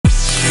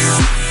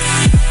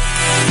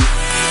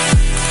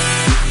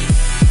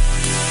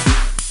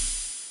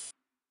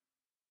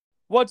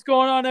What's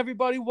going on,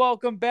 everybody?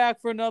 Welcome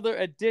back for another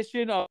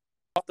edition of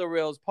Off the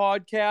Rails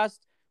podcast.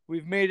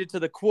 We've made it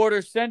to the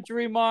quarter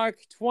century mark,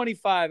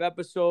 25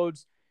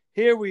 episodes.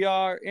 Here we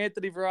are,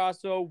 Anthony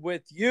Verasso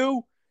with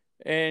you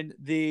and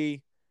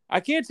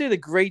I can't say the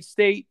great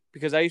state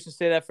because I used to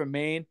say that for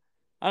Maine.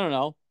 I don't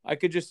know. I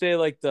could just say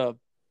like the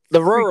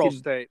rural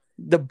state.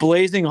 The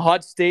blazing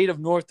hot state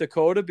of North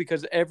Dakota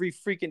because every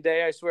freaking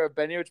day I swear I've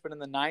been here. It's been in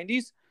the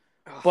 90s.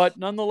 But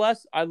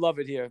nonetheless, I love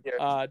it here.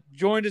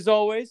 Joined as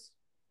always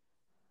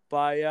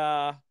by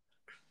I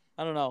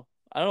don't know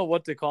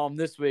what to call him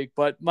this week,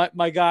 but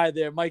my guy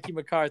there, Mikey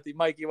McCarthy.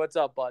 Mikey, what's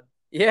up, bud?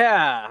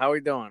 Yeah, how we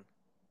doing?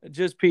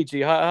 Just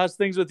peachy. How's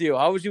things with you?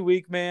 How was your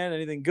week, man?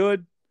 Anything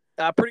good?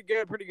 Pretty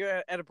good.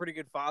 Had a pretty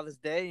good Father's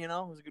Day. It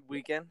was a good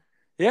weekend.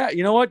 Yeah,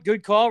 you know what?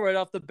 Good call right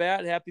off the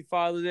bat. Happy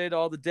Father's Day to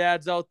all the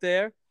dads out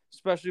there,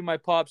 especially my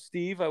pop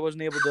Steve. I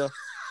wasn't able to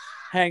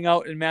hang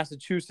out in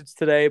Massachusetts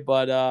today,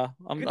 but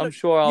I'm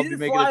sure I'll be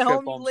making a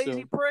trip home lazy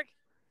soon. Prick?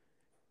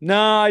 No,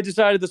 I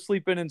decided to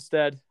sleep in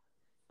instead.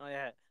 Oh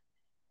yeah,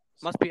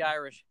 must be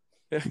Irish.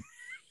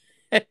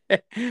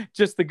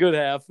 Just the good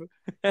half.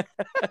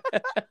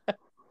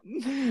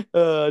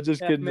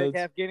 Just half kidding. Meg,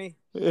 half Guinea.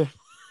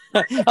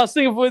 I'll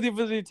sing it with you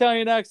for the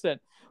Italian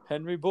accent,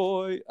 Henry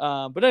boy.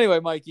 But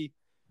anyway, Mikey,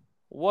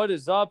 what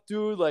is up,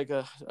 dude? Like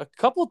a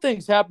couple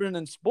things happening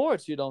in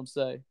sports, you don't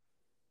say?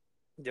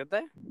 Did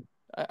they?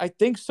 I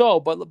think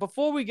so. But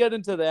before we get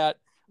into that,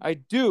 I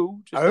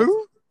do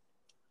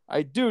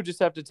just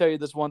have to tell you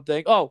this one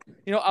thing. Oh,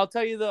 I'll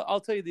tell you the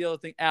other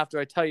thing after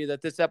I tell you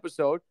that this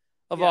episode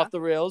of Off the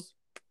Rails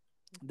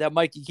that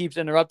Mikey keeps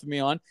interrupting me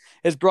on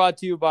is brought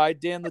to you by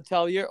Dan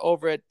Letellier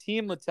over at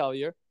Team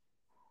Letellier.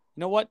 You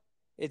know what?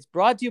 It's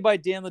brought to you by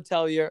Dan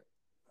Letellier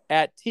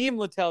at Team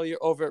Letellier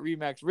over at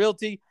Remax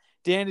Realty.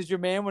 Dan is your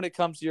man when it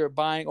comes to your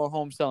buying or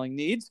home selling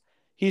needs.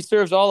 He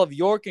serves all of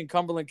York and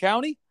Cumberland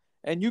County,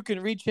 and you can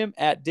reach him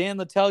at Dan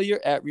Letellier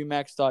at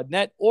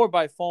remax.net or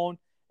by phone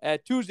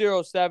at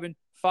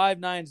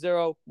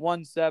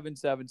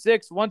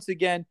 207-590-1776. Once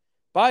again,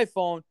 by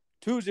phone,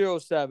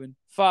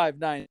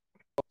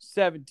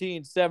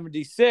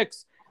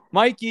 207-590-1776.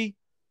 Mikey,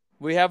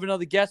 we have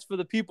another guest for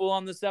the people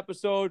on this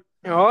episode.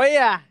 Oh,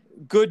 yeah.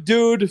 Good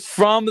dude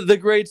from the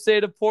great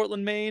state of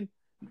Portland, Maine.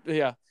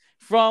 Yeah,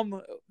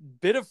 from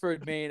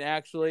Biddeford, Maine,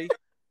 actually.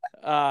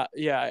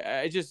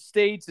 I just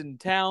states and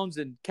towns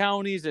and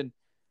counties, and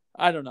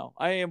I don't know.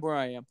 I am where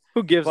I am.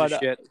 Who gives a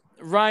shit?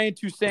 Ryan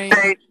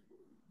Toussaint,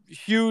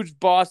 huge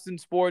Boston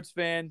sports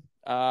fan.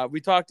 We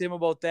talked to him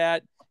about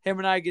that. Him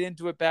and I get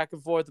into it back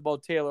and forth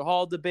about Taylor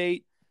Hall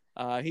debate.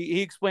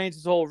 He explains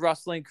his whole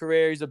wrestling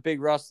career. He's a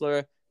big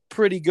wrestler,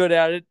 pretty good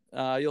at it.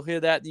 You'll hear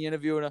that in the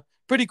interview, and a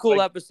pretty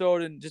cool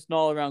episode, and just an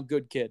all-around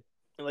good kid.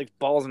 He likes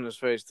balls in his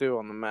face, too,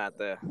 on the mat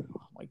there.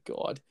 Oh, my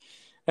God.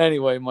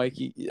 Anyway,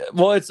 Mikey.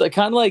 Well, it's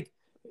kind of like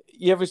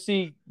you ever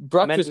see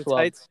Breakfast Club?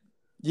 Tights?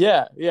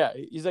 Yeah.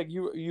 He's like,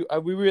 we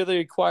really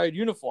required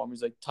uniform.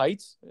 He's like,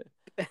 tights?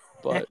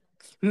 But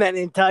Men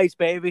in tights,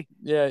 baby.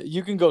 Yeah,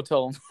 you can go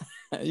tell him.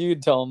 You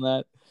can tell him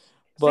that.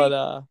 But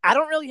I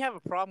don't really have a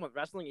problem with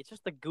wrestling. It's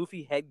just the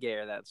goofy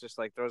headgear that's just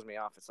like throws me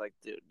off. It's like,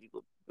 dude, you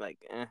look like,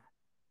 eh.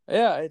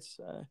 Yeah, it's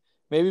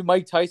maybe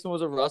Mike Tyson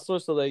was a wrestler,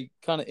 so they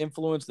kind of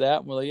influenced that.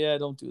 And we're like, yeah,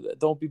 don't do that.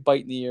 Don't be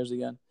biting the ears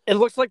again. It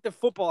looks like the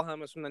football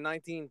helmets from the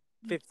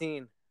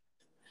 1915.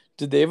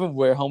 Did they even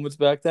wear helmets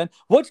back then?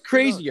 What's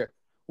crazier?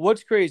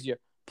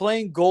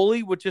 Playing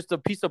goalie with just a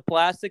piece of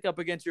plastic up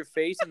against your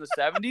face in the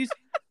 70s,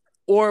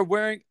 or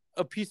wearing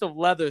a piece of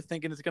leather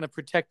thinking it's going to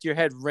protect your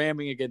head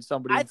ramming against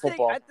somebody in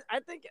football? I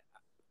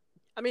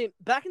mean,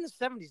 back in the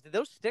 70s, did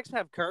those sticks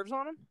have curves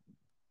on them?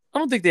 I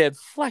don't think they had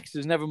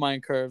flexes, never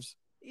mind curves.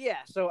 Yeah,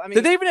 so I mean,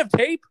 did they even have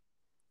tape?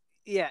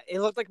 Yeah, it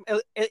looked like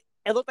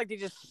they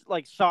just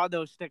like sawed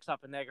those sticks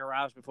up in their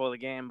garage before the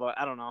game, but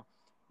I don't know.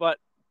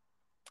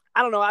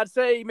 I'd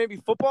say maybe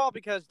football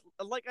because,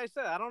 like I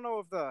said, I don't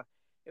know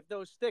if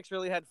those sticks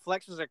really had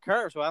flexes or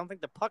curves, so I don't think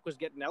the puck was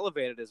getting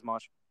elevated as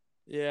much.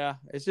 Yeah,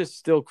 it's just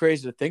still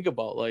crazy to think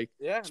about. Like,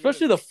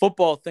 especially the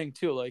football thing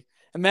too. Like,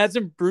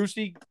 imagine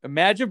Brucey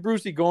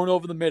going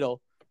over the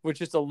middle with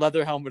just a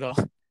leather helmet on.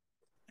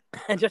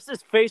 And just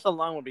his face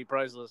alone would be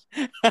priceless.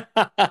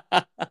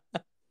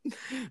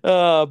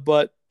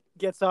 But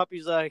gets up,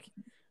 he's like,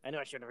 I know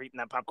I shouldn't have eaten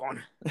that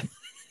popcorn.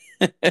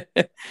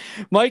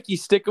 Mikey,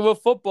 sticking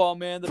with football,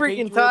 man. The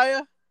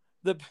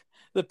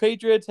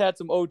Patriots had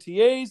some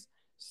OTAs.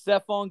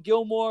 Stephon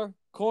Gilmore,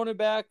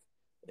 cornerback,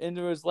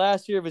 into his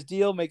last year of his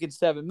deal, making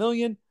 $7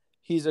 million.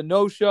 He's a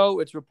no-show.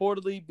 It's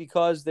reportedly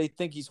because they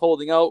think he's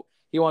holding out.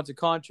 He wants a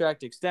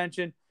contract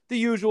extension. The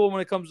usual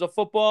when it comes to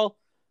football.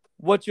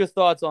 What's your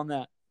thoughts on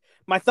that?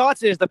 My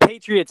thoughts is the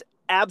Patriots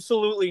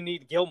absolutely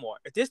need Gilmore.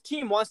 If this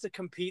team wants to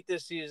compete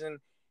this season,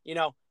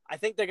 I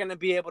think they're going to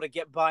be able to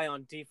get by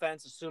on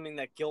defense, assuming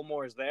that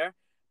Gilmore is there.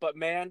 But,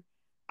 man,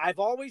 I've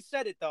always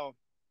said it, though.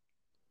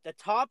 The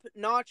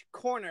top-notch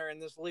corner in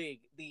this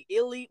league, the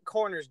elite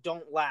corners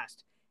don't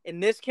last.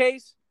 In this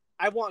case,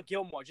 I want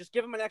Gilmore. Just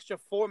give him an extra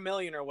 $4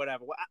 million or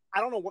whatever.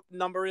 I don't know what the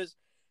number is.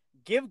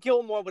 Give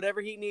Gilmore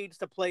whatever he needs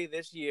to play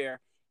this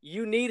year.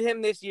 You need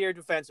him this year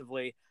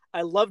defensively.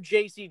 I love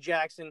J.C.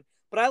 Jackson,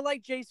 but I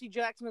like J.C.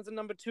 Jackson as a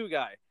number 2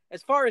 guy.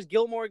 As far as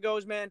Gilmore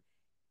goes, man,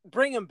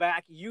 bring him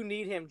back. You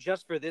need him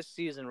just for this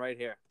season right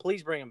here.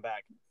 Please bring him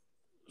back.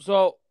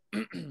 So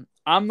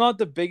I'm not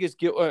the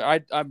biggest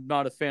I'm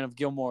not a fan of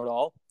Gilmore at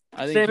all.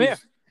 Same here.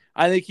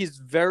 I think he's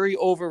very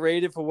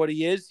overrated for what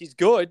he is. He's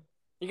good.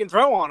 You can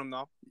throw on him,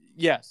 though.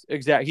 Yes,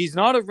 exactly. He's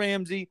not a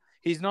Ramsey.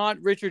 He's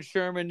not Richard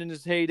Sherman in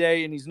his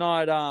heyday, and he's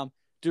not Darrelle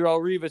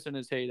Revis in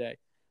his heyday.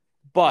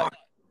 But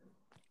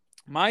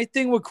my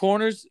thing with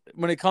corners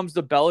when it comes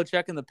to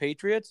Belichick and the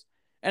Patriots,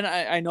 and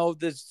I know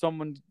this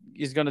someone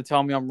is going to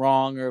tell me I'm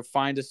wrong or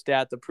find a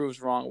stat that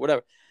proves wrong,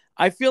 whatever.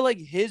 I feel like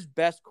his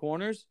best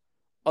corners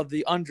of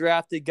the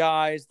undrafted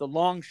guys, the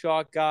long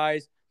shot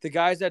guys, the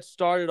guys that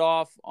started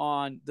off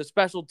on the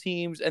special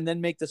teams and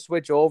then make the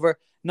switch over,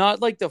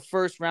 not like the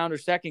first round or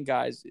second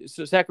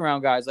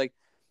round guys. Like,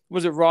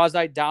 was it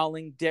Rozai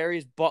Dowling,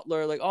 Darius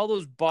Butler, like all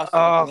those busted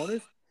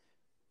corners?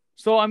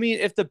 So, I mean,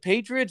 if the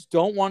Patriots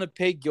don't want to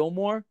pay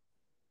Gilmore,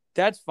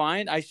 that's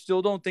fine. I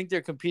still don't think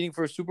they're competing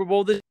for a Super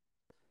Bowl this year.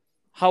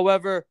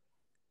 However,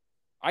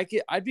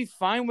 I'd be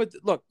fine with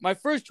 – look, my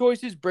first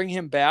choice is bring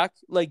him back,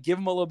 like give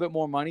him a little bit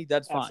more money.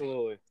 That's fine.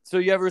 Absolutely. So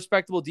you have a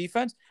respectable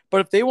defense.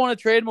 But if they want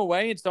to trade him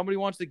away and somebody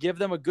wants to give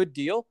them a good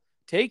deal,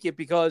 take it,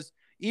 because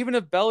even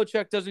if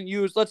Belichick doesn't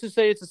use – let's just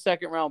say it's a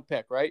second-round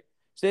pick, right?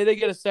 Say they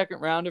get a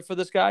second-rounder for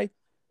this guy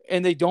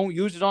and they don't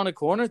use it on a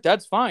corner,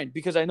 that's fine,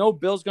 because I know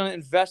Bill's going to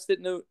invest it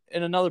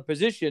in another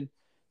position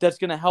that's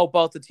going to help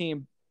out the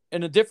team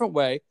in a different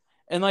way.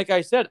 And like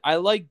I said, I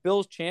like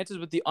Bill's chances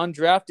with the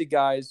undrafted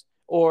guys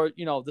or,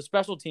 you know, the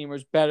special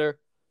teamers better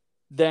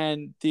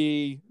than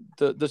the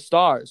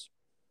stars.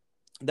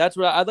 That's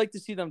what I'd like to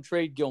see them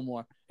trade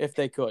Gilmore if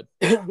they could.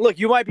 Look,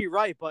 you might be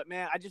right, but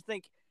man, I just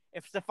think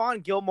if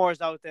Stephon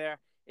Gilmore's out there,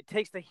 it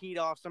takes the heat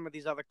off some of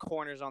these other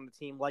corners on the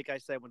team. Like I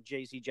said, with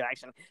J.C.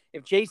 Jackson,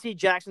 if J.C.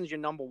 Jackson's your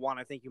number 1,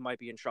 I think you might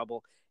be in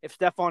trouble. If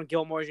Stephon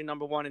Gilmore is your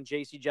number 1 and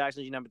J.C.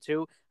 Jackson's your number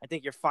 2, I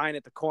think you're fine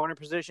at the corner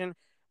position.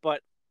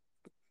 But,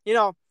 you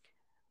know,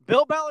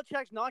 Bill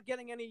Belichick's not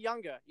getting any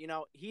younger. You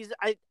know,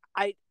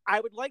 I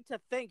would like to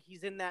think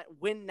he's in that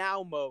win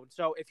now mode.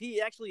 So if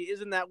he actually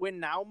is in that win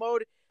now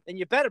mode, then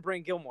you better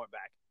bring Gilmore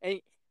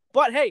back.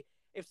 But hey,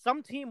 if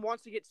some team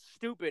wants to get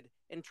stupid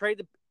and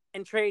trade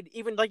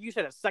even, like you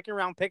said, a second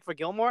round pick for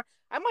Gilmore,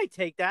 I might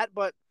take that.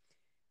 But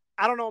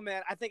I don't know,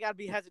 man. I think I'd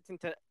be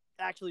hesitant to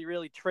actually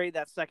really trade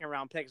that second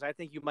round pick, because I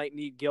think you might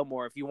need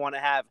Gilmore if you want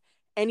to have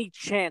any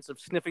chance of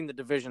sniffing the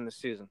division this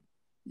season.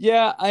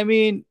 Yeah, I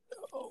mean,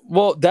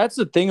 well, that's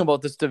the thing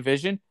about this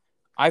division.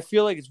 I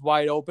feel like it's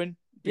wide open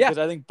because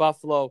I think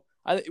Buffalo.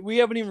 We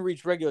haven't even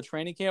reached regular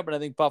training camp, and I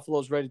think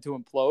Buffalo's ready to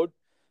implode.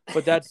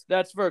 But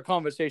that's for a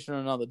conversation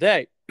on another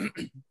day.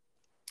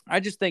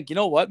 I just think, you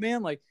know what,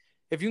 man? Like,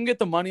 if you can get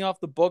the money off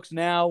the books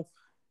now,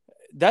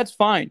 that's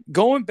fine.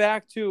 Going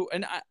back to,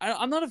 and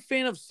I'm not a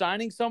fan of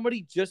signing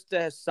somebody just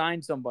to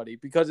sign somebody,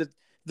 because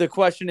the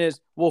question is,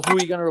 well, who are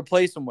you going to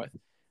replace them with?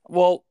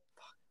 Well,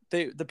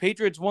 the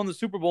Patriots won the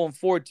Super Bowl in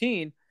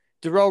 2014.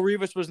 Darrelle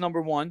Revis was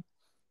number 1.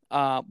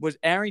 Was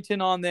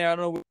Arrington on there? I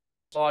don't know what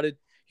slotted.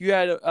 You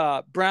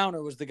had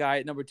Browner was the guy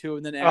at number 2,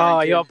 and then Arrington.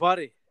 Oh, yo,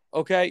 buddy.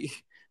 Okay.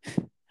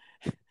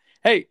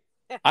 Hey,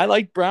 I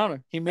like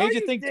Browner. He made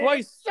you think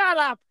twice. Shut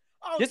up.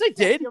 Oh, yes, I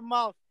did. Your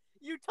mouth.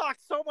 You talked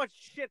so much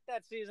shit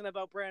that season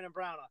about Brandon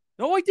Browner.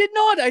 No, I did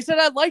not. I said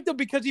I liked him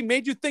because he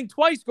made you think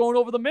twice going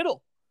over the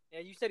middle. Yeah,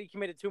 you said he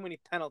committed too many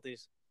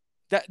penalties.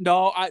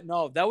 No,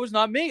 that was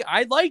not me.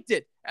 I liked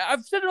it.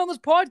 I've said it on this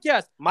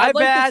podcast. My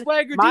bad.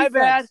 My defense.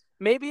 bad.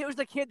 Maybe it was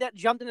the kid that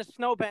jumped in a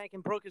snowbank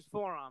and broke his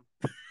forearm.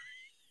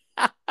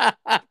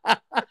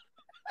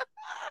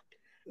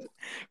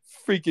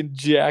 Freaking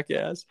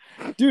jackass.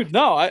 Dude,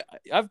 no,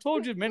 I've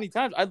told you many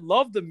times, I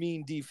love the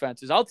mean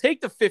defenses. I'll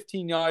take the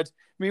 15 yards.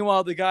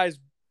 Meanwhile, the guys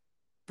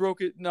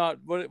broke it. Not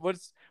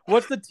what's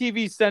the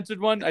TV censored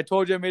one? I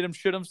told you I made him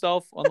shit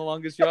himself on the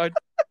longest yard.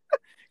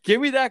 Give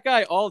me that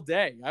guy all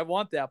day. I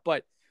want that.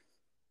 But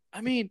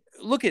I mean,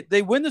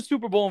 they win the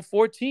Super Bowl in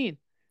 2014,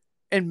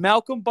 and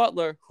Malcolm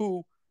Butler,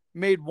 who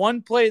made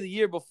one play the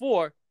year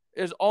before,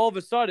 is all of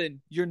a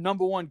sudden your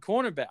number 1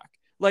 cornerback.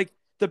 Like,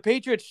 the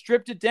Patriots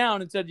stripped it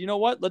down and said, you know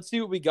what? Let's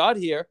see what we got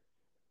here,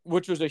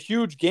 which was a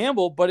huge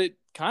gamble, but it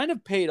kind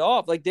of paid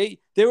off. Like, they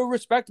were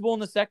respectable in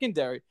the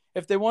secondary.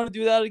 If they want to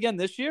do that again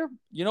this year,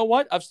 you know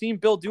what? I've seen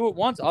Bill do it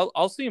once.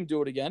 I'll see him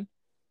do it again.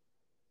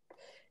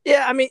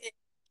 Yeah, I mean,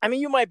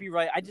 you might be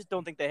right. I just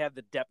don't think they have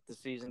the depth this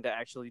season to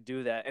actually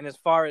do that. And as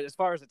far as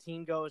the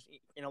team goes,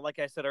 you know, like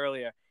I said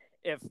earlier,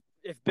 if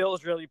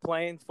Bill's really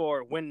playing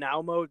for win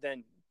now mode,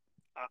 then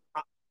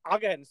I'll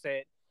go ahead and say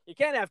it. You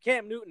can't have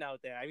Cam Newton out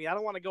there. I mean, I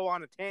don't want to go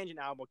on a tangent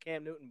now about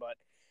Cam Newton, but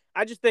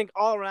I just think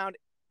all around,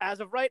 as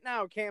of right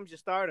now, Cam's your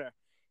starter.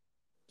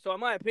 So in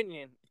my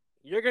opinion,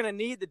 you're going to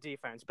need the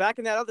defense. Back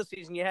in that other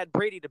season, you had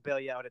Brady to bail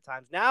you out at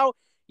times. Now,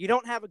 you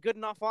don't have a good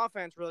enough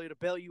offense really to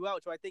bail you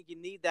out. So I think you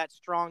need that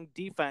strong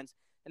defense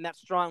and that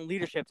strong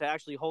leadership to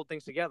actually hold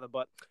things together.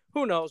 But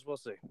who knows? We'll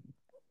see.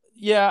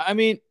 Yeah, I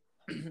mean,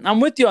 I'm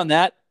with you on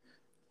that.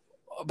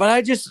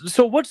 But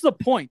so what's the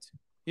point?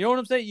 You know what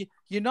I'm saying?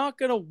 You're not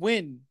gonna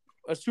win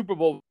a Super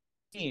Bowl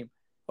team,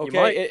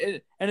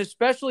 okay? And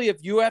especially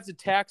if you have to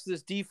tax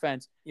this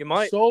defense, you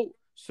might. So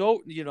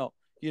you're not.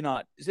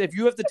 If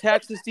you have to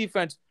tax this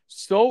defense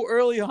so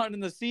early on in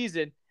the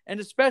season, and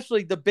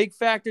especially the big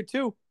factor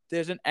too,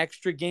 there's an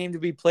extra game to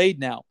be played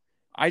now.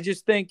 I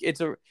just think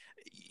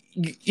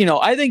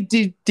I think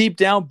deep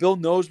down, Bill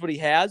knows what he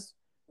has,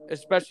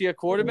 especially a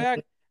quarterback.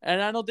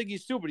 And I don't think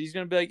he's stupid. He's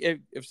going to be like,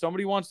 if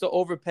somebody wants to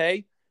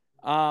overpay,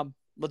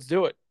 let's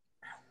do it.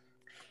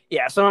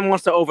 Yeah, if someone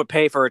wants to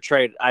overpay for a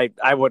trade,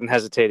 I wouldn't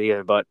hesitate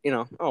either. But,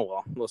 oh,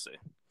 well, we'll see.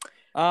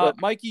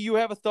 Mikey, you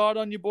have a thought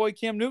on your boy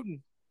Cam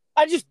Newton?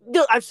 I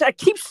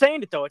keep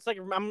saying it, though. It's like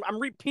I'm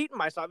repeating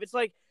myself. It's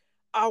like,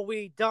 are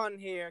we done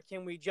here?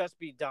 Can we just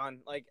be done?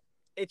 Like,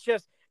 it's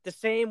just the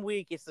same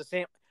week. It's the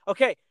same.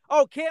 Okay.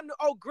 Oh,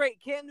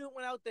 great. Cam Newton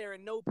went out there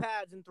and no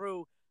pads and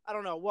threw, I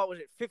don't know, what was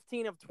it,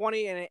 15 of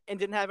 20 and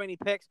didn't have any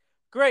picks.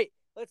 Great.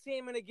 Let's see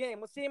him in a game.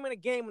 Let's see him in a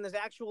game when there's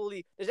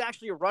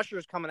actually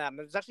rushers coming at him.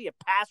 There's actually a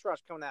pass rush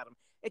coming at him.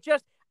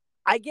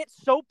 I get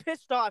so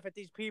pissed off at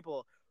these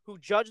people who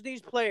judge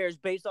these players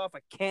based off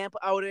a camp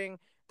outing.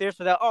 This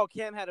or that. Oh,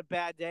 Cam had a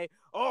bad day.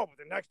 Oh,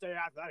 but the next day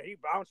after that, he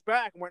bounced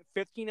back and went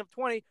 15 of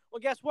 20. Well,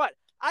 guess what?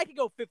 I could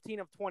go 15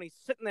 of 20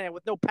 sitting there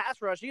with no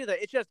pass rush either.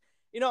 It's just,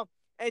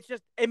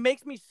 it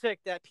makes me sick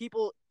that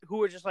people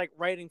who are just like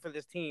writing for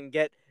this team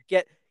get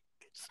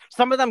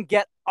some of them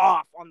get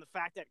off on the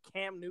fact that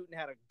Cam Newton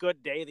had a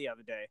good day the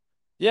other day.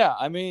 Yeah,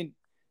 I mean,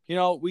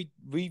 we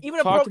even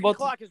a broken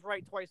clock is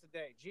right twice a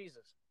day.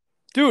 Jesus,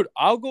 dude,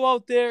 I'll go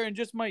out there and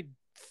just my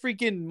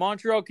freaking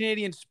Montreal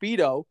Canadiens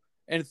Speedo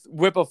and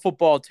whip a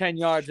football 10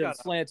 yards and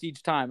slants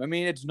each time. I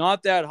mean, it's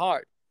not that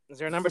hard. Is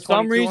there a number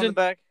 22 on the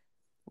back?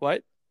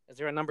 What? Is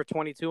there a number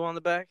 22 on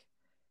the back?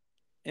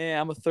 Yeah,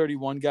 I'm a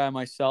 31 guy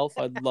myself.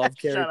 I love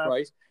Carey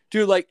Price.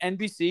 Dude, like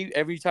NBC,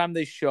 every time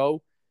they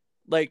show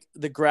like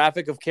the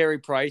graphic of Carey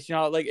Price,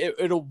 like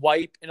it'll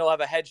wipe and it'll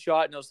have a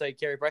headshot and it'll say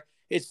Carey Price.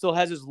 It still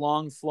has his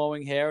long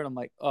flowing hair. And I'm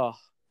like, oh,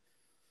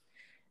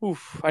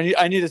 oof.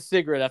 I need a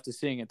cigarette after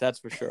seeing it. That's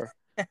for sure.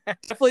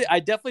 I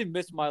definitely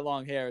miss my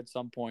long hair at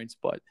some points,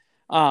 but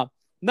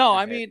no,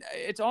 I mean,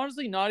 it's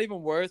honestly not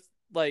even worth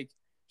like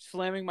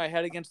slamming my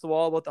head against the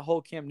wall about the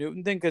whole Cam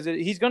Newton thing because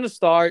he's going to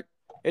start.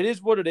 It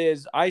is what it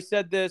is. I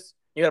said this.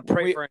 You got to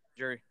pray for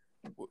injury.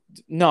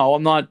 No,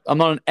 I'm not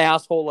an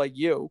asshole like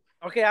you.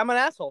 Okay, I'm an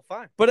asshole.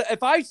 Fine. But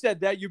if I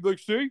said that, you'd be like,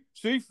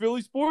 see,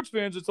 Philly sports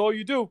fans, it's all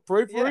you do.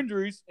 Pray for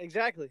injuries.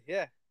 Exactly.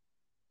 Yeah.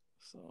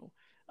 So,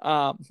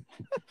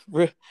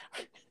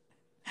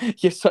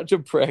 you're such a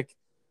prick.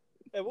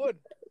 It would.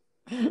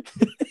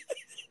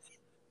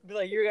 Be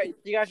like, you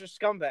guys are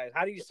scumbags.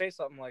 How do you say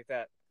something like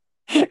that?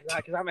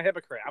 Because I'm a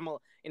hypocrite.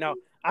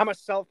 I'm a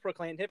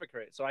self-proclaimed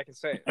hypocrite, so I can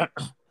say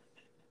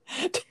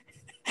it.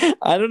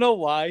 I don't know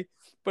why,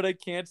 but I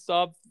can't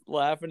stop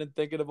laughing and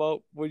thinking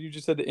about when you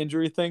just said the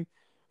injury thing.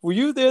 Were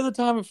you there the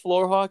time in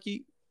floor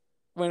hockey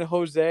when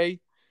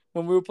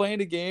we were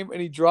playing a game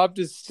and he dropped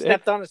his stick?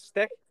 Stepped on his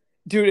stick?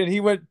 Dude, and he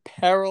went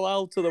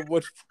parallel to the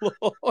wood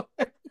floor.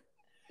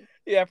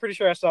 Yeah, I'm pretty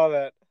sure I saw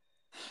that.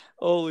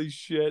 Holy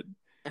shit.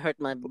 I hurt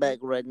my back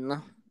right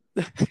now.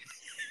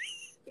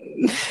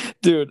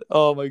 Dude,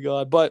 oh my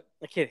God. But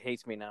the kid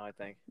hates me now, I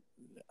think.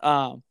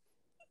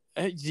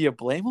 Do you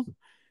blame him?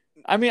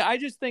 I mean, I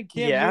just think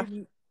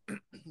Cam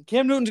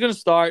Newton's going to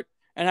start,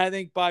 and I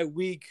think by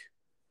week,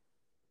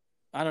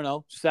 I don't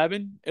know,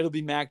 7, it'll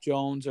be Mac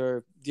Jones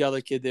or the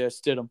other kid there,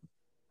 Stidham.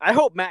 I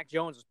hope Mac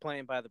Jones is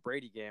playing by the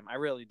Brady game. I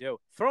really do.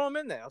 Throw him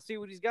in there. I'll see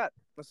what he's got.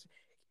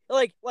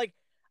 Like,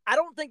 I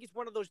don't think it's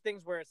one of those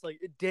things where it's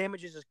like it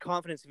damages his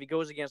confidence if he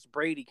goes against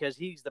Brady because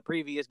he's the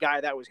previous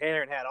guy that was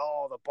here and had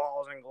all the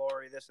balls and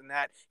glory, this and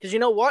that. Because you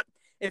know what?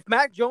 If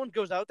Mac Jones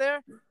goes out there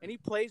and he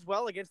plays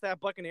well against that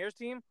Buccaneers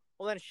team,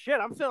 well then shit,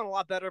 I'm feeling a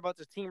lot better about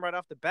this team right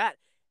off the bat.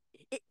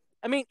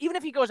 I mean, even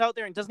if he goes out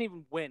there and doesn't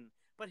even win,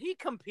 but he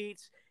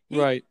competes.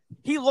 Right.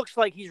 He looks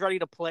like he's ready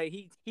to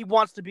play. He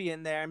wants to be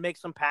in there and make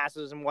some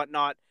passes and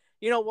whatnot.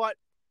 You know what?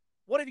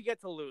 What if you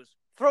get to lose?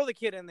 Throw the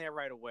kid in there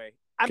right away.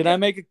 Can I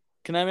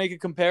make a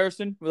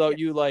comparison without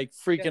you like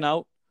freaking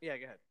out? Yeah,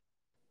 go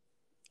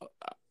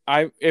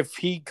ahead. If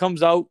he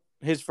comes out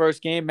his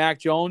first game, Mac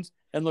Jones,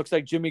 and looks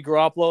like Jimmy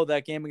Garoppolo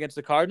that game against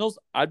the Cardinals,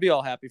 I'd be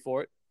all happy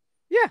for it.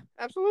 Yeah,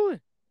 absolutely.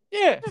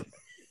 Yeah.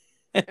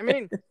 I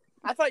mean,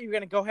 I thought you were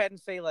gonna go ahead and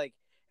say like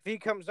if he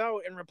comes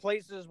out and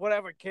replaces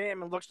whatever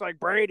Cam and looks like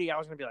Brady, I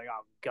was gonna be like,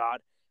 oh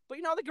God. But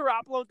the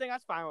Garoppolo thing,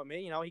 that's fine with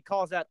me. He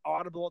calls that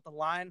audible at the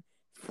line,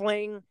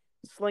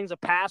 slings a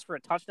pass for a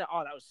touchdown.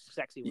 Oh, that was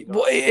sexy.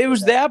 Well, it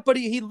was that, but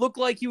he looked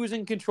like he was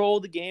in control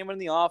of the game and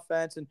the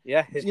offense. And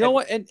you know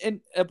what?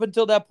 And up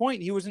until that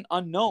point, he was an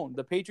unknown.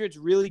 The Patriots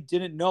really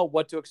didn't know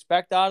what to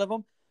expect out of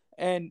him.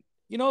 And,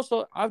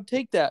 so I would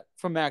take that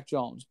from Mac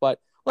Jones. But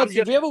let's see,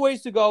 if we have a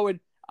ways to go. And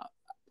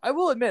I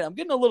will admit, I'm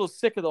getting a little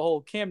sick of the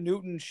whole Cam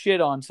Newton shit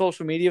on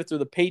social media through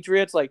the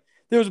Patriots. Like,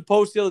 there was a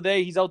post the other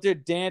day. He's out there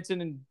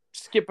dancing and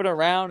skipping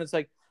around. It's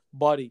like,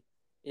 buddy.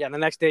 Yeah, and the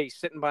next day he's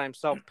sitting by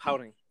himself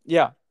pouting.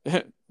 Yeah.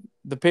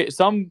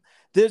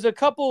 There's a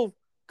couple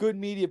good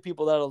media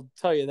people that'll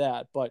tell you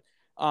that, but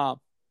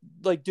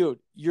like, dude,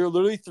 you're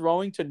literally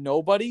throwing to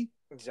nobody.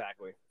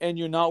 Exactly. And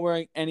you're not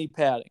wearing any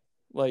padding.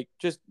 Like,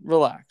 just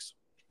relax.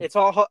 It's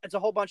a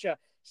whole bunch of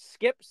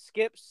skip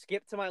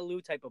to my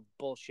loo type of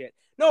bullshit.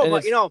 No, And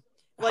but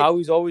like how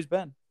he's always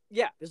been.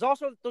 Yeah, there's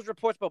also those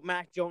reports about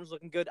Mac Jones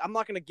looking good. I'm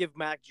not going to give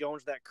Mac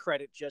Jones that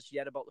credit just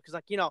yet because,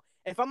 like,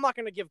 if I'm not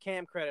going to give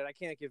Cam credit, I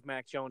can't give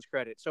Mac Jones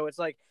credit. So it's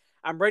like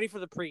I'm ready for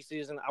the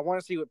preseason. I want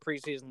to see what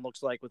preseason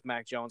looks like with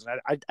Mac Jones.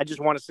 I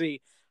just want to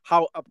see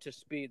how up to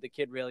speed the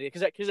kid really is.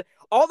 Because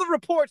all the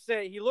reports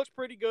say he looks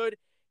pretty good.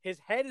 His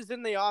head is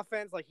in the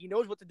offense. Like, he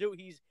knows what to do.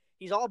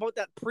 He's all about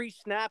that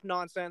pre-snap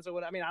nonsense or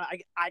what. I mean,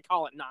 I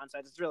call it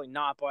nonsense. It's really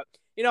not. But,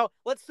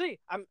 let's see.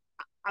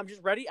 I'm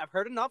just ready. I've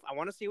heard enough. I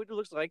want to see what it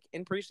looks like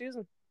in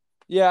preseason.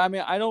 Yeah, I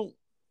mean,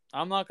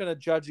 I'm not going to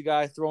judge a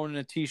guy throwing in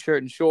a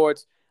T-shirt and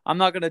shorts. I'm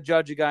not going to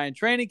judge a guy in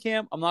training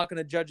camp. I'm not going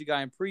to judge a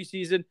guy in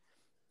preseason.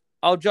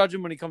 I'll judge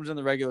him when he comes in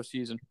the regular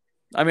season.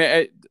 I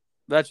mean,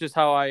 that's just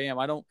how I am.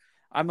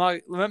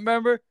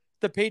 Remember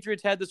the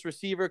Patriots had this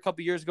receiver a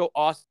couple years ago,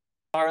 Austin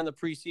Carr, in the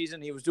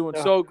preseason. He was doing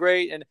so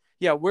great. And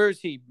yeah, where is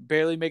he?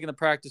 Barely making the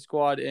practice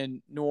squad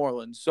in New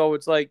Orleans. So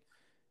it's like,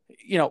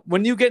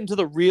 when you get into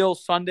the real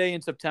Sunday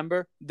in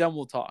September, then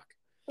we'll talk.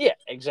 Yeah,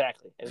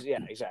 exactly. Yeah,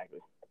 exactly.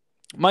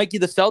 Mikey,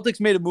 the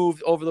Celtics made a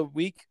move over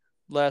the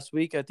last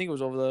week. I think it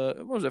was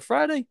what was it,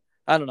 Friday?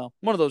 I don't know.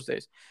 One of those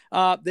days.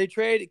 They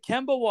trade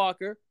Kemba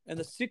Walker and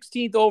the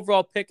 16th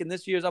overall pick in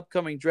this year's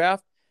upcoming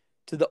draft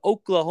to the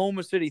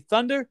Oklahoma City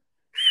Thunder.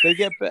 They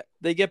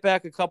get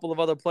back a couple of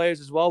other players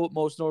as well, but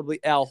most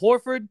notably Al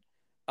Horford.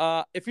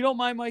 If you don't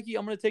mind, Mikey,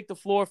 I'm going to take the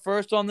floor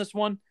first on this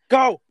one.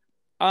 Go.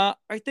 I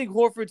think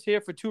Horford's here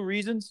for two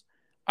reasons.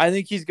 I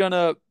think he's going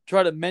to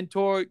try to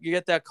mentor, you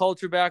get that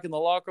culture back in the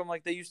locker room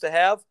like they used to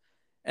have.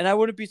 And I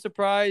wouldn't be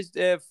surprised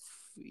if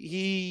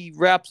he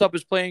wraps up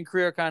his playing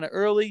career kind of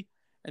early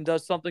and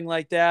does something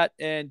like that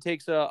and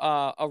takes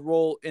a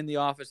role in the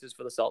offices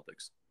for the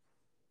Celtics.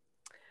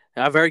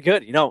 Very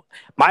good.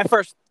 My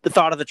first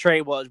thought of the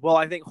trade was, well,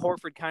 I think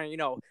Horford kind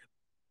of,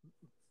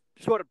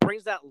 sort of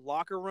brings that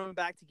locker room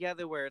back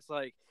together where it's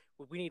like,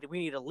 we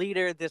need a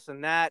leader, this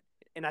and that.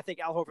 And I think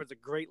Al Horford's a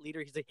great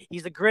leader.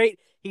 He's a great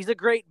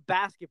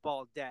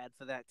basketball dad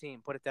for that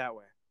team. Put it that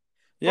way.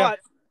 Yeah.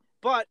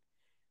 But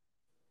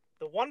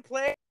the one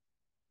player I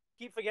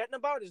keep forgetting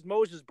about is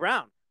Moses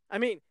Brown. I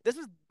mean, this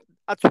is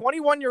a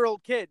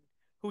 21-year-old kid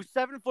who's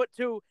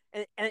 7'2",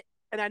 and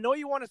I know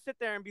you want to sit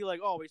there and be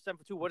like, oh, he's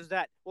 7'2". What is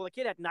that? Well, the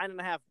kid had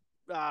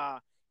 9.5.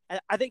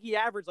 I think he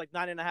averaged like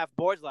 9.5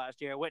 boards last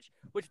year, which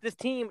this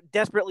team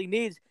desperately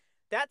needs.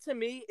 That to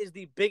me is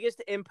the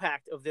biggest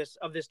impact of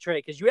this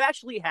trade, because you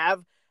actually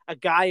have a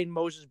guy in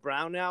Moses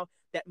Brown now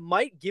that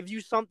might give you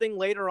something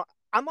later on.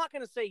 I'm not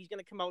going to say he's going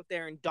to come out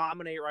there and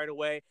dominate right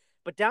away,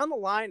 but down the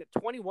line at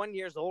 21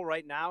 years old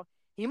right now,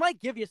 he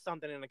might give you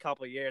something in a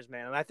couple of years,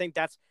 man. And I think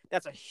that's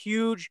a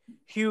huge,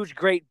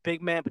 great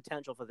big man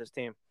potential for this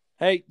team.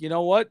 Hey, you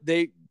know what?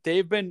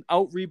 They've been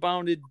out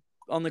rebounded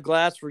on the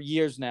glass for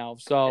years now.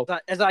 So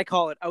as I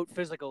call it, out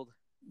physicaled.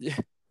 Yeah.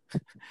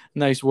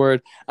 Nice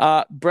word.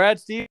 Brad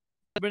Stevens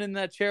has been in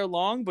that chair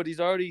long, but he's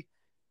already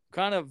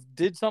kind of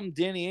did something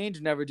Danny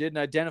Ainge never did and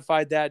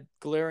identified that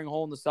glaring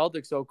hole in the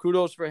Celtics. So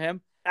kudos for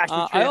him.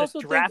 Actually, I also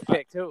draft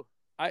pick too.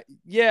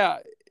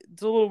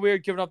 It's a little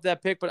weird giving up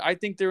that pick, but I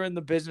think they're in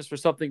the business for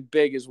something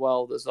big as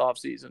well this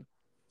offseason.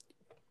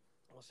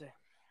 We'll see.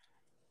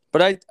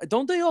 But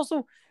they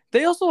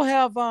also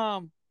have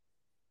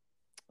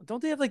don't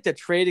they have like the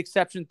trade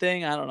exception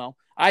thing? I don't know.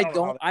 I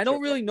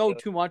don't really know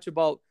too much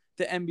about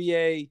the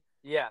NBA.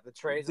 Yeah, the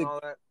trades and all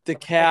that. The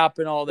cap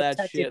and all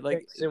that shit,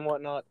 like and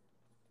whatnot.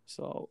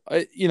 So,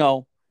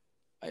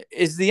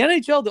 is the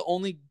NHL the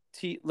only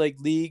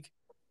league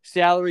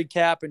salary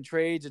cap and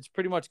trades? It's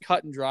pretty much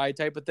cut and dry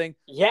type of thing.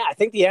 Yeah, I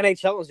think the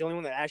NHL is the only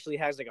one that actually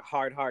has like a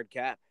hard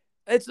cap.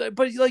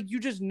 But like you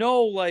just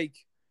know, like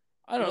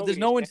I don't know. There's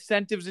no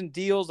incentives and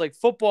deals like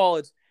football.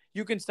 It's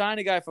you can sign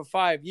a guy for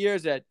 5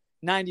 years at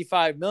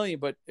 $95 million,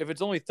 but if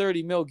it's only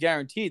 $30 million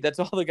guaranteed, that's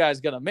all the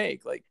guy's gonna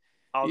make. Like,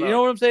 you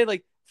know what I'm saying?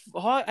 Like,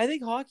 I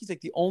think hockey's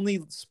like the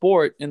only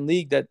sport and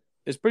league that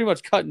is pretty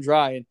much cut and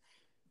dry and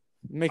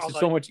makes it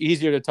so much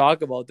easier to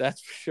talk about.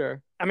 That's for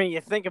sure. I mean,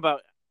 you think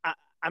about.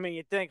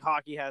 You think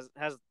hockey has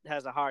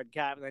a hard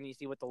cap, and then you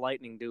see what the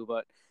Lightning do.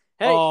 But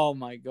hey, oh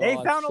my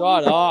god,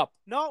 shut up!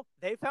 No,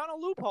 they found a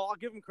loophole. I'll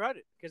give them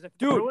credit because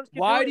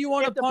why do you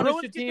want to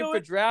punish a team for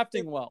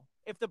drafting well?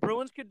 If the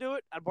Bruins could do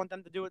it, I'd want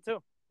them to do it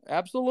too.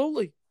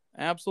 Absolutely.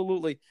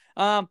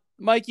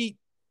 Mikey,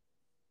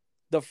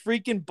 the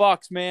freaking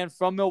Bucks, man,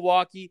 from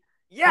Milwaukee,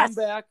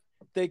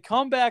 They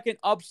come back and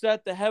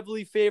upset the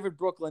heavily favored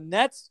Brooklyn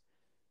Nets.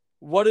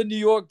 What are New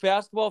York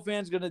basketball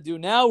fans going to do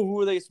now? Who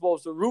are they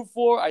supposed to root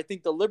for? I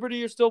think the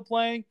Liberty are still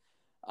playing.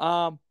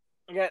 The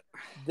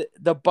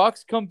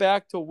Bucks come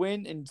back to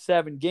win in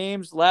 7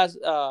 games. Last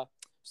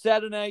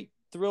Saturday night,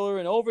 thriller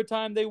in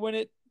overtime, they win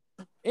it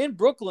in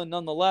Brooklyn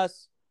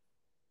nonetheless.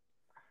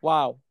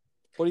 Wow.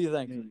 What do you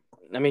think?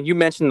 I mean, you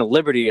mentioned the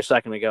Liberty a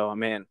second ago.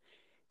 Man,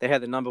 They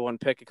had the #1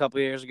 pick a couple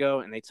of years ago,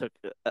 and they took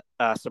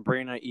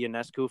Sabrina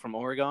Ionescu from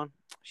Oregon.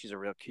 She's a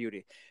real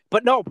cutie.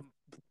 But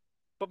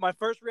my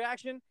first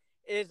reaction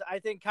is I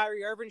think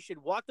Kyrie Irving should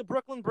walk the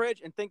Brooklyn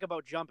Bridge and think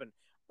about jumping.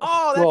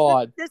 Oh,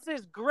 God. this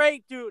is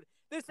great, dude.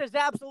 This is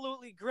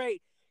absolutely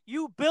great.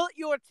 You built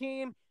your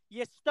team.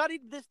 You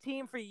studied this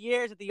team for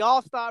years at the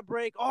All-Star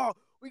break. Oh,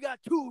 we got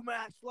 2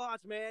 max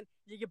slots, man.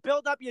 You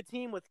build up your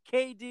team with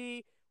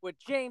KD, with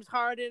James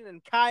Harden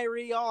and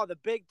Kyrie, the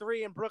big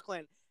 3 in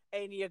Brooklyn,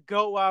 and you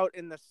go out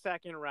in the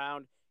second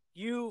round.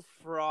 You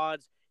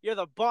frauds. You're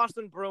the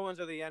Boston Bruins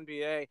of the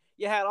NBA.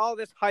 You had all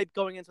this hype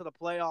going into the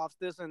playoffs,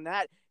 this and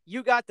that.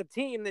 You got the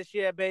team this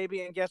year,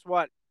 baby, and guess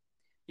what?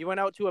 You went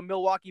out to a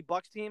Milwaukee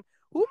Bucks team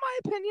who, in my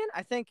opinion,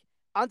 I think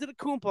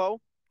Antetokounmpo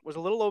was a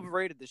little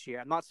overrated this year.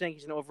 I'm not saying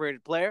he's an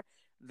overrated player.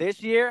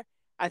 This year,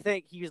 I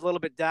think he's a little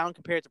bit down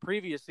compared to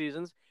previous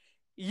seasons.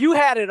 You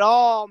had it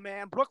all,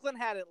 man. Brooklyn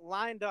had it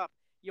lined up.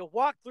 You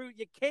walked through,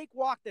 you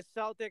cakewalked the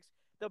Celtics,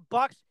 the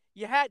Bucks.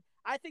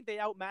 I think they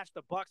outmatched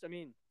the Bucks. I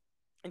mean,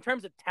 in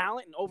terms of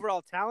talent and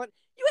overall talent,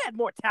 you had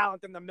more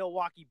talent than the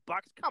Milwaukee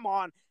Bucks. Come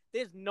on.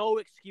 There's no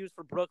excuse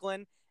for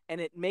Brooklyn,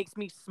 and it makes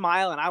me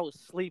smile, and I will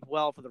sleep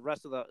well for the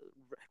rest of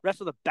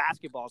the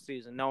basketball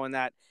season, knowing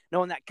that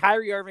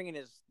Kyrie Irving and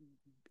his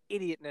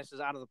idiotness is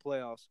out of the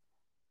playoffs.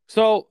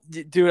 So,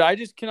 dude, I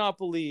just cannot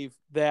believe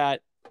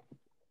that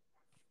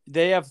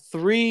they have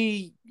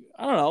 3,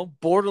 I don't know,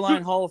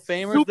 borderline Hall of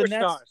Famers.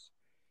 Superstars.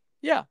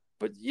 Yeah,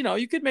 but,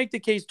 you could make the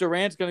case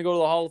Durant's going to go to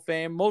the Hall of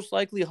Fame. Most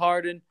likely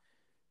Harden.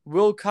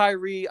 Will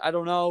Kyrie, I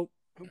don't know.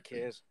 Who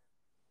cares?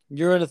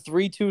 You're in a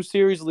 3-2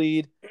 series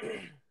lead.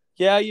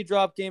 Yeah, you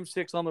drop Game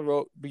 6 on the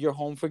road, but you're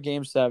home for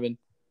Game 7,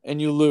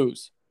 and you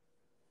lose.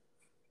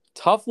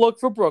 Tough look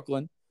for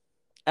Brooklyn.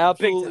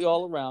 Absolutely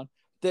all around.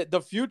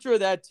 The future of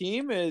that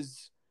team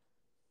is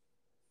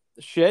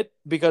shit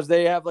because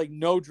they have,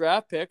 no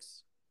draft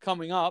picks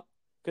coming up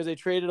because they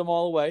traded them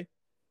all away.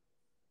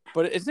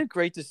 But isn't it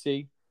great to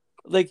see?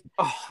 I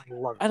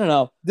don't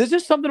know. There's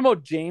just something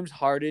about James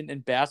Harden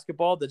and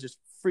basketball that just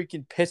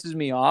freaking pisses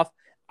me off.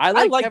 I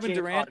like Kevin James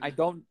Durant.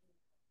 Harden.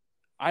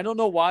 I don't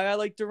know why I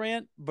like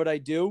Durant, but I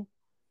do.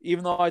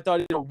 Even though I thought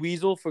he was a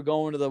weasel for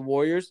going to the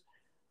Warriors.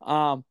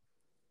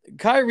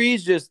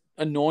 Kyrie's just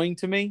annoying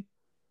to me.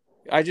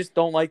 I just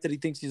don't like that he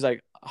thinks he's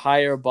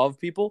higher above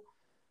people.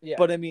 Yeah.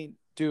 But I mean,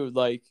 dude,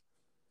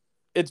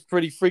 it's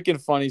pretty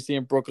freaking funny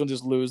seeing Brooklyn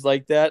just lose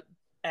like that.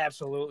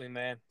 Absolutely,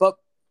 man. But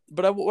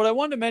what I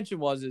wanted to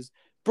mention is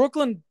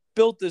Brooklyn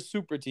built this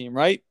super team,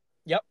 right?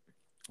 Yep.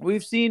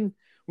 We've seen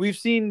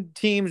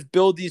teams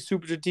build these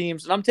super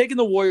teams, and I'm taking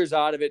the Warriors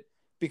out of it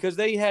because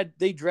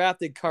they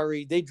drafted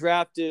Curry, they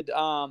drafted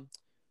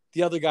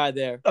the other guy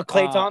there,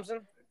 Klay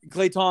Thompson.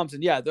 Klay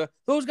Thompson, yeah,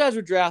 those guys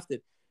were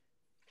drafted.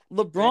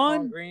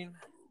 LeBron,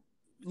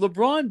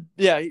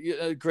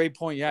 yeah, great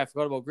point. Yeah, I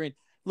forgot about Green.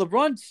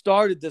 LeBron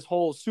started this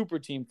whole super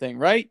team thing,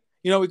 right?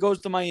 He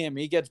goes to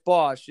Miami, he gets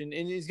Bosh, and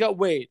he's got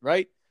Wade,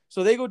 right?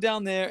 So they go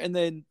down there, and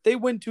then they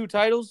win 2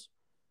 titles.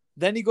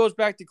 Then he goes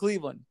back to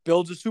Cleveland,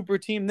 builds a super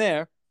team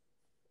there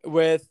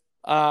with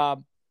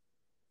who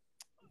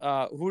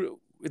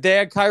they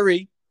had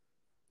Kyrie.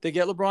 They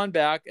get LeBron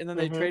back, and then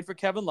they trade for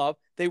Kevin Love.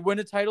 They win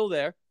a title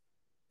there.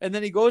 And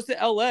then he goes to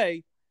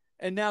L.A.,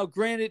 and now,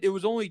 granted, it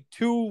was only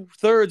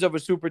 2/3 of a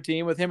super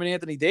team with him and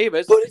Anthony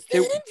Davis. But it's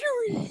the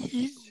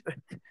injuries.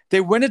 They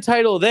win a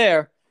title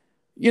there.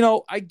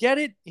 I get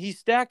it. He's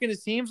stacking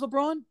his teams,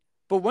 LeBron.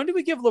 But when do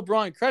we give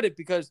LeBron credit?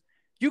 Because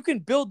you can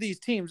build these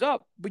teams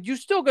up, but you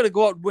still got to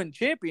go out and win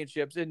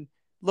championships. And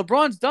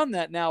LeBron's done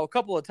that now a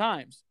couple of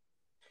times.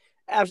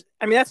 I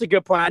mean, that's a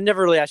good point. I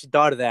never really actually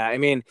thought of that. I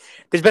mean,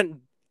 there's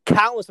been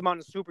countless amount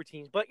of super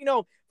teams, but,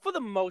 for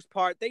the most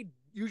part, they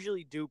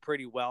usually do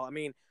pretty well. I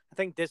mean, I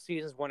think this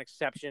season's one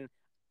exception,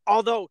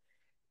 although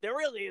there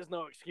really is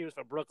no excuse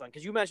for Brooklyn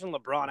because you mentioned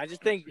LeBron. I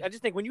just think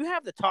when you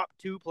have the top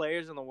 2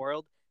 players in the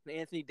world,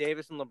 Anthony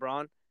Davis and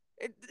LeBron,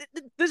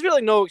 there's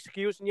really no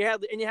excuse. And you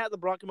had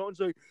LeBron come out and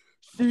say,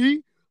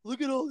 "See, look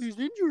at all these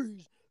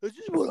injuries. This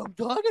is what I'm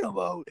talking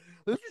about.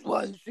 This is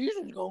why the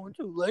season's going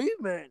too late,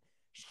 man."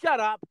 Shut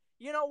up.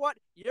 You know what?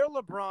 You're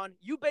LeBron.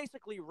 You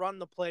basically run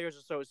the Players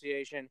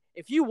Association.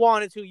 If you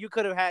wanted to, you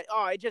could have had.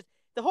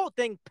 The whole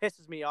thing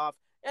pisses me off.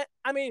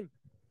 I mean,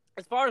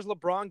 as far as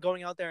LeBron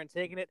going out there and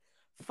taking it,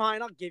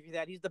 fine, I'll give you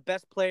that. He's the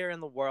best player in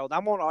the world. I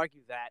won't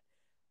argue that.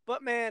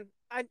 But, man,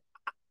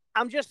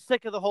 I'm just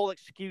sick of the whole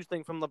excuse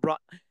thing from LeBron.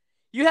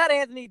 You had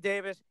Anthony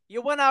Davis.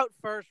 You went out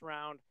first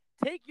round.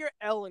 Take your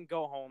L and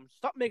go home.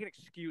 Stop making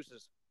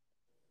excuses.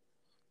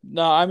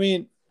 No, I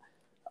mean,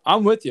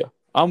 I'm with you.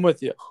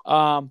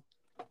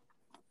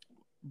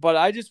 But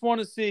I just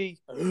want to see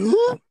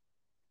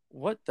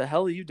what the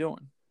hell are you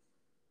doing?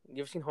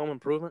 You ever seen Home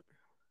Improvement?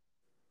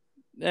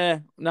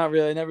 Not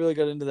really. I never really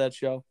got into that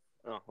show.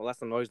 Oh, well, that's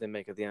the noise they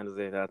make at the end of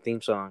the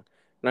theme song.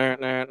 Nah.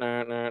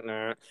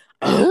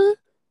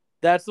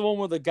 That's the one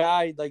where the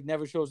guy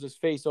never shows his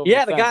face over.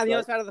 Yeah, the guy fence, on the right?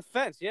 other side of the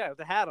fence. Yeah, with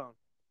the hat on.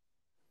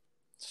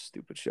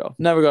 Stupid show.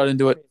 Never got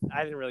into it.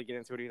 I didn't really get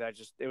into it either.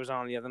 It was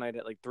on the other night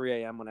at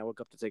 3 a.m. when I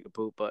woke up to take a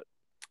poop. But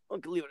I'll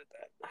leave it at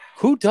that.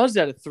 Who does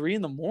that at 3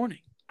 a.m?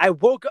 I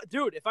woke up,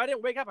 dude. If I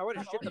didn't wake up, I would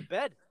have shit the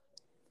bed.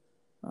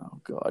 Oh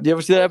God! Do you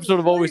ever see that episode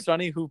of Always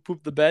Sunny? Who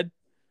pooped the bed?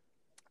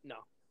 No.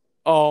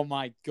 Oh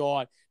my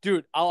God,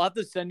 dude! I'll have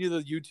to send you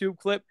the YouTube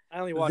clip. I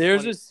only watched.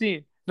 There's a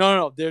scene.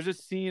 No. There's a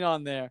scene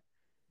on there.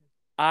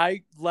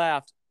 I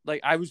laughed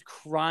like I was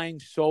crying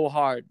so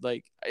hard.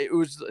 Like it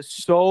was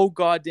so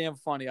goddamn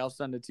funny. I'll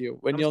send it to you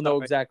when you'll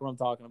know exactly what I'm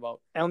talking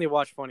about. I only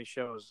watch funny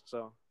shows,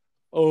 so.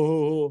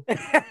 Oh,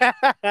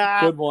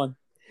 good one.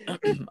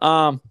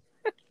 But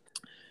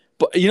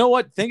you know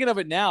what? Thinking of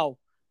it now,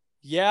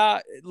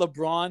 yeah,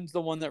 LeBron's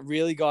the one that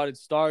really got it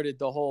started,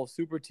 the whole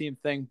super team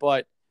thing.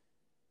 But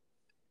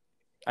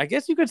I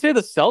guess you could say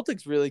the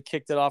Celtics really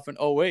kicked it off in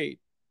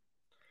 2008.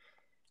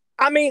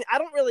 I mean, I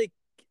don't really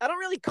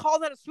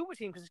call that a super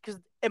team because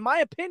in my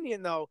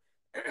opinion, though,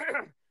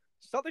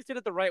 Celtics did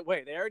it the right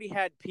way. They already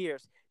had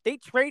Pierce. They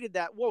traded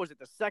that. What was it?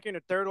 The second or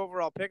third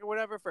overall pick or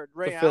whatever for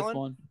Ray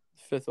Allen.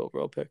 Fifth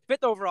overall pick.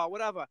 Fifth overall,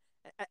 whatever.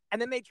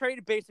 And then they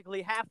traded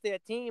basically half their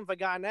team for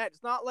Garnett.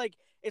 It's not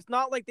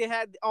like they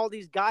had all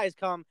these guys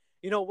come.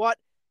 You know what?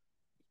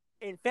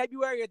 In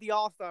February at the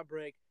All-Star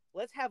break,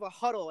 let's have a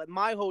huddle at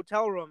my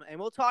hotel room and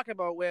we'll talk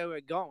about where we're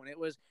going. It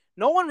was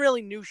no one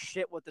really knew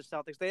shit with the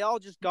Celtics. They all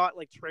just got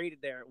like traded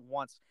there at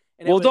once.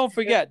 And don't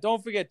forget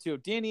too.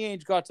 Danny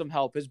Ainge got some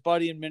help. His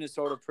buddy in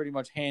Minnesota pretty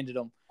much handed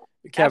him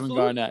Kevin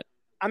Garnett.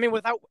 I mean,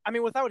 without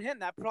him,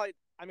 that probably.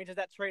 I mean, does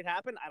that trade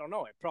happen? I don't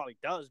know. It probably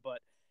does,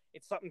 but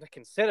it's something to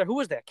consider. Who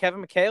was that?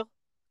 Kevin McHale?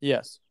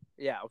 Yes.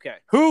 Yeah. Okay.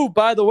 Who,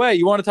 by the way,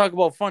 you want to talk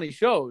about funny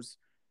shows?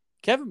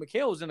 Kevin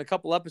McHale was in a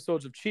couple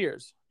episodes of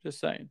Cheers. Just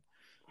saying.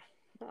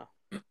 Oh.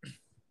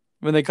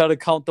 When they gotta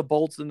count the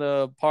bolts in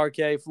the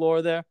parquet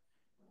floor there.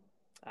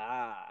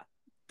 Ah.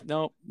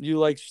 No, you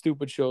like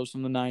stupid shows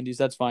from the 90s.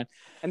 That's fine.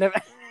 And then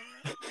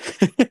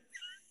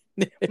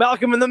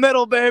Malcolm in the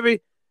Middle,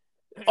 baby.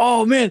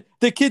 Oh, man.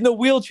 The kid in the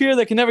wheelchair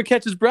that can never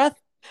catch his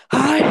breath?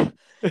 I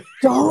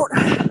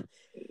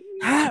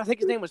think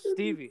his name was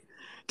Stevie.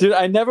 Dude,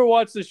 I never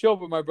watched the show,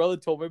 but my brother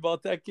told me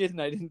about that kid,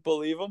 and I didn't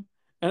believe him.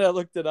 And I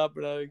looked it up,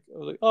 and I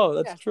was like, oh,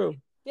 that's true.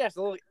 Yeah,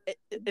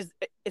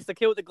 it's the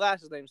kid with the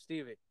glasses named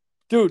Stevie.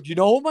 Dude, you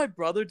know what my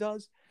brother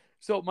does?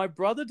 So my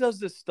brother does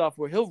this stuff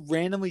where he'll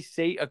randomly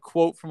say a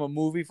quote from a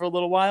movie for a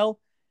little while,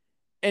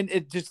 and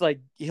it just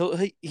like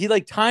he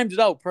like times it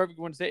out perfect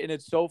when to say it, and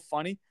it's so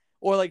funny.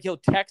 Or like he'll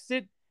text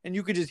it, and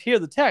you could just hear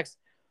the text.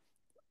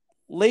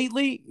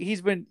 Lately,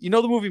 he's been, you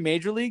know, the movie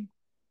Major League?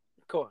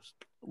 Of course.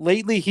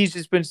 Lately, he's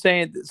just been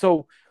saying,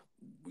 so,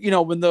 you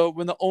know, when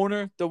the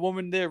owner, the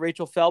woman there,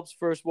 Rachel Phelps,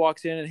 first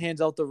walks in and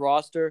hands out the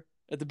roster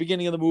at the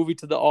beginning of the movie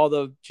to all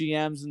the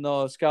GMs and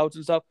the scouts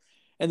and stuff,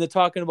 and they're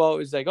talking about,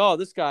 it's like, oh,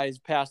 this guy's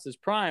past his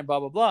prime, blah,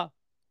 blah, blah.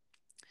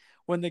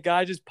 When the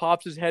guy just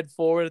pops his head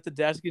forward at the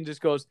desk and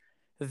just goes,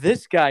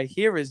 this guy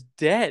here is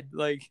dead.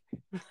 Like,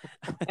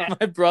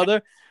 my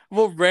brother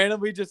will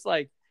randomly just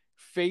like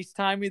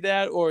FaceTime me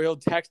that, or he'll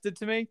text it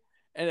to me,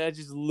 and I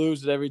just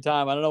lose it every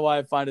time. I don't know why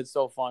I find it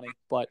so funny,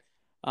 but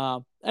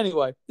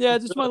anyway, yeah,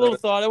 just my little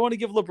thought. I want to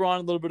give LeBron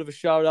a little bit of a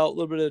shout out, a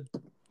little bit of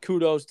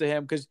kudos to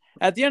him, because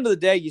at the end of the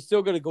day, you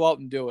still got to go out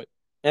and do it.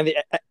 And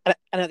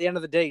at the end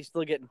of the day, he's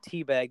still getting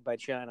teabagged by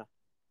China.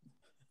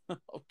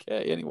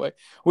 Okay. Anyway,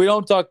 we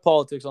don't talk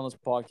politics on this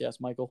podcast,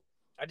 Michael.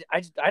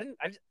 I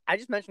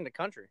just mentioned the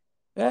country.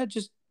 Yeah,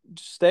 just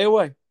stay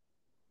away.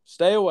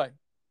 Stay away.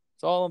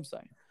 That's all I'm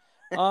saying.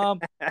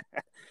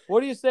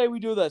 What do you say we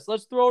do this?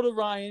 Let's throw to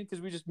Ryan,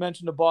 because we just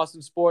mentioned the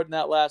Boston Sport in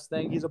that last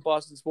thing. He's a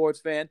Boston sports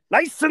fan.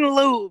 Nice and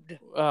lubed.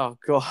 Oh,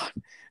 God.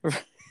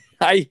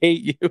 I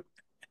hate you.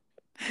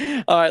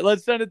 All right,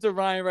 let's send it to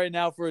Ryan right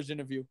now for his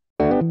interview.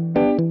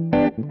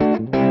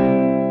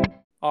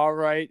 All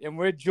right, and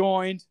we're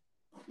joined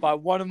by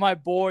one of my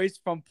boys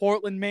from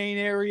Portland, Maine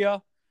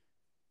area.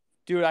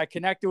 Dude, I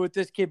connected with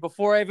this kid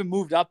before I even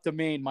moved up to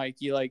Maine,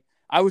 Mikey. Like,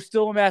 I was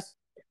still a mess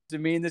to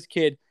me and this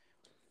kid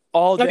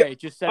all day,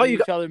 just sending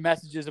each other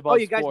messages about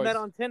sports. You guys met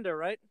on Tinder,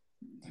 right?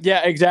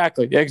 Yeah,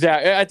 exactly.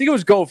 I think it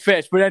was Go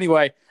Fish, but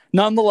anyway,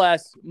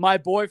 nonetheless, my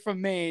boy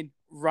from Maine,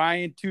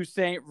 Ryan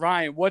Toussaint.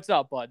 Ryan, what's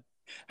up, bud?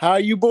 How are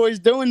you boys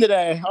doing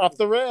today? Off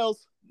the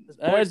rails.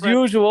 As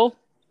usual.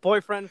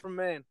 Boyfriend from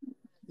Maine.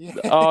 Yeah.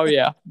 Oh,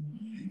 yeah.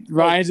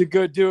 Ryan's a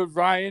good dude.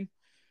 Ryan,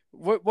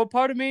 what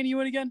part of Maine are you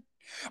in again?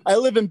 I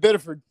live in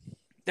Biddeford.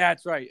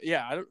 That's right.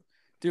 Yeah.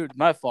 Dude,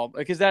 my fault.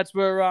 Because that's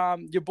where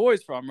your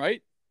boy's from,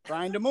 right?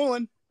 Brian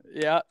DeMullen.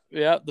 Yeah.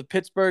 The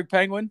Pittsburgh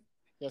Penguin.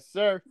 Yes,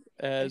 sir.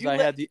 As I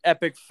had the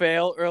epic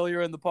fail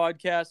earlier in the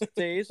podcast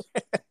days.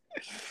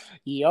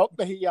 Yep.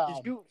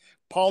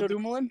 Paul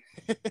Dumoulin.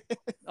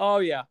 Oh,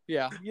 yeah.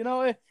 You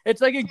know,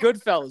 it's like in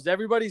Goodfellas.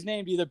 Everybody's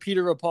named either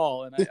Peter or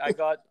Paul. And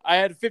I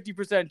had a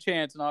 50%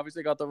 chance and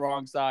obviously got the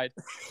wrong side.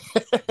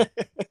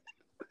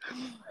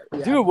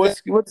 Yeah. Dude,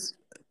 what's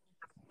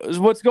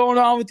going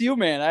on with you,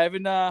 man?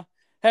 I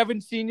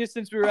haven't seen you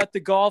since we were at the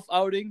golf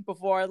outing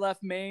before I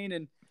left Maine,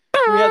 and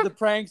we had the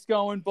pranks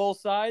going both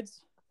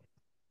sides.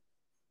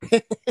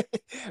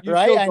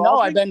 Right? I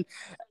know.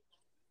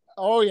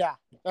 Oh yeah.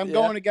 I'm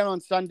going again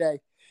on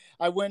Sunday.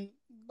 I went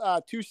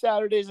 2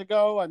 Saturdays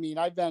ago. I mean,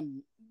 I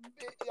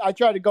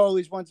try to go at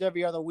least once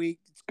every other week.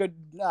 It's good.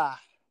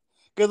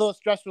 Good little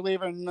stress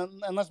reliever. And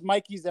unless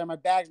Mikey's there, my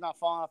bag's not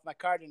falling off my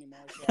cart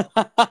anymore. So.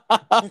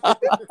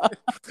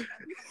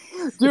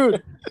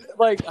 Dude,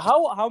 like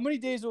how many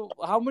days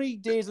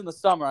in the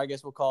summer, I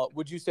guess we'll call it,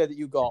 would you say that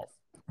you golf?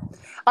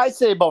 I'd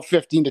say about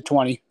 15 to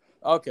 20.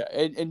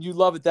 Okay. And you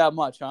love it that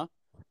much, huh?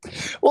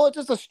 Well, it's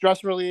just a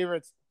stress reliever.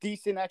 It's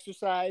decent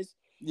exercise.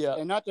 Yeah.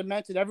 And not to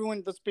mention,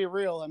 everyone, let's be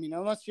real. I mean,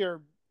 unless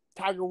you're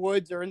Tiger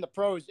Woods or in the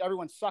pros,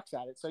 everyone sucks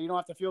at it. So you don't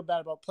have to feel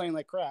bad about playing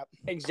like crap.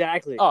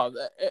 Exactly. Oh,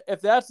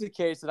 if that's the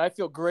case, then I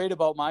feel great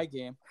about my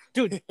game.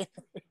 Dude.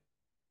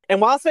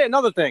 And I'll say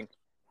another thing.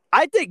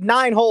 I think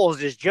 9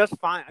 holes is just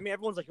fine. I mean,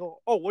 everyone's like, oh,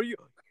 what are you?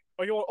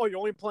 You're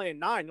only playing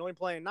 9. You're only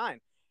playing 9.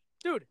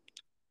 Dude,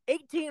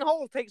 18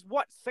 holes takes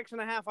what,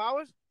 6.5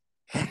 hours?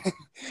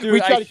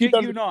 Dude, I shit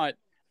you not.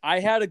 I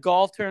had a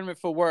golf tournament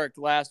for work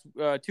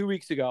 2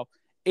 weeks ago.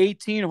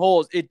 18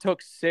 holes. It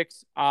took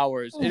 6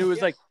 hours. And it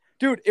was like,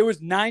 dude, it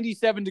was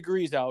 97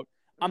 degrees out.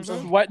 I'm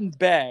sweating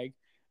bag.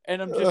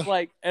 And I'm just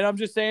I'm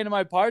just saying to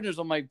my partners,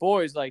 I'm like,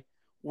 boys, like,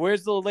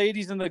 where's the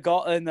ladies in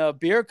the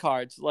beer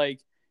carts?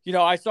 Like, you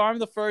know, I saw him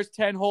the first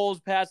 10 holes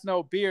passing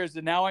out beers,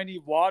 and now I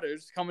need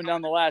waters coming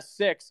down the last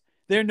 6.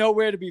 They're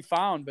nowhere to be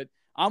found, but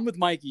I'm with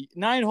Mikey.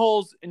 9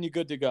 holes, and you're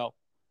good to go.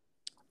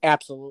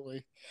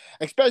 Absolutely.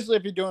 Especially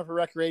if you're doing it for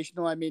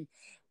recreational. I mean,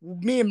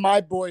 me and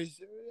my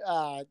boys,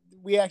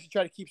 we actually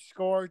try to keep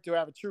score to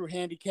have a true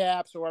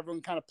handicap so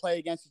everyone kind of play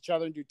against each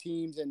other and do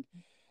teams, and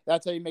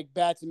that's how you make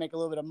bets and make a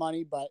little bit of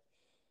money. But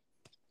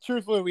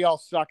truthfully, we all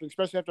suck,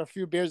 especially after a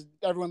few beers.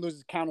 Everyone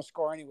loses counter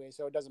score anyway,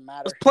 so it doesn't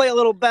matter. Let's play a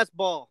little best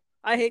ball.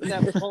 I hate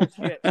that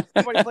bullshit.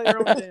 Everybody play their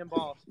own damn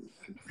ball.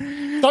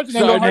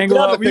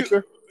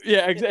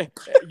 Yeah,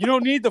 exactly. You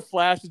don't need the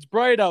flash. It's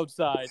bright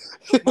outside.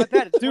 My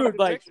bad. Dude,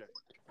 like,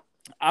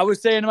 I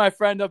was saying to my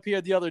friend up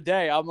here the other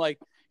day, I'm like,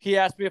 he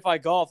asked me if I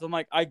golf. I'm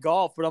like, I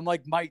golf, but I'm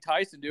like Mike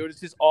Tyson, dude. It's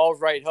just all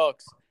right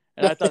hooks.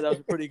 And I thought that was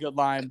a pretty good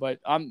line, but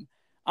I'm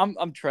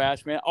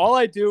trash, man. All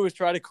I do is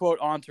try to quote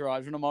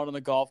Entourage when I'm out on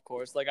the golf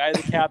course. Like, I had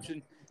the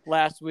caption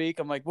last week.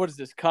 I'm like, what is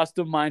this?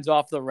 Custom? Mine's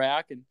off the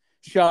rack. And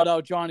shout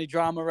out Johnny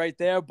Drama right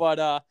there.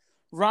 But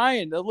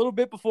Ryan, a little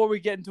bit before we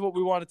get into what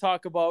we want to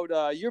talk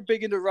about, you're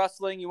big into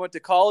wrestling. You went to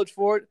college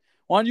for it.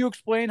 Why don't you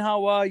explain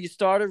how you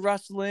started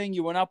wrestling,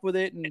 you went up with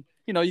it, and,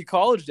 you know, your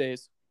college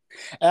days?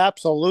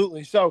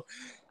 Absolutely. So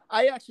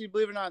I actually,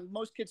 believe it or not,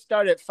 most kids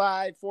start at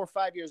 4 or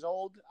 5 years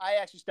old. I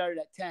actually started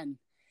at 10.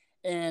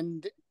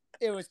 And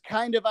it was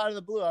kind of out of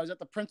the blue. I was at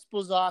the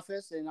principal's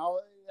office, and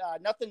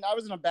nothing. I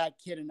wasn't a bad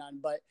kid or none,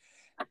 but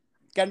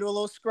got into a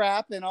little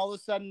scrap, and all of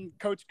a sudden,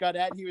 Coach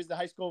Gaudet, he was the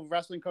high school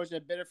wrestling coach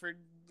at Biddeford,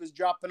 was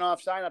dropping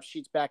off sign-up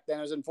sheets back then.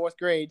 I was in 4th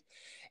grade,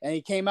 and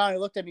he came out and he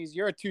looked at me. He says,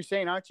 "You're a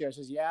Toussaint, aren't you?" I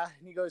says, "Yeah."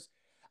 And he goes,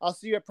 "I'll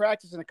see you at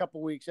practice in a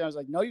couple weeks." And I was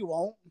like, "No, you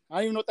won't. I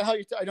don't even know what the hell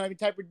I don't even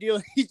type of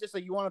deal." He's just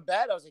like, "You want to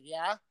bet?" I was like,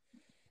 "Yeah."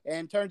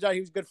 And turns out he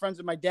was good friends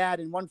with my dad,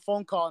 and one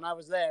phone call, and I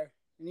was there.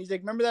 And he's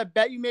like, "Remember that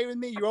bet you made with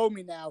me? You owe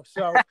me now."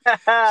 So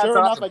sure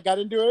enough, I got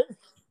into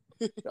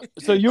it.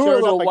 So you were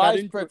a little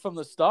wise prick from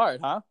the start,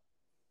 huh?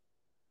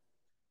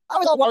 I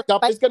was all worked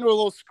up. I just got into a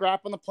little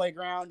scrap on the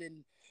playground,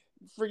 and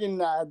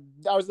freaking,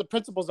 I was the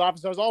principal's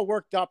office. I was all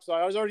worked up, so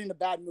I was already in a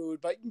bad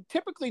mood. But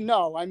typically,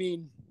 no. I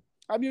mean,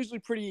 I'm usually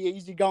pretty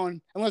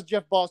easygoing, unless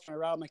Jeff Ball's trying to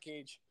rattle my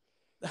cage.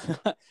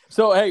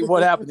 So, hey,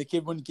 what happened? The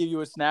kid wouldn't give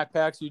you a snack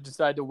pack, so you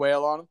decided to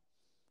wail on him?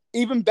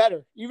 Even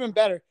better.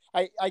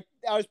 I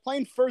was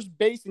playing first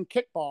base in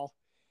kickball,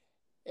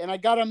 and I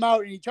got him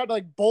out, and he tried to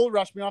like bull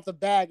rush me off the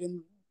bag,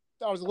 and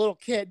I was a little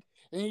kid,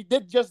 and he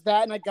did just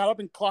that, and I got up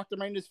and clocked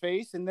him right in his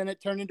face, and then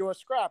it turned into a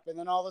scrap, and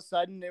then all of a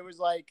sudden it was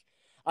like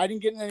I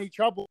didn't get in any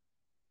trouble,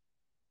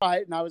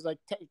 and I was like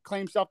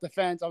claim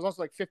self-defense. I was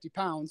also like 50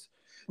 pounds.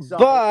 So.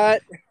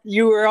 But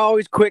you were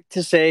always quick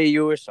to say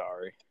you were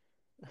sorry.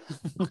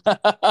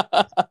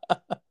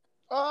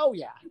 Oh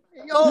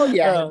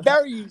yeah,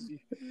 very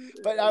easy.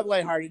 But I'm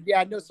lighthearted.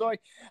 Yeah, no. So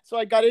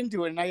I got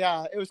into it, and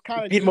it was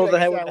kind of beat him over the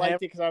head with I a liked hammer it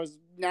because I was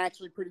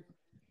naturally pretty.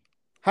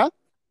 Huh?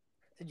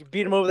 Did you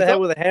beat him over the head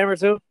with a hammer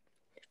too?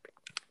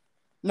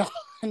 No.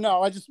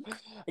 I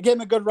gave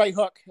him a good right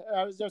hook.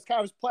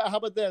 How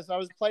about this? I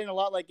was playing a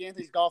lot like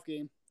Anthony's golf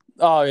game.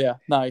 Oh yeah,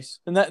 nice.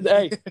 And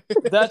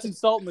that's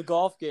insulting the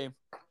golf game.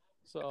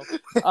 So,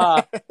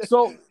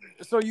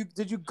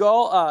 did you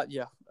go?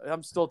 Yeah,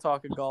 I'm still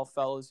talking golf,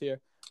 fellas here.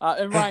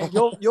 And Ryan,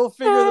 you'll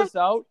figure this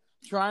out.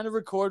 Trying to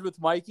record with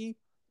Mikey,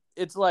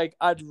 it's like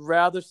I'd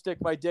rather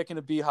stick my dick in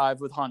a beehive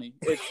with honey.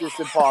 It's just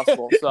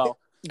impossible. So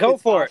go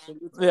for it.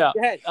 Yeah,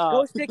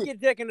 go stick your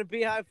dick in a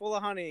beehive full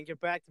of honey and get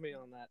back to me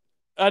on that.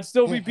 I'd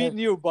still be beating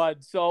you,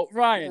 bud. So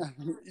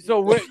Ryan,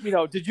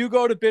 did you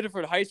go to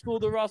Biddeford High School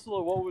to wrestle,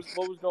 or what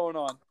was going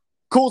on?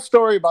 Cool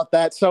story about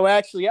that. So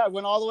actually, I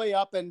went all the way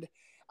up, and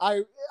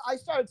I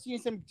started seeing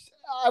some.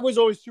 I was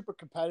always super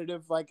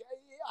competitive. Like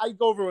I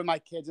go over with my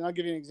kids, and I'll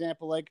give you an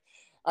example. Like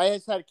I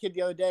just had a kid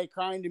the other day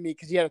crying to me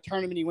because he had a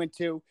tournament he went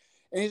to,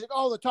 and he's like,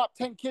 "Oh, the top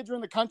 10 kids are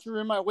in the country are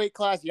in my weight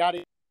class."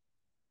 Yada.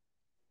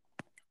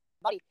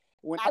 Buddy,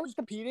 when I was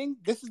competing,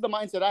 this is the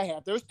mindset I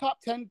had. There's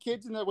top 10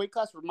 kids in the weight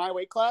class for my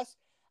weight class.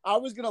 I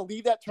was going to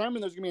leave that term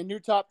and there's going to be a new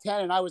top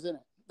 10 and I was in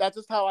it. That's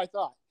just how I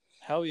thought.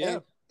 Hell yeah.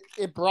 And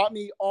it brought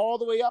me all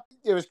the way up.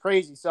 It was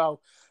crazy. So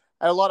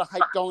I had a lot of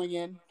hype going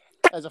in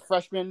as a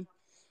freshman.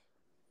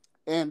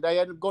 And I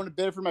ended up going to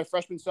Biddeford my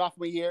freshman,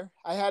 sophomore year.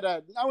 I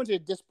went to a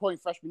disappointing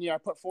freshman year. I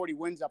put 40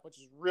 wins up, which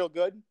is real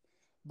good.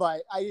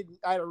 But I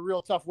had a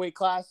real tough weight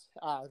class,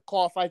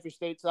 qualified for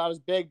state, so that was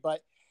big.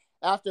 But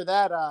after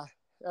that,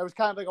 it was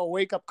kind of like a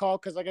wake-up call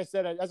because, like I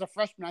said, as a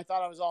freshman, I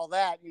thought I was all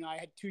that. I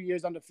had 2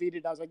 years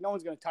undefeated. I was like, no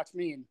one's going to touch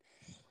me. And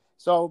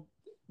so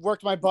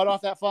worked my butt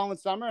off that following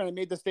summer, and I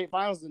made the state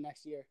finals the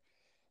next year.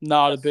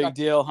 Not a big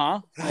deal,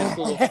 huh?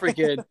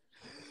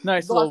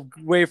 Nice little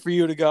way for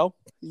you to go.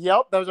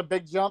 Yep, that was a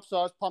big jump, so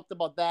I was pumped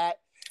about that.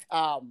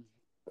 I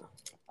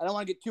don't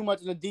want to get too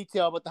much into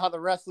detail about how the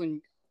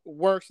wrestling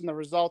works and the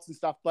results and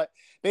stuff, but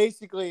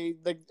basically,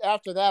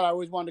 after that, I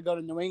always wanted to go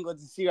to New England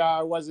and see how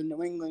I was in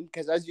New England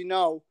because, as you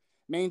know,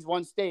 Maine's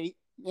one state.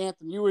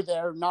 Anthony, you were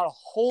there. Not a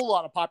whole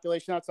lot of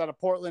population outside of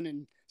Portland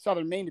and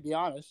southern Maine, to be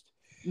honest.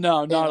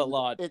 No, not a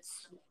lot.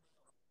 It's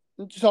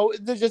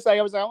just like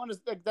I want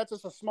to. That's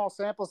just a small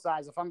sample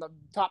size. If I'm the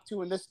top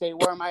 2 in this state,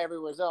 where am I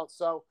everywhere else?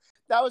 So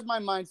that was my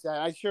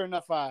mindset. Sure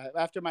enough,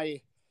 after my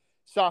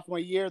sophomore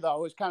year,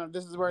 though, it was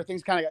this is where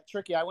things kind of got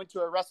tricky. I went to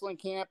a wrestling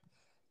camp.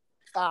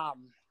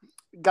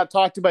 Got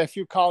talked to by a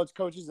few college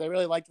coaches. They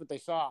really liked what they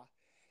saw.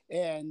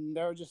 And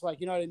they were just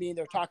like, you know what I mean?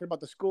 They were talking about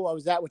the school I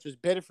was at, which was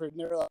Biddeford. And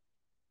they were like,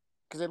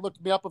 because they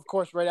looked me up, of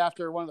course, right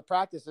after one of the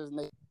practices.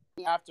 And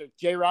after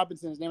Jay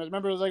Robinson, his name, I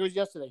remember it was like it was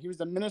yesterday. He was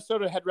the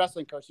Minnesota head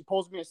wrestling coach. He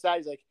pulls me aside.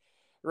 He's like,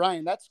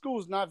 Ryan, that school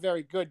is not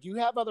very good. Do you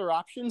have other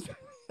options?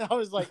 I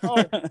was like,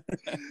 oh.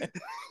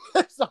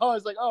 So I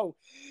was like, oh.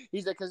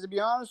 He's like, because to be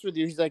honest with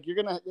you, he's like,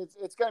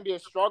 it's going to be a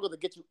struggle to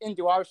get you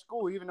into our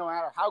school, even no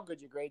matter how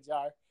good your grades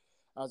are.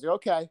 I was like,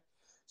 okay.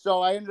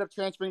 So I ended up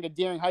transferring to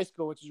Deering High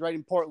School, which is right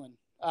in Portland,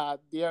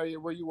 the area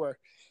where you were.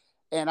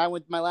 And I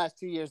went my last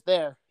 2 years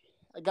there.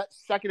 I got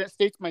second at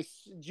states my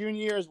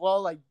junior year as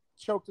well. I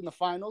choked in the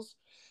finals.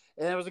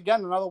 And it was,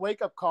 again, another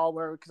wake-up call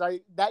because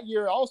that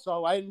year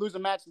also, I didn't lose a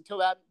match until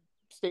that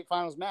state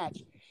finals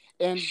match.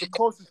 And the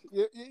closest,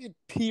 it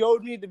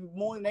PO'd me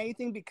more than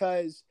anything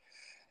because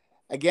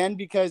I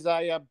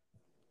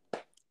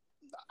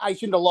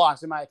shouldn't have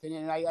lost, in my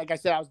opinion. And like I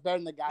said, I was better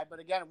than the guy. But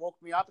again, it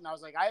woke me up, and I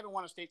was like, I haven't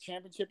won a state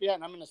championship yet,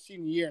 and I'm in a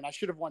senior year, and I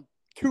should have won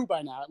 2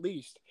 by now at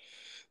least.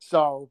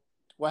 So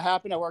what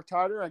happened? I worked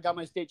harder. I got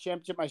my state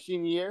championship my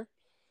senior year.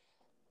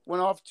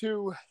 Went off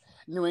to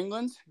New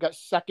England, got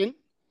second,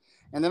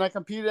 and then I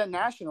competed at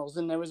nationals,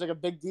 and it was like a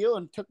big deal,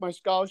 and took my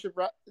scholarship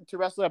to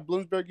wrestle at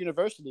Bloomsburg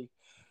University,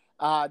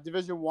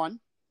 Division I,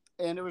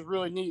 and it was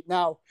really neat.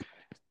 Now,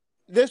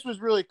 this was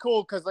really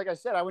cool because, like I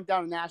said, I went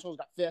down to nationals,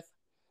 got 5th.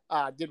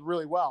 Did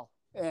really well.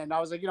 And I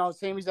was like,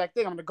 same exact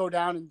thing. I'm going to go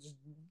down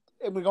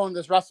and we go in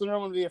this wrestling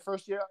room. I'm going to be a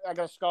first year. I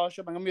got a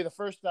scholarship. I'm going to be the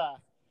first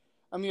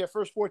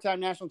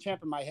 4-time national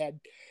champ in my head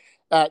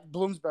at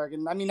Bloomsburg.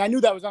 And I mean, I knew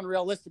that was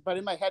unrealistic, but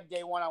in my head,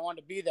 day one, I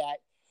wanted to be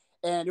that.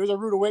 And it was a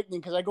rude awakening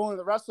because I go into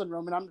the wrestling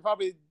room and I'm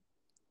probably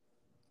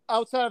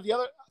outside of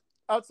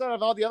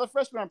all the other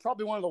freshmen, I'm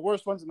probably one of the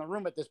worst ones in the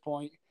room at this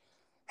point.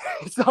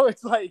 So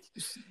it's like,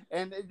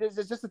 and it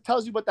just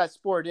tells you what that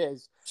sport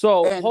is.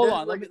 So hold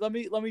on, let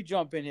me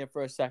jump in here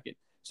for a second.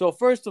 So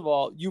first of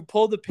all, you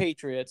pulled the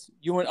Patriots.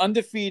 You went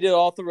undefeated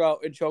all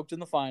throughout and choked in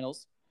the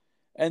finals,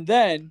 and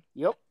then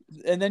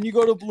and then you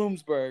go to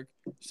Bloomsburg.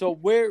 So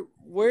where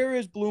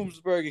is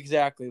Bloomsburg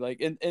exactly?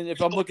 Like, and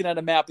if I'm looking at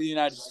a map of the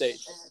United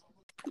States,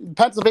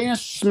 Pennsylvania,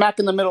 smack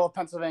in the middle of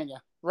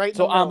Pennsylvania, right?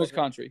 So Amish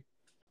country.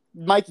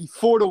 Mikey,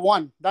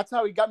 4-1. That's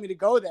how he got me to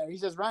go there. He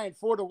says, Ryan,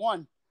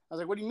 4-1. I was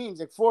like, what do you mean? He's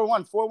like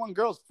 4-1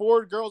 girls,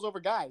 4 girls over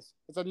guys.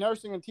 It's a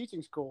nursing and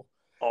teaching school.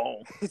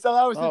 Oh, so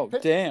that was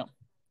damn.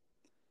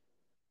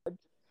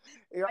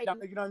 You know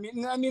what I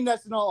mean? I mean,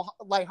 that's no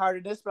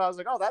lightheartedness, but I was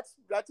like, oh, that's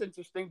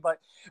interesting.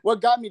 But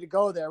what got me to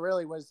go there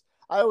really was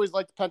I always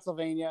liked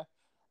Pennsylvania.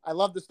 I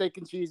love the steak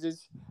and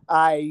cheeses.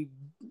 I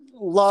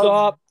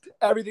love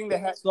everything they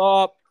had.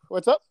 Stop.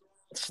 What's up?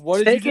 What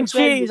did steak and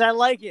cheese. Say? I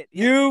like it.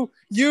 You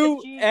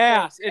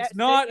ass. It's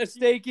not a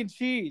steak and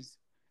cheese.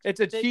 It's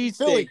a cheese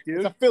steak, dude.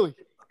 It's a Philly.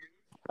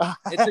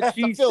 It's a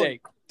cheese steak.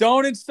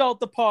 Don't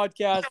insult the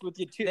podcast with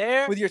your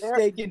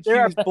steak and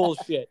cheese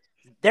bullshit.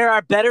 There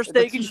are better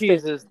steak and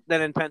cheeses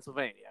than in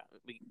Pennsylvania.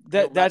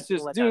 That's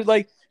just, dude.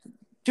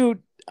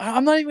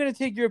 I'm not even gonna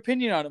take your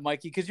opinion on it,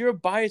 Mikey, because you're a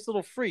biased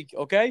little freak.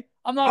 Okay,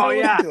 I'm not.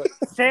 To it.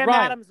 Sam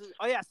Adams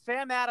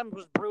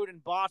was brewed in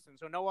Boston,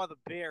 so no other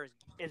beer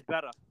is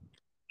better.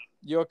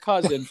 Your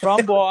cousin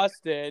from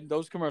Boston.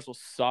 Those commercials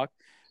suck.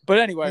 But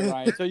anyway,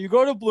 Ryan, so you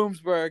go to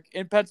Bloomsburg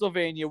in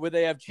Pennsylvania where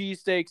they have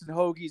cheesesteaks and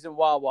hoagies and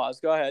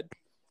Wawas. Go ahead.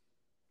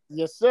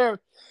 Yes, sir.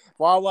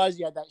 Wawas,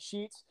 you had that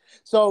Sheetz.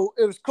 So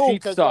it was cool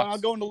because I'll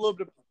go into a little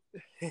bit.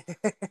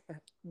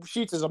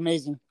 Sheetz is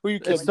amazing. Who are you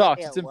kidding? It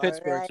sucks. It's in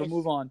Pittsburgh, so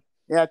move on.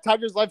 Yeah,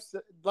 Tigers love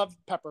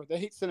pepper. They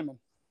hate cinnamon.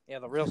 Yeah,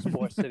 the real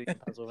sports city in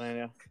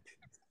Pennsylvania.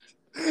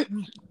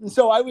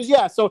 So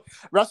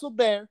wrestled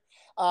there.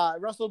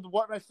 Wrestled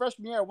my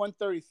freshman year at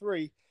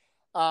 133.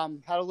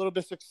 Had a little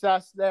bit of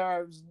success there.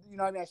 I was,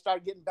 I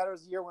started getting better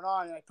as the year went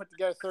on, and I put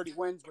together 30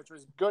 wins, which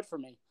was good for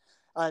me.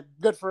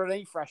 Good for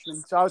any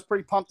freshman. So I was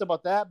pretty pumped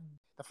about that.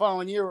 The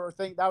following year,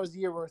 that was the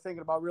year we were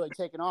thinking about really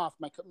taking off,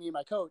 me and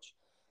my coach.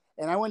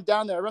 And I went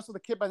down there. I wrestled a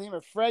kid by the name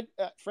of Frank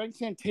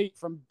Santate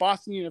from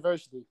Boston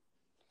University.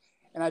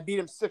 And I beat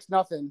him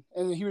 6-0.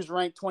 And he was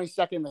ranked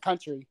 22nd in the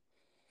country.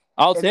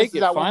 I'll take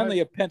it. Finally,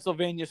 a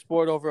Pennsylvania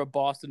sport over a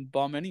Boston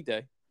bum any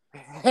day.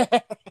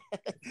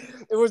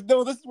 This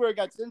is where it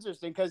got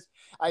interesting because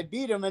I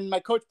beat him, and my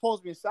coach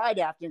pulls me aside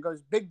after and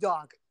goes, "Big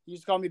dog." He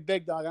used to call me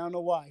Big Dog. I don't know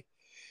why.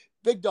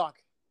 Big dog.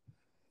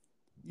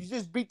 You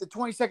just beat the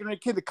 22nd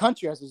ranked kid in the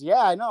country. I says,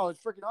 "Yeah, I know. It's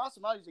freaking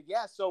awesome." He's like,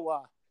 "Yeah,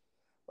 so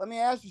let me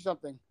ask you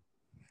something.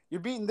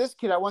 You're beating this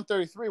kid at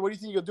 133. What do you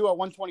think you'll do at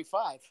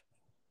 125?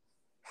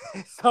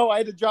 So I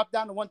had to drop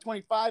down to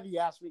 125. He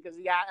asked me because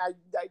I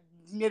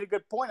made a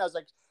good point. I was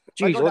like,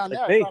 "Geez, go down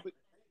there,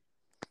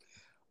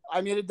 I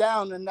made it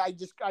down, and I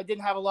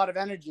didn't have a lot of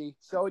energy,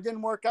 so it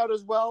didn't work out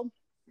as well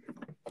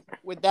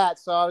with that.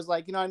 So I was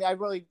like, I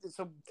really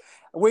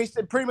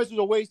wasted. Pretty much was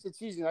a wasted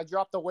season. I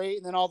dropped the weight,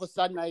 and then all of a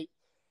sudden I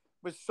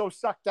was so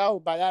sucked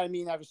out by that. I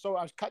mean, I was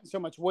cutting so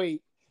much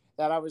weight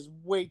that I was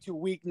way too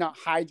weak, not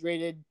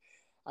hydrated.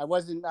 I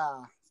wasn't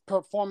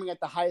performing at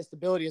the highest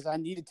ability as I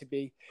needed to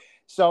be.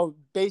 So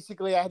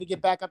basically, I had to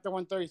get back up to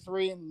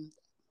 133, and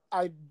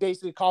I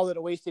basically called it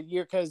a wasted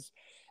year because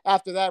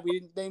after that,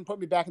 they didn't put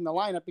me back in the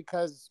lineup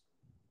because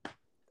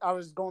I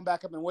was going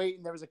back up in weight,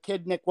 and there was a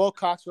kid, Nick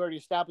Wilcox, who already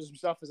established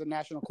himself as a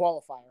national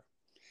qualifier.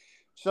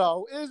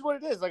 So it is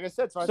what it is. Like I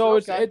said,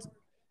 it's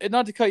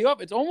not to cut you off.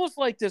 It's almost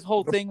like this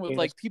whole thing with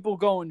like people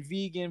going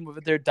vegan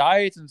with their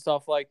diets and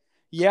stuff. Like,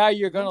 yeah,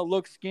 you're gonna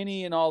look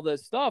skinny and all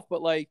this stuff,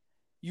 but like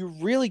you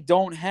really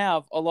don't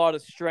have a lot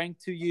of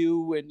strength to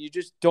you, and you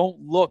just don't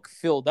look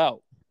filled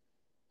out.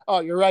 Oh,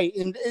 you're right.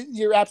 And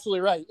you're absolutely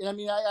right. And I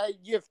mean, I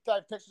have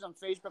pictures on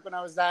Facebook when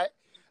I was that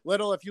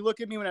little. If you look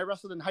at me when I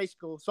wrestled in high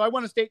school, so I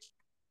won a state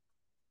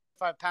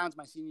 5 pounds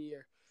my senior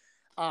year.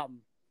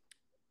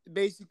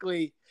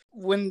 Basically,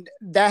 when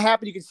that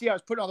happened, you can see I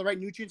was putting all the right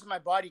nutrients in my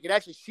body. You could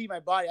actually see my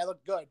body. I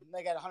looked good.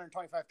 I got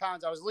 125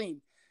 pounds. I was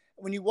lean.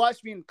 When you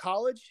watched me in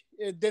college,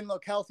 it didn't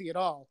look healthy at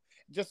all.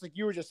 Just like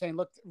you were just saying,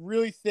 looked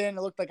really thin.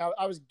 It looked like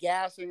I was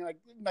gassing. Like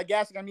by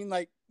gassing, I mean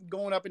like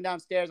going up and down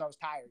stairs. I was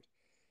tired.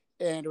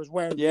 And it was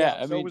wearing me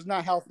out, so it was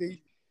not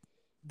healthy.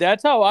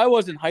 That's how I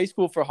was in high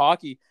school for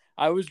hockey.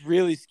 I was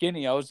really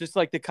skinny. I was just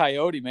like the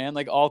coyote, man,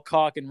 like all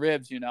cock and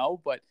ribs,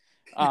 But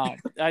I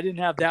didn't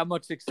have that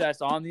much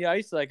success on the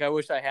ice like I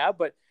wish I had.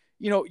 But,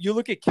 you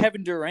look at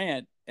Kevin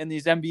Durant in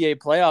these NBA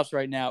playoffs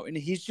right now, and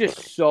he's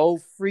just so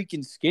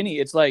freaking skinny.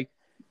 It's like,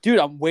 dude,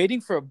 I'm waiting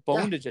for a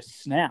bone to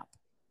just snap.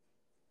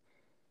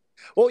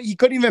 Well, he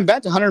couldn't even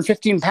bench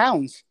 115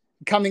 pounds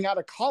coming out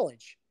of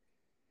college.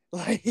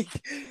 Like,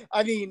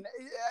 I mean,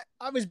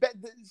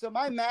 so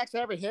my max I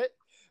ever hit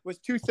was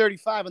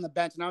 235 on the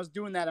bench, and I was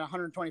doing that at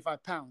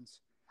 125 pounds.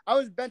 I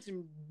was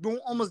benching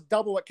almost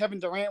double what Kevin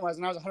Durant was,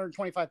 and I was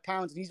 125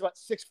 pounds, and he's what,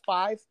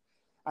 6'5"?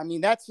 I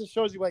mean, that just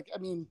shows you, like, I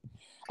mean,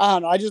 I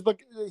don't know.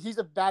 He's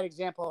a bad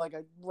example. Like,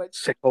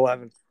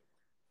 6'11".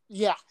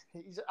 Yeah.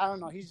 I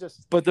don't know. He's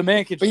just. But the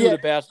man can shoot a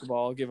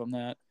basketball. I'll give him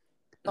that.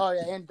 Oh,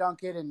 yeah, and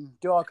dunk it and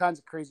do all kinds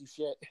of crazy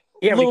shit.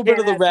 Yeah, a little bit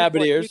of the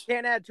rabbit ears. You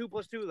can't add 2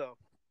 + 2, though.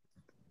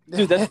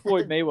 Dude, that's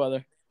Floyd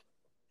Mayweather.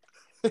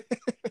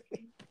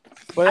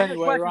 But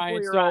anyway,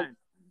 Ryan.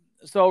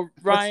 So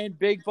Ryan,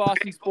 big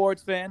Boston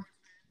sports fan.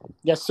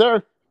 Yes,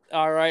 sir.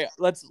 All right,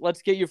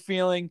 let's get your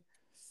feeling.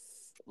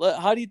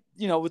 How do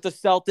you, with the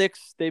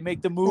Celtics? They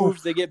make the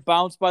moves. They get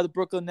bounced by the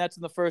Brooklyn Nets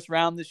in the first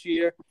round this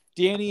year.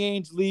 Danny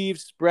Ainge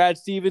leaves. Brad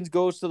Stevens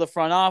goes to the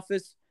front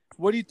office.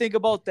 What do you think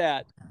about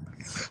that?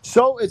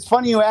 So it's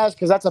funny you ask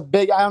because that's a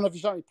big. I don't know if you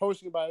saw me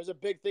posting about it. It was a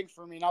big thing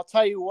for me, and I'll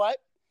tell you what.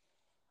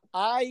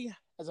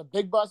 As a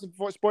big Boston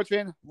sports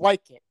fan,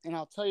 like it. And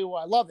I'll tell you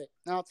why I love it.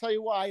 And I'll tell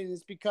you why. And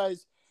it's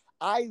because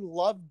I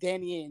love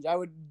Danny Ainge. I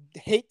would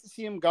hate to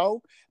see him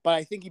go, but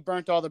I think he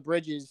burnt all the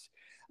bridges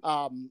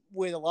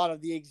with a lot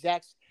of the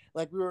execs.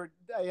 Like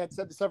I had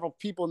said to several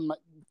people in my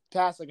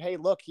past, like, hey,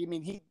 look,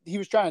 he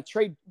was trying to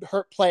trade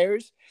hurt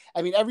players.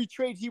 I mean, every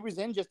trade he was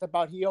in, just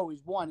about he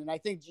always won. And I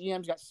think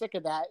GMs got sick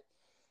of that.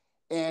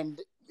 And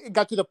it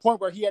got to the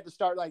point where he had to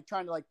start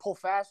trying to pull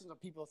fast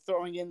of people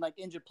throwing in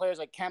injured players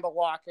like Kemba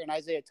Walker and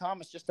Isaiah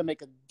Thomas just to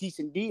make a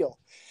decent deal.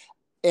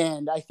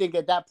 And I think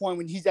at that point,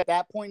 when he's at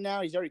that point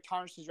now, he's already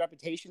tarnished his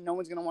reputation. No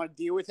one's going to want to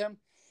deal with him.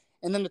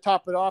 And then to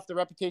top it off, the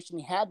reputation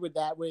he had with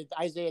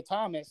Isaiah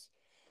Thomas,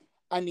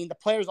 I mean, the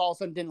players all of a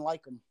sudden didn't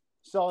like him.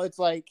 So it's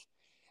like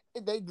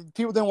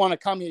people didn't want to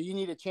come here. You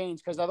need to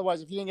change because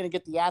otherwise, if you ain't going to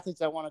get the athletes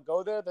that want to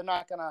go there, they're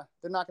not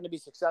going to be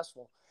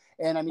successful.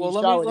 And I mean,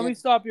 well, let me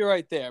stop you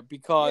right there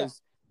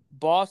because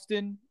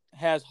Boston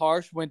has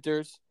harsh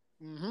winters.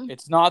 Mm-hmm.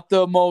 It's not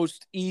the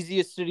most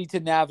easiest city to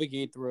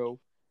navigate through.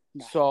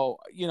 No. So,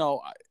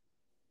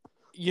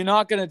 you're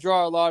not going to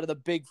draw a lot of the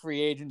big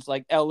free agents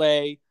like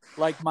LA,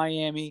 like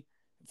Miami.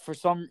 for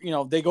some,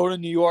 they go to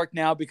New York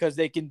now because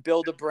they can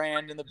build a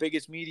brand in the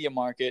biggest media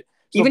market.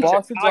 So Even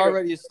Boston's Chicago-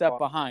 already a step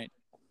behind.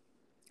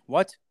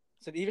 What?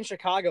 Said even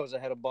Chicago's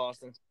ahead of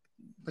Boston.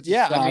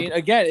 Yeah, I mean,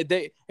 again,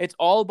 it's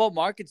all about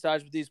market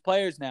size with these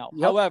players now.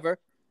 Yep. However,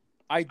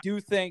 I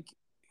do think,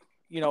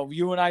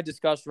 you and I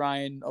discussed,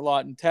 Ryan, a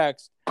lot in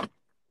text.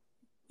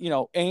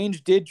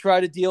 Ainge did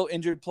try to deal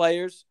injured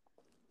players.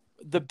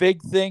 The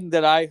big thing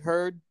that I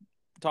heard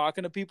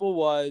talking to people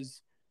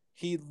was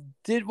he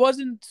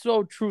wasn't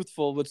so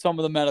truthful with some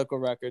of the medical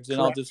records, and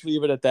Correct. I'll just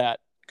leave it at that.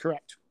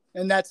 Correct.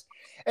 And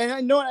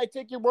I know, and I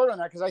take your word on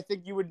that because I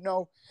think you would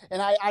know,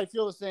 and I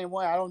feel the same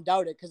way. I don't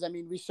doubt it because, I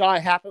mean, we saw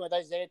it happen with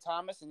Isaiah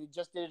Thomas, and he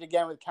just did it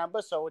again with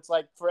Kemba. So it's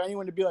like for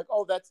anyone to be like,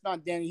 oh, that's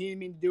not Danny. He didn't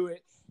mean to do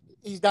it.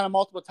 He's done it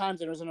multiple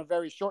times, and it was in a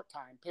very short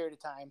period of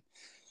time.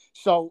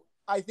 So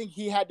I think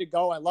he had to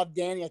go. I love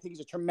Danny. I think he's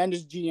a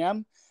tremendous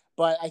GM,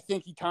 but I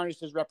think he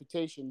tarnished his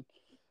reputation.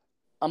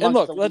 And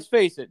look, let's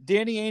face it.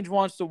 Danny Ainge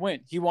wants to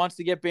win. He wants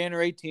to get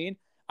Banner 18.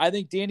 I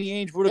think Danny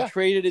Ainge would have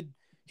traded –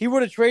 he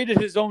would have traded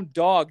his own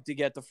dog to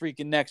get the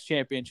freaking next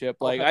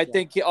championship. I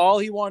think all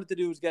he wanted to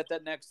do was get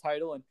that next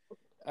title. And,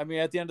 I mean,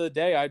 at the end of the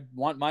day, I'd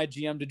want my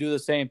GM to do the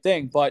same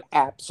thing. But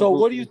Absolutely. So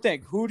what do you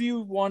think? Who do you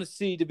want to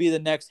see to be the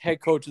next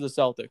head coach of the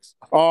Celtics?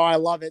 Oh, I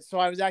love it. So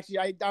I was actually –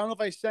 I don't know if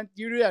I sent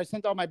you to – I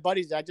sent all my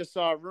buddies. I just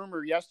saw a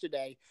rumor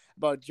yesterday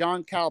about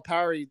John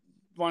Calipari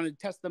wanted to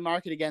test the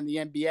market again in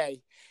the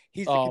NBA.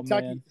 He's the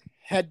Kentucky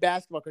head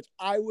basketball coach.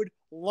 I would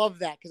love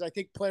that because I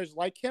think players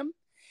like him.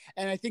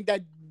 And I think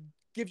that –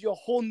 gives you a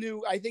whole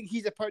new. I think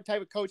he's a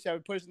type of coach that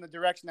would put us in the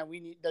direction that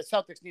the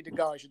Celtics need to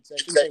go. I should say.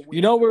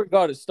 Where it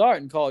got to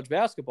start in college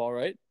basketball,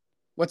 right?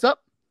 What's up?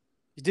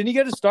 Didn't he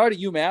get a start at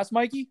UMass,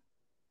 Mikey?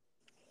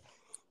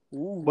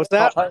 Ooh, what's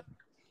that?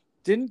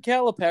 Didn't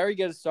Calipari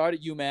get a start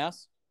at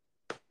UMass?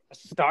 A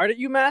start at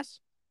UMass?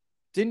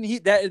 Didn't he?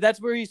 That's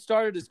where he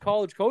started his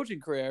college coaching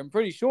career. I'm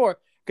pretty sure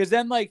because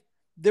then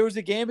there was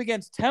a game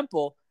against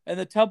Temple. And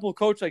the Temple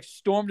coach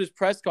stormed his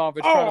press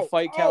conference trying to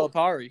fight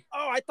Calipari.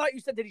 Oh, I thought you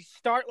said did he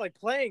start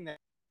playing that?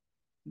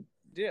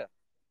 Yeah.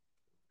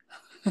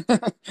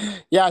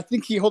 Yeah, I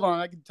think hold on,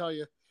 I can tell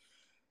you.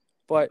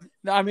 But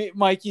I mean,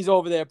 Mikey's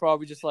over there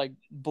probably just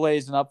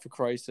blazing up for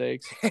Christ's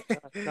sakes.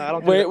 No, I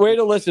don't. Way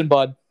to listen,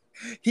 bud.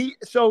 He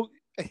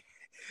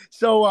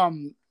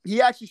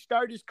actually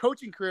started his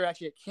coaching career at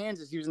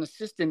Kansas. He was an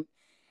assistant,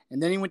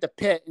 and then he went to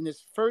Pitt, and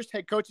his first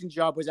head coaching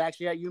job was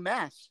actually at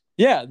UMass.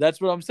 Yeah, that's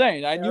what I'm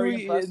saying. I Very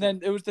knew impressive. and then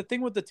it was the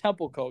thing with the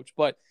Temple coach.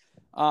 But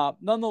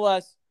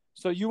nonetheless,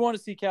 so you want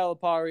to see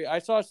Calipari. I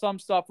saw some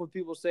stuff with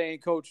people saying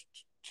Coach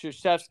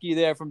Krzyzewski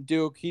there from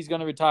Duke, he's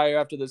going to retire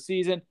after the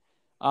season.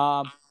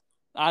 I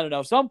don't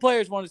know. Some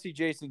players want to see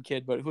Jason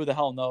Kidd, but who the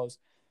hell knows?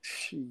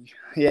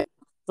 Yeah.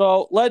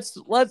 So let's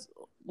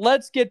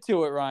get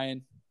to it,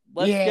 Ryan.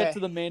 Let's get to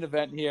the main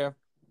event here.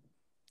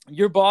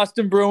 Your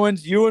Boston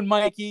Bruins, you and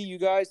Mikey, you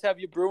guys have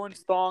your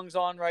Bruins thongs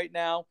on right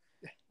now.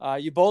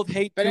 You both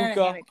hate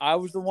Tuukka. I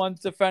was the one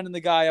defending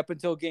the guy up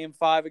until Game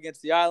 5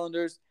 against the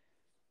Islanders.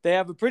 They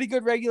have a pretty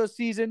good regular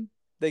season.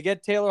 They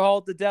get Taylor Hall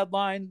at the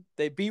deadline.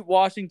 They beat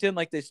Washington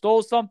like they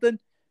stole something.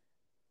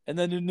 And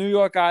then the New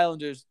York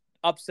Islanders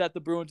upset the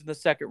Bruins in the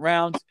second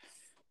round.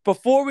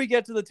 Before we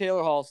get to the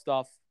Taylor Hall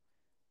stuff,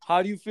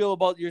 how do you feel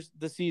about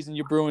the season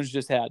your Bruins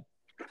just had?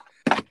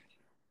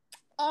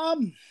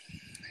 I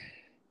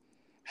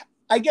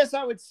guess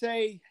I would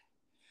say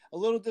a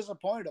little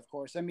disappointed, of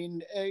course. I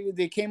mean,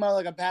 they came out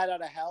like a bat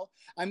out of hell.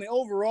 I mean,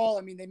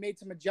 overall, they made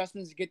some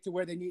adjustments to get to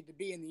where they needed to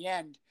be in the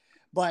end,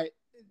 but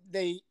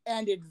they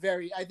ended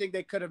I think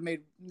they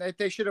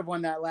they should have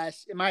won that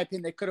in my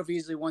opinion, they could have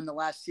easily won the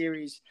last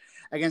series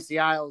against the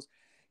Isles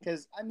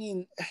because,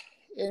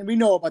 and we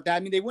know about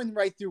that. They went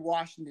right through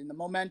Washington. The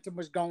momentum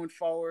was going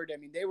forward.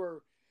 they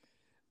were,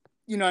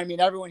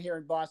 everyone here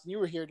in Boston, you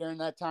were here during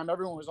that time.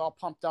 Everyone was all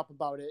pumped up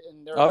about it.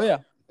 And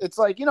it's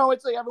like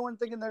everyone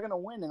thinking they're going to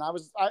win. And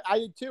I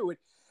did too.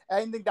 I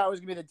didn't think that was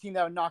going to be the team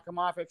that would knock them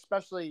off,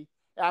 especially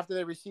after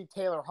they received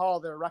Taylor Hall,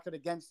 their record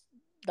against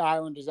the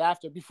Islanders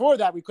after. Before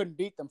that, we couldn't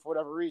beat them for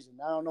whatever reason.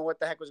 I don't know what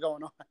the heck was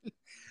going on.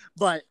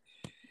 But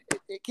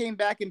it came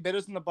back and bit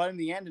us in the butt in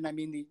the end. And,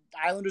 the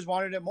Islanders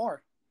wanted it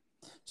more.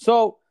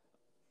 So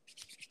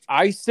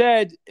I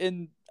said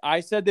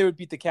they would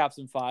beat the Caps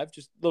in 5,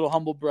 just a little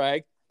humble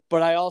brag.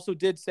 But I also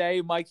did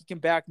say, Mikey can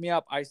back me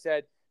up, I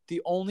said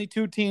the only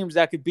two teams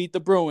that could beat the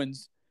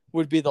Bruins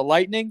would be the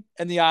Lightning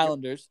and the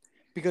Islanders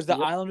because the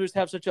Islanders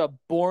have such a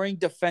boring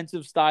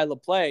defensive style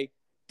of play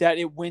that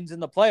it wins in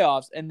the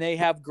playoffs, and they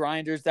have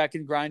grinders that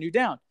can grind you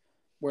down.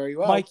 Where are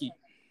you at?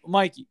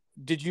 Mikey,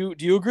 do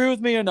you agree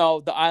with me or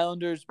no? The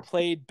Islanders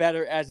played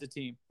better as a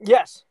team.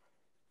 Yes.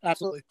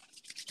 Absolutely.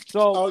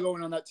 So I'll go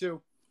in on that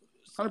too.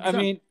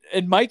 100%.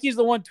 And Mikey's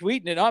the one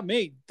tweeting it, not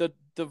me. The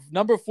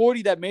number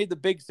 40 that made the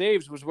big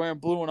saves was wearing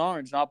blue and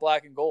orange, not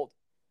black and gold.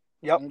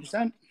 Yep.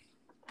 100%.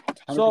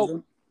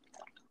 100%.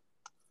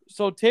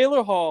 So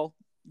Taylor Hall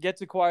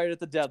gets acquired at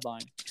the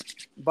deadline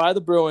by the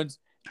Bruins.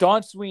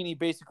 Don Sweeney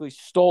basically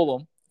stole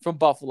him from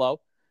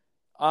Buffalo.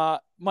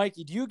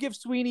 Mikey, do you give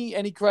Sweeney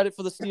any credit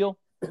for the steal?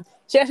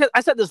 See,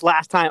 I said this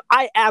last time.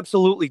 I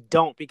absolutely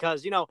don't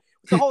because,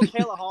 the whole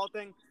Taylor Hall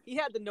thing, he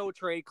had the no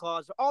trade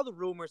clause. All the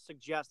rumors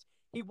suggest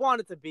he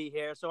wanted to be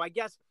here. So I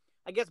guess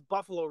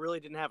Buffalo really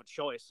didn't have a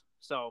choice.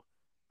 So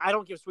I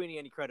don't give Sweeney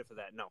any credit for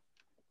that. No.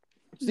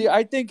 See,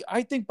 I think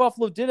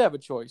Buffalo did have a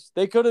choice.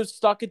 They could have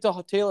stuck it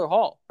to Taylor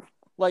Hall.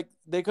 Like,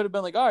 they could have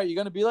been like, all right, you're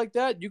going to be like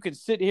that? You can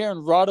sit here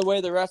and rot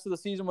away the rest of the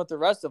season with the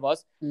rest of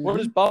us. Mm-hmm. What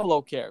does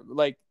Buffalo care?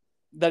 Like,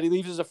 that he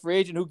leaves as a free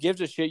agent, who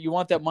gives a shit? You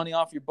want that money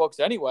off your books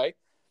anyway.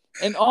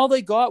 And all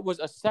they got was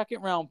a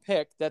second-round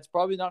pick that's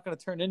probably not going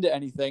to turn into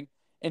anything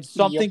and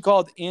something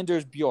called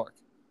Anders Bjork.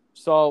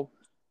 So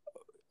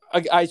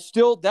I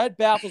still – that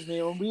baffles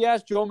me. When we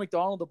asked Joe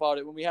McDonald about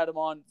it when we had him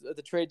on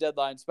the trade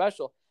deadline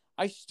special,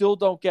 I still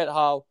don't get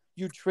how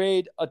you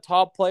trade a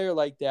top player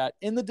like that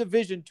in the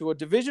division to a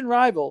division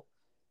rival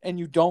and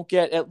you don't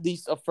get at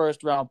least a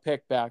first-round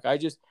pick back.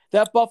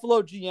 That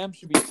Buffalo GM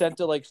should be sent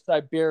to, like,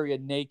 Siberia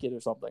naked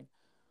or something.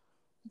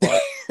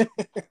 But,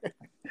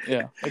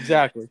 yeah,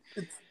 exactly.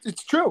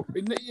 It's true.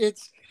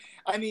 It's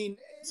kind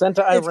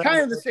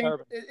of the same.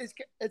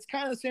 It's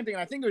kind of the same thing.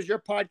 I think it was your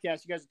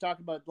podcast you guys were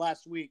talking about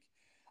last week,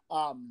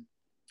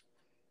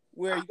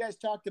 where you guys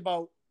talked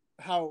about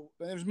how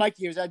it was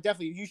Mikey. You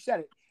said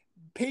it.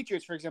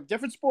 Patriots, for example,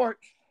 different sport,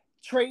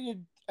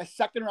 traded a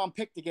second-round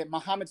pick to get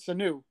Mohamed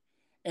Sanu,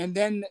 and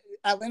then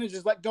Atlanta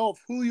just let go of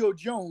Julio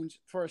Jones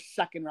for a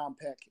second-round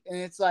pick, and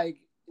it's like,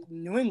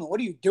 New England, what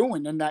are you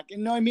doing in that? You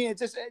know what I mean? It's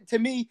just, to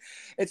me,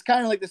 it's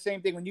kind of like the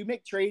same thing when you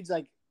make trades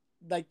like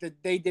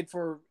they did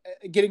for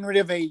getting rid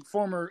of a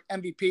former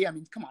MVP. I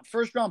mean, come on,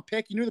 first-round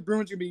pick. You knew the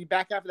Bruins were going to be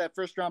back after that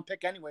first-round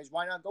pick anyways.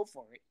 Why not go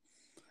for it?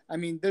 I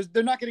mean,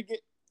 they're not going to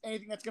get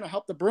anything that's going to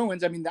help the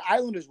Bruins. I mean, the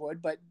Islanders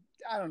would, but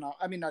I don't know.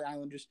 I mean, not the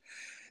Islanders.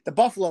 The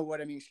Buffalo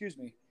would. Excuse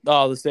me.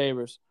 Oh, the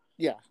Sabres.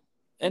 Yeah.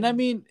 And, I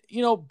mean,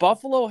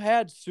 Buffalo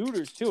had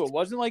suitors, too. It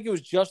wasn't like it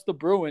was just the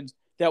Bruins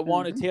that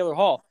wanted Taylor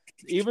Hall.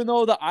 Even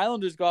though the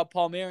Islanders got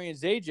Palmieri and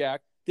Zajac,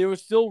 there were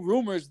still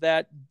rumors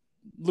that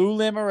Lou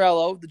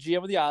Lamoriello, the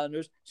GM of the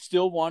Islanders,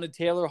 still wanted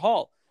Taylor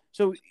Hall.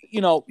 So, he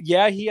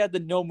had the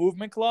no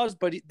movement clause,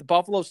 but the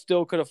Buffalo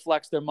still could have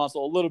flexed their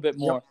muscle a little bit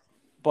more. Yep.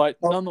 But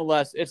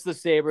nonetheless, it's the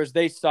Sabres.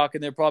 They suck,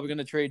 and they're probably going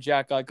to trade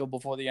Jack Eichel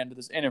before the end of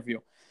this interview.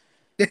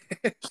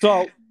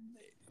 So,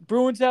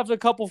 Bruins have a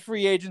couple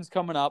free agents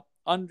coming up,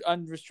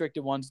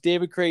 unrestricted ones.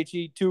 David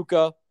Krejci,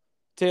 Tuukka,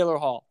 Taylor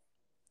Hall.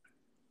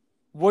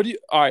 All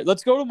right,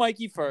 let's go to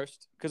Mikey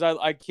first because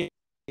I can't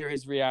hear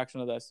his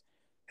reaction to this.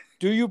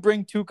 Do you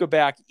bring Tuukka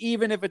back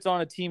even if it's on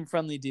a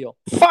team-friendly deal?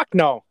 Fuck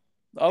no.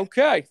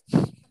 Okay.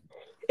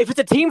 If it's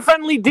a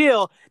team-friendly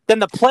deal, then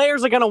the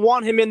players are going to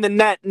want him in the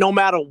net no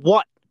matter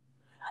what.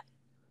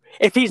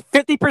 If he's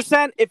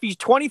 50%, if he's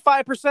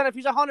 25%, if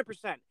he's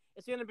 100%,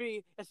 it's going to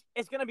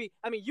be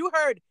 – I mean, you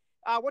heard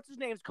what's his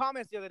name's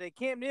comments the other day,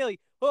 Cam Neely.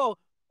 Oh,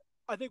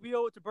 I think we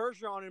owe it to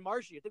Bergeron and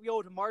Marshy. I think we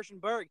owe it to Marsh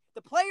and Berg.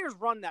 The players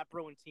run that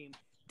Bruin team.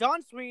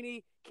 Don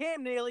Sweeney,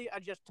 Cam Neely are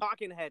just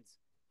talking heads.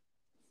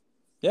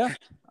 Yeah.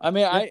 I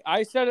mean,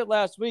 I said it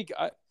last week.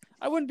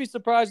 I wouldn't be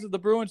surprised if the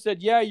Bruins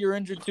said, yeah, you're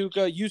injured,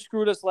 Tuukka. You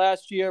screwed us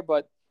last year,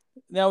 but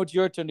now it's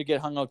your turn to get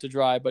hung out to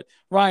dry. But,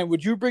 Ryan,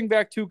 would you bring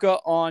back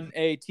Tuukka on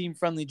a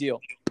team-friendly deal?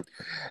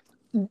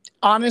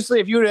 Honestly,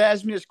 if you would have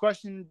asked me this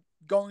question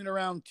going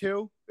around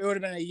 2, it would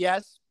have been a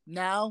yes.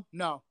 Now,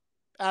 no.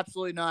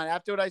 Absolutely not.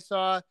 After what I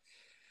saw,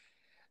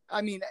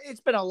 I mean, it's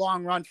been a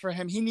long run for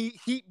him.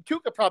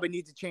 Tuukka probably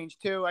needs to change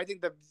too. I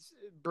think the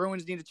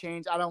Bruins need to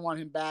change. I don't want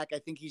him back. I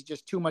think he's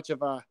just too much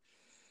of a.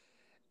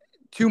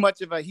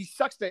 He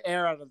sucks the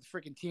air out of the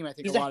freaking team. I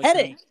think he's a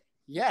headache.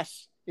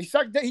 Yes, he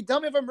sucked. Tell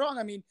me if I'm wrong.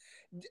 I mean,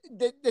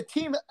 the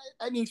team.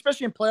 I mean,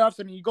 especially in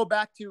playoffs. I mean, you go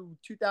back to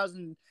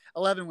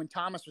 2011 when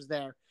Thomas was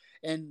there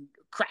and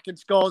cracking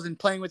skulls and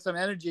playing with some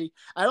energy.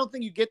 I don't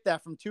think you get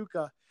that from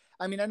Tuukka.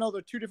 I mean, I know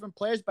they're two different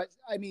players, but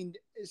I mean,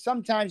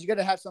 sometimes you got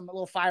to have some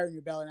little fire in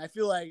your belly. And I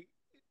feel like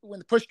when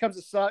the push comes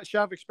to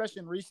shove,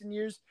 especially in recent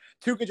years,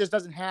 Tuukka just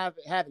doesn't have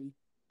it. He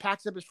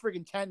packs up his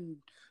freaking 10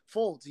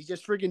 folds. He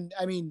just freaking,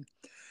 I mean,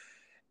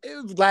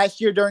 last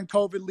year during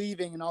COVID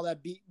leaving and all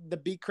that, the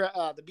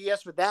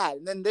BS with that.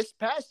 And then this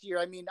past year,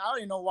 I mean, I don't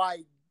even know why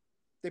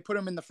they put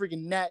him in the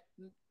freaking net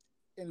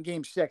in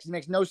Game 6. It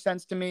makes no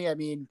sense to me. I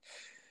mean,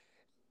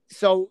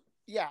 so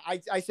yeah,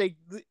 I say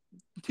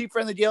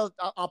team-friendly deal.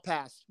 I'll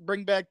pass.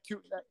 Bring back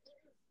two.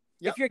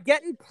 Yep. If you're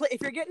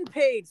getting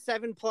paid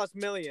 $7+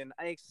 million,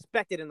 I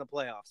expect it in the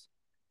playoffs.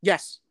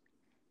 Yes,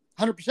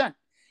 100%.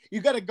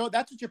 You got to go.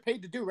 That's what you're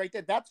paid to do, right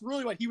there. That's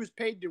really what he was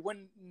paid to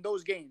win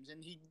those games,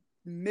 and he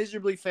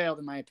miserably failed,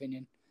 in my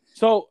opinion.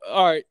 So,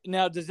 all right,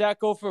 now does that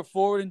go for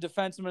forward and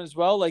defenseman as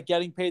well? Like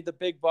getting paid the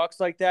big bucks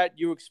like that,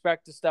 you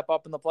expect to step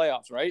up in the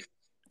playoffs, right?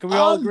 Can we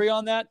all agree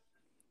on that?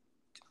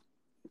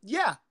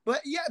 Yeah,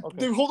 but yeah, okay.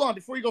 Dude, hold on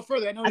before you go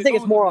further. I think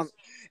it's more on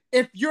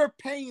if you're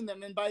paying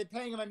them, and by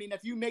paying them, I mean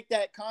if you make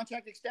that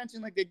contract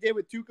extension like they did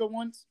with Tuukka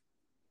once,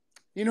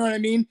 you know what I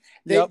mean?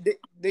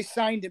 They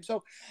signed him.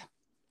 So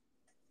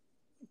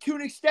to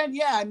an extent,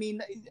 yeah. I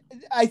mean,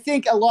 I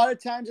think a lot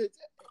of times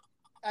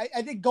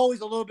I think goalie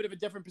is a little bit of a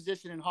different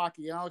position in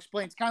hockey, and I'll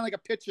explain. It's kind of like a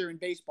pitcher in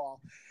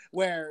baseball,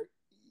 where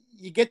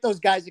you get those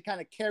guys that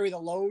kind of carry the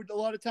load a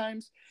lot of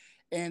times,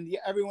 and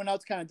everyone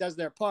else kind of does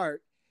their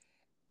part.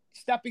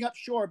 Stepping up,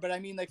 sure, but I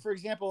mean, like, for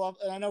example,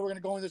 and I know we're going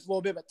to go into this a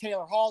little bit, but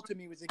Taylor Hall to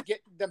me was to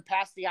get them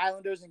past the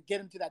Islanders and get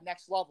them to that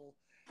next level.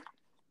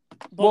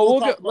 But well,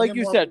 we'll get, like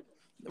you said,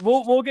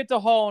 we'll get to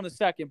Hall in a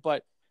second,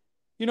 but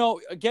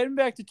getting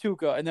back to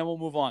Tuukka, and then we'll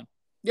move on.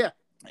 Yeah,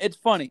 it's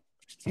funny.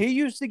 He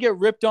used to get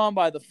ripped on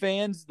by the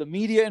fans, the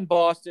media in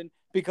Boston,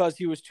 because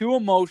he was too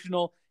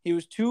emotional. He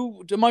was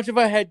too much of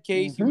a head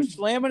case. He was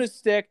slamming his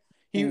stick.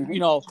 He,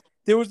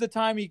 there was the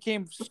time he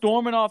came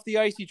storming off the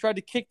ice. He tried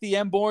to kick the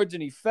M boards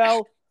and he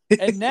fell.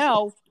 And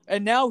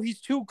now he's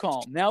too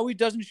calm. Now he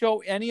doesn't show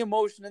any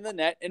emotion in the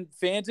net, and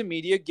fans and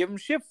media give him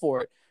shit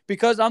for it.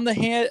 Because I'm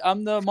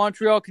the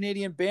Montreal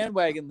Canadiens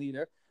bandwagon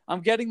leader.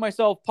 I'm getting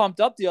myself pumped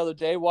up the other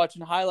day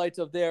watching highlights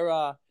of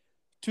their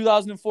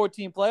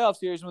 2014 playoff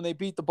series when they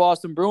beat the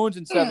Boston Bruins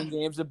in 7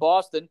 games in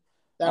Boston.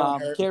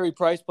 Carey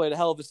Price played a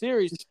hell of a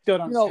series. He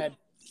stood on his head.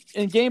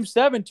 In Game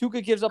 7,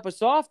 Tuukka gives up a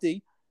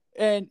softie,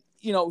 and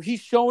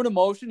he's showing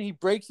emotion. He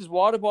breaks his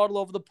water bottle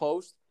over the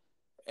post,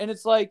 and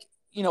it's like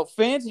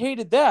fans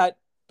hated that,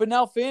 but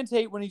now fans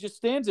hate when he just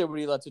stands there when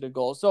he lets it a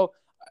goal. So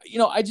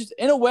I just,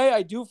 in a way,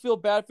 I do feel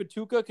bad for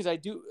Tuukka because I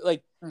do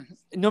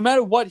no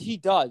matter what he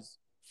does,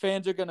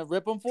 fans are gonna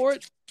rip him for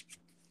it,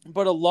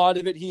 but a lot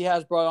of it he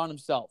has brought on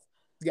himself.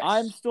 Yes.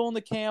 I'm still in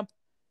the camp.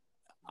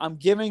 I'm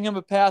giving him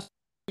a pass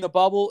in the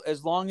bubble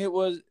as long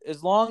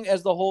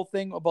as the whole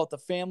thing about the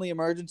family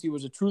emergency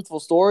was a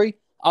truthful story.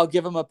 I'll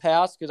give him a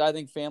pass because I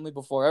think family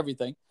before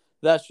everything.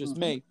 That's just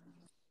me.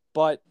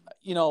 But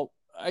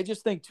I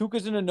just think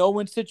Tuukka's in a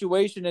no-win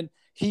situation, and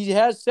he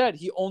has said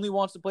he only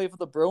wants to play for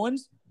the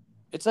Bruins.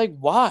 It's like,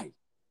 why?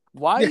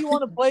 Why do you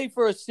want to play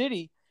for a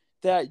city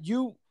that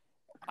you?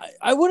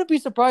 I wouldn't be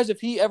surprised if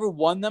he ever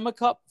won them a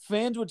cup.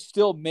 Fans would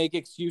still make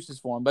excuses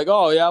for him, like,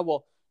 oh yeah,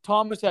 well,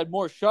 Thomas had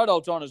more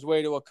shutouts on his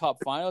way to a cup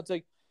final. It's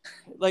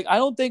like I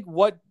don't think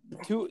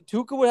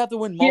Tuukka would have to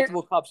win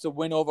multiple cups to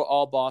win over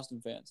all Boston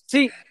fans.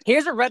 See,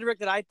 here's a rhetoric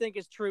that I think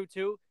is true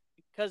too,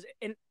 because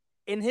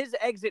in his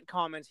exit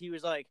comments, he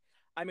was like,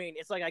 I mean,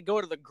 it's like I go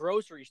to the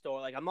grocery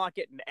store, like I'm not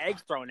getting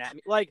eggs thrown at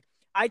me. Like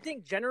I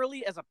think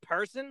generally as a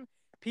person,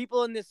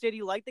 people in this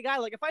city like the guy.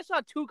 Like if I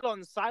saw Tuukka on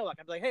the sidewalk,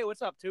 I'd be like, hey,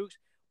 what's up, Tukes?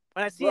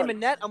 When I see him in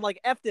net, I'm like,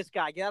 F this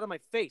guy, get out of my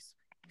face.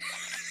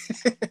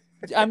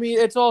 I mean,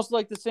 it's also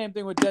like the same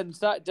thing with Dennis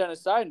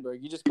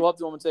Seidenberg. You just go up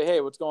to him and say,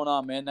 hey, what's going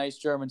on, man? Nice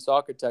German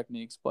soccer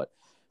techniques. But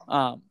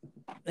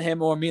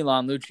him or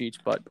Milan Lucic,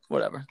 but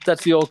whatever.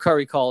 That's the old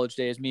Curry College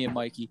days, me and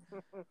Mikey.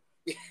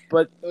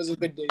 But those are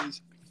good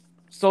days.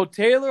 So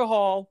Taylor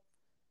Hall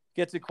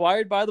gets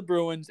acquired by the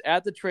Bruins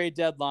at the trade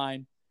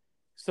deadline.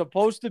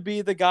 Supposed to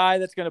be the guy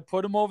that's going to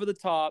put him over the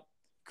top.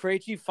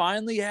 Krejci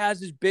finally has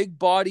his big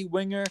body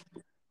winger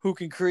who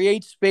can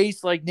create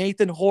space like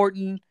Nathan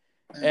Horton.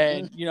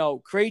 And,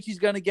 Krejci's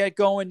going to get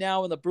going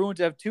now, and the Bruins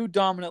have 2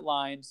 dominant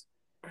lines.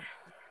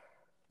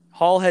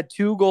 Hall had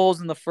 2 goals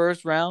in the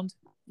first round,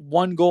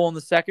 1 goal in the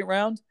second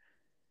round.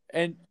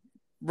 And,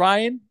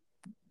 Ryan,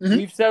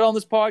 we've said on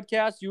this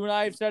podcast, you and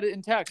I have said it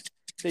in text,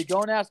 they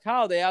don't ask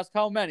how, they ask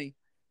how many.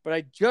 But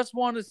I just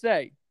want to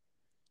say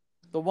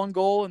the 1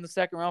 goal in the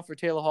second round for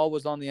Taylor Hall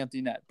was on the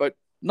empty net. But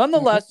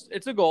nonetheless,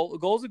 it's a goal. A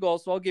goal's a goal,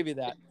 so I'll give you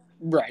that.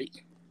 Right.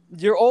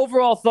 Your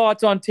overall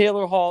thoughts on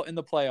Taylor Hall in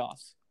the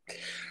playoffs?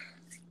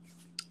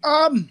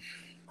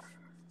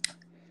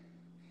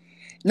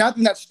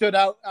 Nothing that stood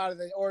out of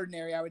the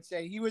ordinary. I would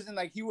say he wasn't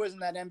that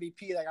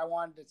MVP like I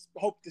wanted to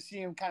hope to see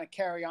him kind of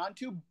carry on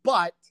to,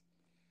 but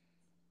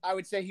I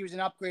would say he was an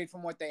upgrade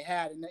from what they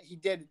had, and that he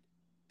did.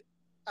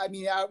 I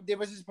mean, there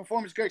was his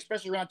performance great,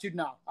 especially round 2.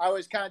 No, I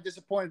was kind of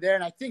disappointed there,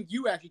 and I think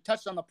you actually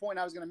touched on the point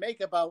I was going to make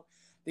about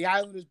the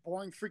Islanders'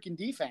 boring freaking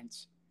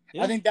defense.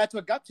 Yeah. I think that's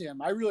what got to him.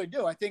 I really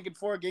do. I think in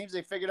 4 games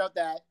they figured out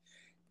that,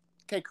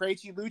 okay,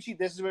 Krejci, Lucci,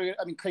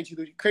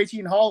 Krejci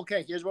and Hall,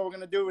 okay, here's what we're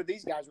going to do with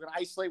these guys. We're going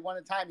to isolate one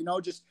at a time,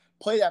 just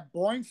play that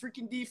boring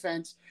freaking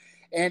defense,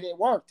 and it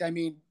worked. I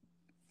mean,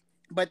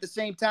 but at the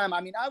same time,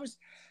 I mean, I was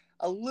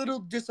a little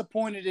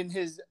disappointed in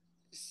his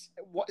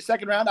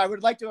second round. I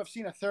would like to have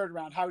seen a third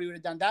round, how he would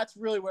have done. That's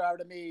really where I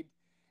would have made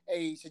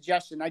a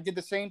suggestion. I did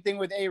the same thing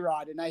with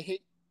A-Rod, and I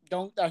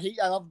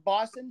love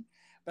Boston,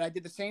 but I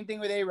did the same thing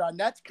with A-Rod. And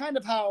that's kind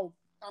of how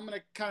I'm going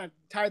to kind of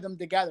tie them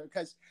together,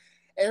 because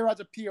A-Rod's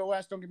a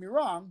POS, don't get me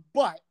wrong,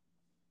 but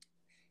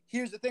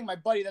here's the thing. My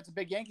buddy that's a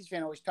big Yankees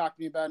fan always talked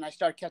to me about, and I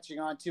started catching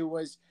on to,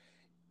 was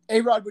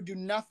A-Rod would do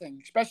nothing,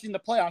 especially in the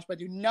playoffs, but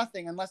do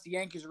nothing unless the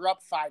Yankees are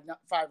up 5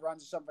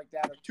 runs or something like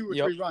that, or 2 or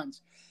 3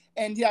 runs.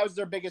 And that was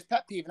their biggest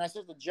pet peeve. And I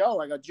said to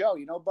Joe, Joe,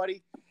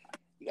 buddy,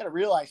 you got to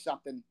realize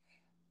something.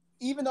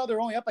 Even though they're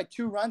only up by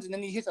 2 runs and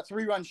then he hits a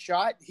 3-run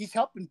shot, he's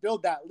helping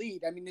build that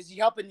lead. I mean, is he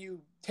helping you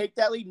take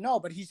that lead? No,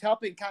 but he's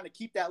helping kind of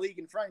keep that league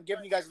in front and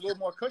giving you guys a little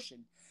more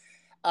cushion.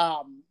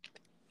 And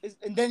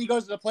then he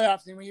goes to the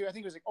playoffs, and I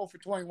think it was like 0 for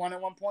 21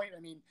 at one point. I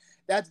mean,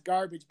 that's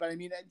garbage. But, I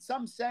mean, in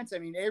some sense, I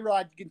mean,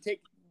 A-Rod can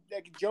take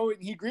Joe,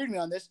 and he agreed with me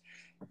on this.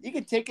 You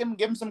could take him,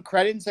 give him some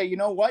credit, and say, you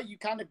know what, you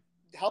kind of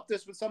helped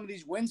us with some of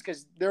these wins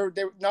because they're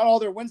not all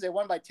their wins. They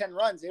won by 10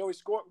 runs. They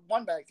always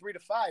won by like 3 to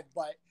 5.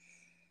 But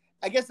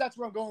I guess that's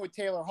where I'm going with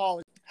Taylor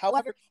Hall.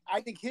 However,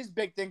 I think his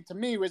big thing to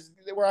me was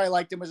where I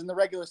liked him was in the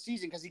regular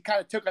season because he kind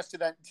of took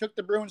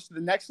the Bruins to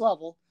the next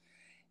level.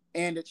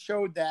 And it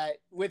showed that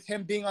with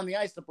him being on the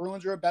ice, the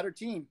Bruins are a better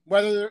team.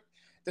 Whether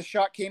the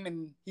shot came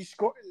and he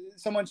scored,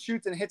 someone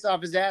shoots and hits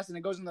off his ass and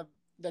it goes in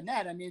the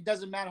net. I mean, it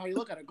doesn't matter how you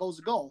look at it. Goal's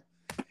a goal.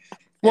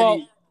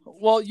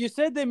 Well, you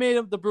said they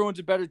made the Bruins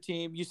a better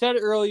team. You said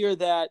earlier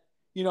that,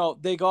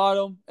 they got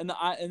them and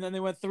then they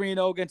went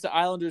 3-0 against the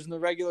Islanders in the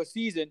regular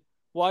season.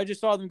 Well, I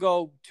just saw them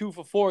go 2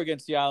 for 4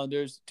 against the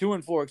Islanders,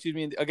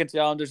 2-4, against the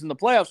Islanders in the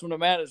playoffs when it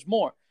matters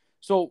more.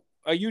 So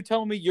are you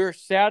telling me you're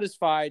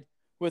satisfied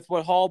with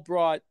what Hall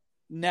brought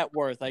net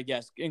worth, I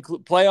guess,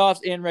 include playoffs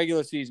and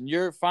regular season?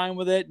 You're fine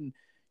with it and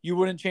you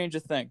wouldn't change a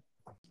thing?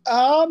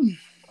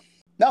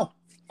 No,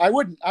 I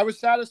wouldn't. I was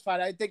satisfied.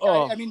 I think,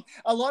 I mean,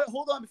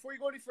 hold on before you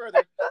go any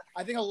further.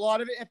 I think a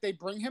lot of it, if they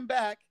bring him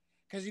back,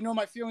 because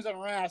my feelings on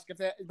Rask,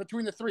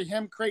 between the three,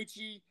 him,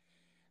 Krejci,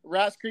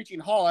 Rask, Krejci,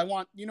 and Hall,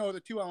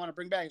 the two I want to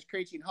bring back is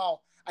Krejci and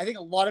Hall. I think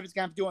a lot of it's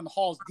going to have to do on the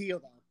Hall's deal,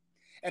 though.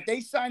 If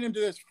they sign him to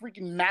this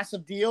freaking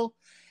massive deal,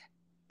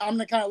 I'm going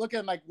to kind of look at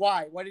him like,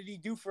 why? What did he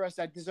do for us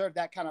that deserved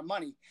that kind of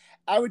money?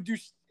 I got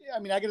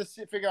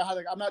to figure out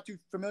I'm not too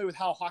familiar with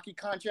how hockey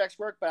contracts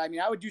work, but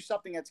I would do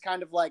something that's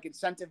kind of like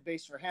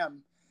incentive-based for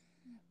him.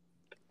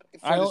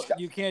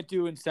 You can't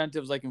do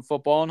incentives like in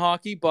football and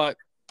hockey, but,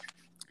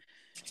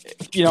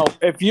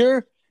 if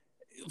you're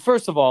 –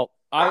 first of all,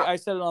 I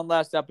said it on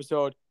last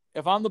episode.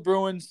 If I'm the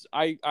Bruins,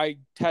 I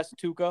test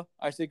Tuukka.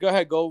 I say, go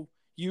ahead, go.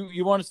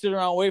 You want to sit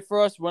around and wait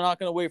for us? We're not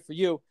going to wait for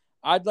you.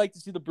 I'd like to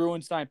see the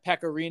Bruins sign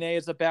Pekka Rinne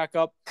as a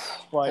backup.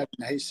 But,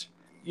 nice.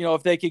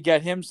 If they could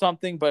get him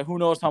something, but who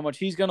knows how much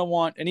he's going to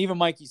want. And even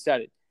Mikey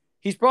said it.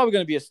 He's probably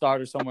going to be a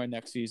starter somewhere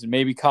next season,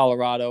 maybe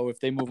Colorado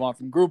if they move on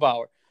from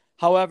Grubauer.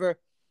 However,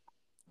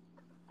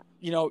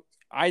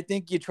 I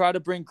think you try to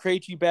bring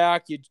Krejci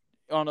back.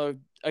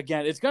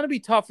 Again, it's going to be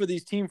tough for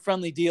these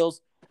team-friendly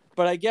deals.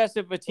 But I guess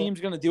if a team's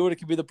going to do it, it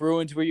could be the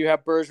Bruins, where you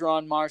have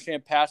Bergeron,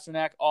 Marchand,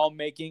 Pastrnak all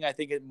making, I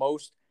think at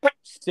most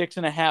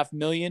 $6.5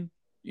 million.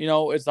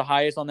 Is the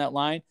highest on that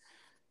line.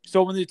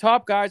 So when the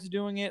top guys are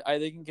doing it, I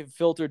think it can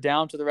filter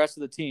down to the rest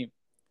of the team.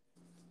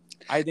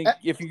 I think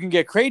if you can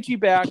get Krejci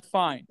back,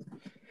 fine.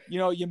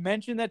 You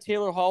mentioned that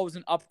Taylor Hall was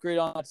an upgrade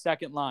on that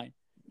second line.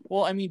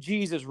 Well,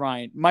 Jesus,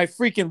 Ryan, my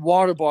freaking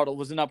water bottle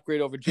was an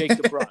upgrade over Jake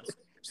DeBrusk.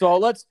 So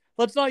let's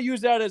not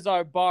use that as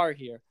our bar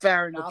here.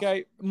 Fair enough.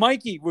 Okay,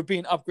 Mikey would be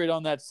an upgrade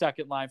on that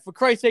second line. For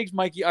Christ's sakes,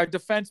 Mikey, our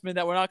defenseman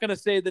that we're not going to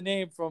say the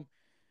name from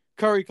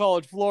Curry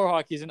College floor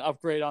hockey is an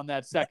upgrade on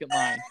that second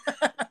line.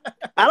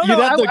 I don't know.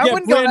 You'd have to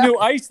get brand new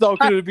ice, though,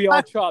 because it would be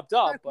all chopped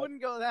up. I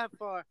wouldn't go that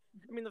far.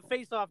 The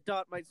face-off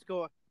dot might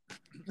score.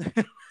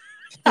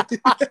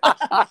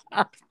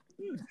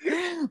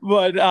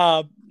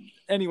 But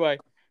anyway,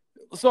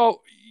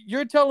 so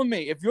you're telling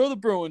me, if you're the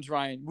Bruins,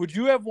 Ryan, would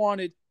you have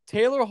wanted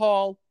Taylor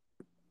Hall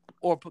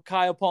or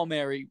Kyle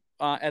Palmieri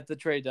at the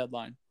trade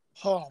deadline?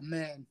 Oh,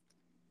 man.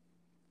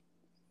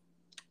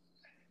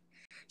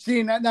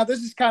 See, now this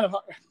is kind of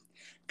hard.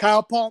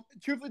 Kyle Palm.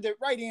 Truthfully, the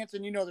right answer,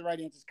 and the right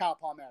answer is Kyle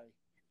Palmieri.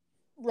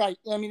 Right.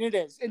 It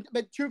is.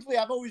 But truthfully,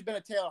 I've always been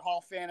a Taylor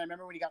Hall fan. I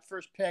remember when he got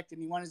first picked and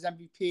he won his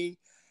MVP.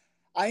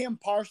 I am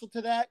partial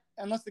to that,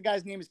 unless the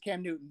guy's name is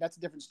Cam Newton. That's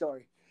a different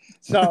story.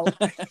 So,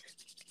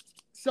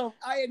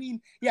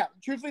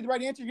 truthfully, the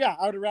right answer,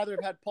 I would have rather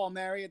have had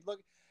Palmieri.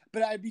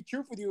 But I'd be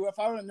truthful with you. If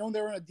I would have known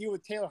they were going to deal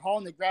with Taylor Hall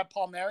and they grabbed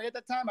Palmieri at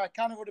that time, I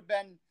kind of would have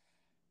been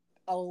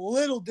a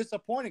little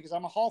disappointed because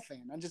I'm a Hall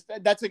fan.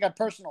 That's like a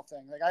personal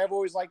thing. Like, I've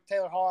always liked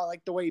Taylor Hall. I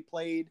liked the way he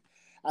played.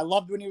 I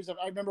loved when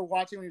I remember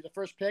watching when he was the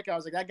first pick. I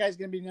was like, that guy's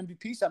going to be an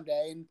MVP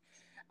someday.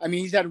 And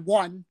he's had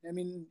one.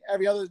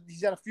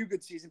 He's had a few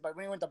good seasons, but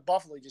when he went to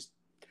Buffalo, I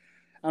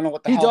don't know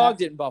what the hell. He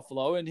dogged it in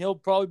Buffalo, and he'll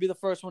probably be the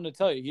first one to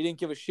tell you. He didn't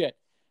give a shit.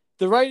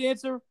 The right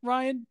answer,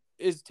 Ryan,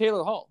 is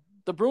Taylor Hall.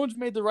 The Bruins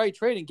made the right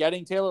trade in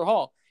getting Taylor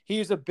Hall. He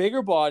is a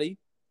bigger body.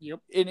 Yep.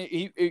 And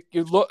you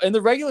look in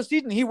the regular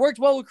season, he worked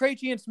well with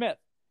Krejci and Smith.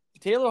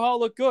 Taylor Hall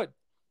looked good.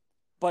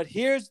 But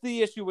here's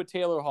the issue with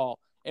Taylor Hall.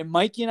 And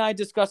Mikey and I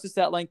discussed this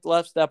at length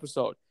last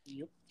episode.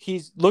 Yep.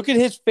 Look at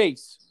his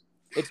face.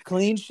 It's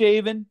clean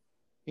shaven.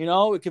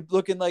 It could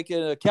looking like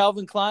a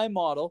Calvin Klein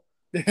model.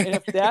 And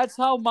if that's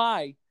how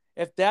my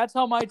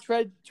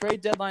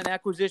trade deadline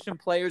acquisition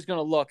player is going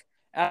to look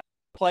at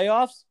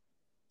playoffs,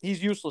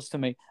 he's useless to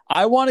me.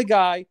 I want a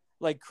guy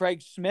like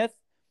Craig Smith,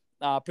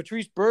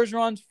 Patrice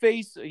Bergeron's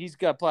face. He's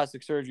got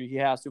plastic surgery. He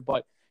has to,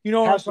 but you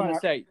know what I'm going to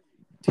say.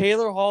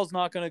 Taylor Hall's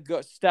not going to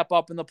go step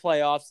up in the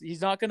playoffs.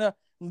 He's not going to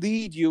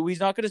lead you. He's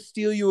not going to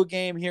steal you a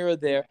game here or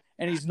there,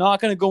 and he's not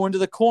going to go into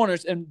the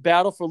corners and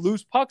battle for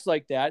loose pucks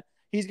like that.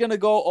 He's going to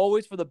go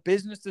always for the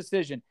business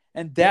decision,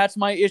 and that's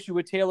my issue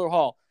with Taylor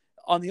Hall.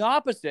 On the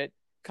opposite,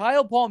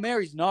 Kyle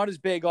Palmieri's not as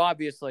big,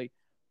 obviously,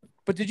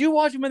 but did you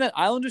watch him in that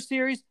Islanders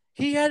series?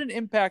 he had an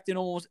impact in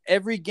almost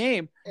every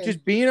game,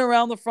 just being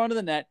around the front of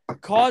the net,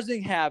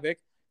 causing havoc,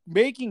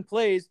 making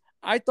plays.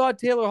 I thought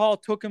Taylor Hall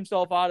took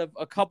himself out of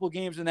a couple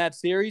games in that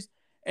series,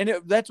 and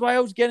that's why I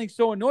was getting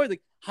so annoyed.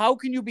 Like, how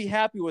can you be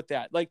happy with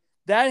that? Like,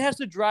 that has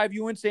to drive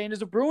you insane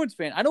as a Bruins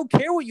fan. I don't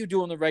care what you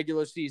do in the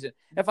regular season.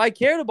 If I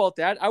cared about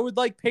that, I would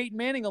like Peyton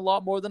Manning a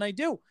lot more than I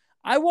do.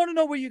 I want to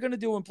know what you're going to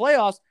do in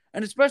playoffs,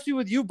 and especially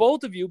with you,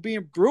 both of you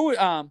being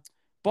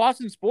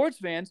Boston sports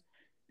fans,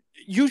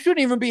 you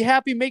shouldn't even be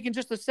happy making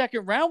just the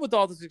second round with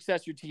all the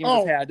success your team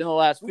has had in the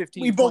last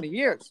 20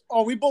 years.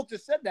 Oh, we both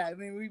just said that. I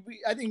mean,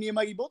 I think me and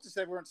Mikey both just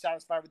said we weren't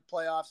satisfied with the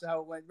playoffs and how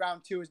it went.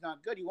 Round 2 is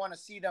not good. You want to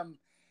see them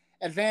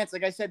advance.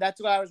 Like I said,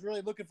 that's why I was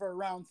really looking for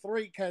round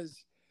 3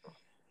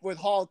 with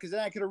Hall, because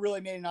then I could have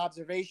really made an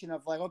observation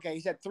of like, okay,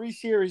 he's had 3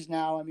 series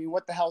now. I mean,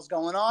 what the hell's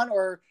going on?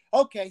 Or,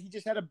 okay, he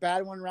just had a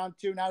bad one round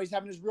 2. Now he's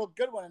having his real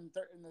good one in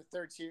the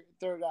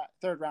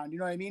third round. You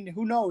know what I mean?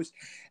 Who knows?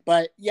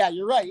 But yeah,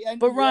 you're right. And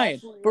but Ryan,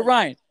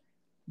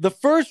 the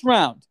first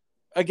round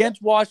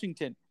against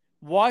Washington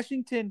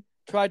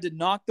tried to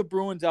knock the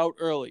Bruins out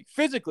early.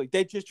 Physically,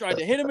 they just tried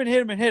to hit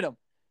him.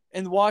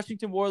 And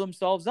Washington wore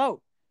themselves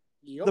out.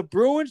 Yep. The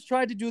Bruins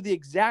tried to do the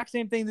exact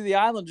same thing to the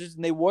Islanders,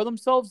 and they wore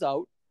themselves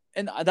out.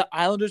 And the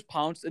Islanders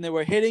pounced, and they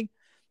were hitting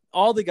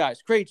all the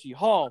guys. Krejci,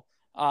 Hall.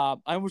 I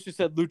almost just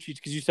said Lucic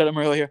because you said him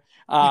earlier.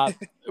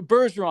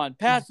 Bergeron,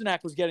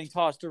 Pasternak was getting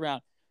tossed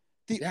around.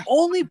 The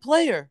only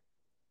player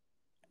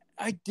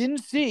I didn't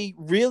see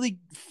really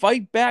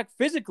fight back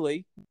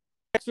physically,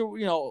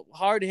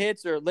 hard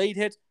hits or late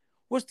hits,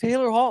 was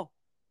Taylor Hall.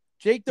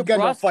 Jake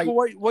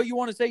DeBrusk, what you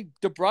want to say,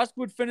 DeBrusk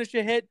would finish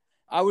a hit.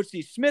 I would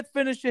see Smith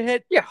finish a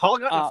hit. Yeah, Hall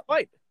got in a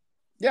fight.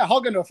 Yeah,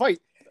 Hall got into a fight.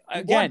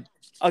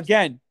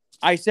 Again,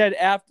 I said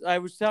after I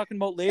was talking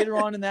about later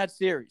on in that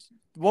series.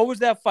 What was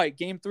that fight?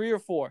 Game 3 or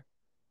 4?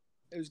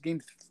 It was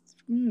game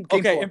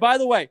okay, 4. and by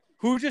the way,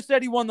 who just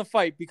said he won the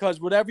fight?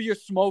 Because whatever you're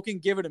smoking,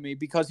 give it to me.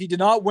 Because he did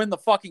not win the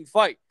fucking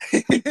fight.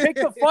 He picked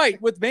the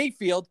fight with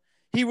Mayfield.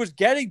 He was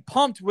getting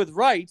pumped with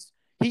rights.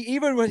 He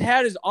even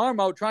had his arm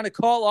out trying to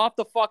call off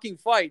the fucking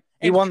fight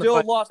and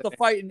still lost the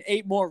fight in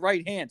 8 more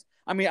right hands.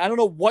 I mean, I don't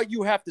know what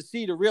you have to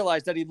see to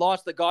realize that he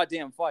lost the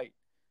goddamn fight.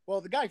 Well,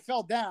 the guy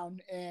fell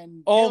down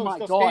and oh my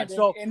god!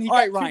 So all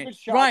right,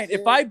 Ryan,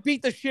 if I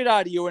beat the shit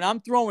out of you and I'm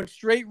throwing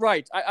straight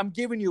rights, I'm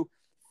giving you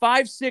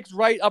 5-6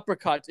 right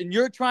uppercuts, and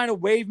you're trying to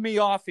wave me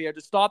off here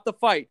to stop the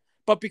fight.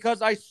 But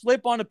because I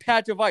slip on a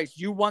patch of ice,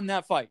 you won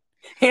that fight.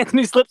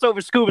 Anthony slips over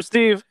Scuba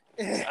Steve.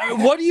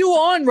 What are you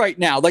on right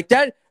now? Like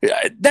that?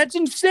 That's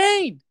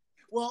insane.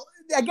 Well,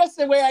 I guess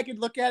the way I could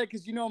look at it,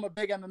 because I'm a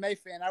big MMA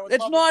fan.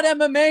 It's not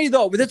MMA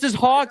though. But this is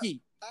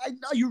hockey. I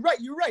know you're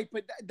right.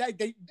 But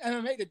they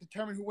MMA to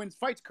determine who wins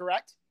fights,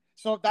 correct?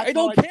 So that's I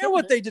don't care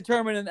what they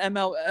determine in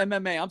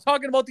MMA. I'm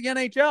talking about the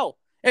NHL.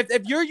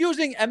 If you're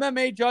using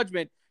MMA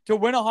judgment to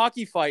win a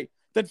hockey fight,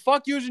 then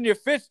fuck using your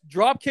fist,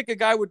 drop kick a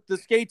guy with the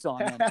skates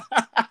on.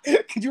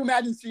 Could you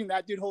imagine seeing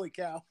that, dude? Holy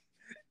cow!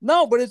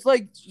 No, but it's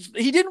like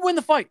he didn't win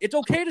the fight. It's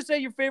okay to say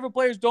your favorite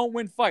players don't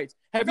win fights.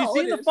 Have you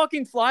seen the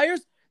fucking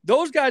Flyers?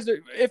 Those guys,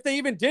 if they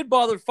even did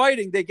bother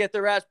fighting, they get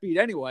their ass beat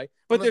anyway.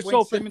 But they're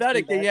so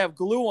pathetic they have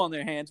glue on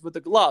their hands with the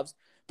gloves.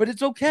 But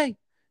it's okay.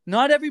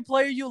 Not every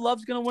player you love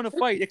is going to win a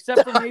fight,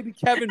 except for maybe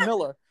Kevin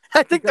Miller.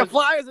 I think the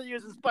Flyers are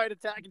using Spite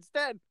Attack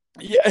instead.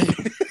 Yeah.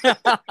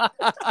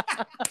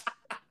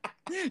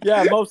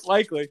 Yeah, most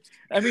likely.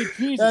 I mean,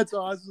 Jesus. That's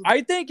awesome.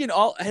 I think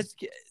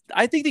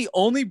the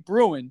only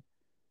Bruin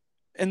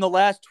in the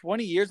last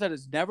 20 years that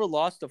has never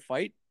lost a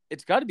fight,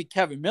 it's got to be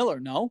Kevin Miller,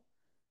 no?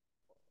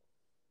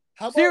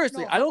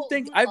 Seriously, I don't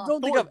think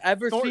I've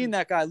ever seen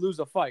that guy lose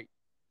a fight.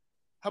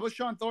 How about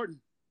Sean Thornton?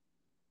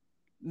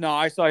 No,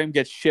 I saw him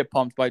get shit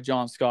pumped by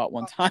John Scott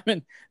one time,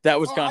 and that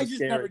was kind of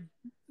scary.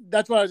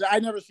 That's what I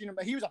never seen him,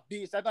 but he was a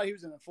beast. I thought he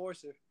was an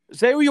enforcer.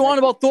 Say what you want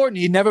about Thornton,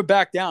 he never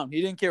backed down.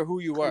 He didn't care who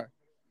you were.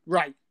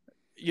 Right.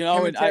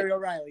 And Terry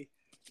O'Reilly.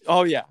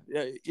 Oh yeah.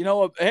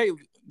 Hey,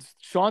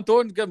 Sean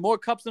Thornton got more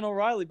cups than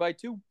O'Reilly by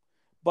 2,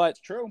 but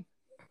true.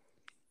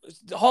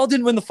 Hall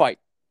didn't win the fight.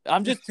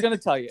 I'm just gonna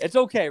tell you, it's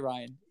okay,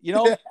 Ryan.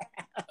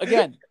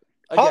 Again,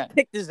 Hall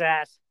kicked his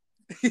ass.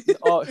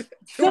 Oh,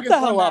 shut the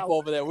hell up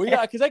over there.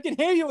 Because I can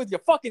hear you with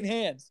your fucking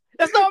hands.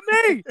 That's not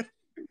me.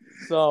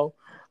 So,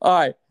 all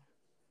right.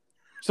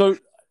 So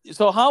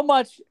how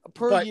much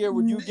per year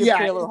would you give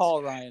Taylor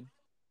Hall, Ryan,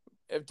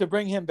 to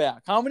bring him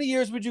back? How many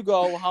years would you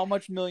go? How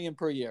much million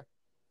per year?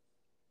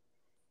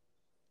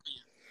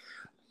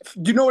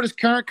 Do you know what his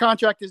current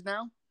contract is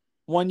now?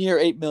 1 year,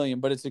 $8 million,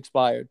 but it's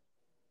expired.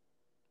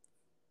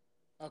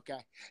 Okay.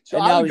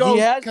 So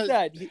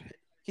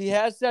he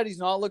has said he's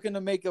not looking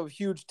to make a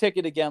huge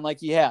ticket again like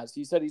he has.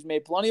 He said he's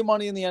made plenty of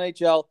money in the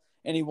NHL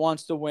and he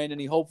wants to win,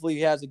 and he hopefully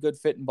has a good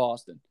fit in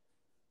Boston.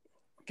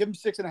 Give him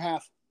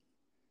 6.5.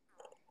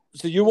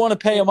 So you want to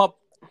pay him up?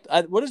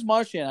 What is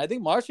Marchand? I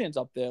think Marchand's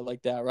up there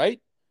like that, right?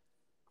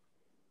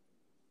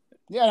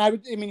 Yeah, I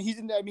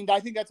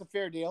think that's a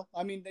fair deal.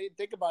 I mean,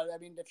 think about it. I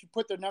mean, if you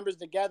put their numbers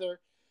together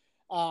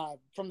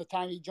from the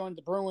time he joined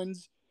the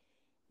Bruins,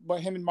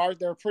 but him and Mark,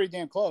 they were pretty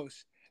damn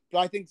close. So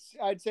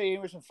I'd say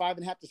anywhere from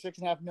 5.5 to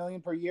 6.5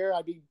 million per year.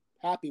 I'd be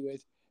happy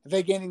with. If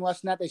they get anything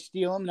less than that, they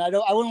steal him. And I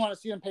wouldn't want to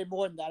see them pay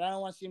more than that. I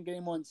don't want to see him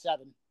getting more than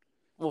 7.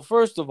 Well,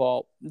 first of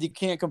all, you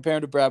can't compare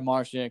him to Brad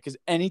Marchand because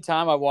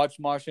anytime I watched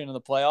Marchand in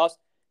the playoffs,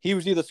 he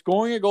was either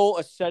scoring a goal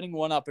or setting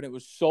one up, and it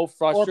was so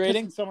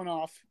frustrating. Or pissing someone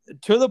off.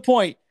 To the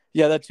point,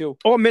 yeah, that too.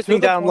 Or missing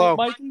down low.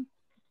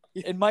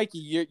 Mikey,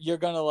 you're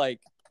going to,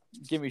 like,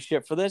 give me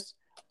shit for this.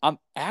 I'm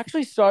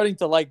actually starting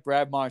to like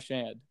Brad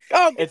Marchand.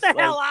 Oh, get the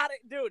hell out of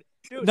it,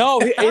 dude. No,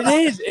 it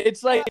is.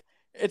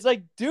 It's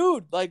like,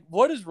 dude, like,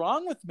 what is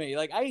wrong with me?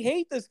 Like, I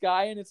hate this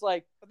guy, and it's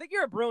like, I think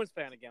you're a Bruins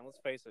fan again. Let's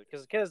face it,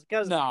 because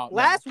no,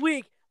 last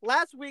week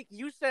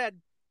you said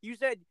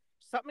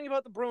something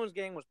about the Bruins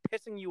game was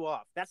pissing you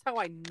off. That's how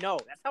I know.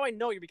 That's how I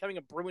know you're becoming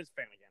a Bruins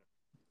fan again.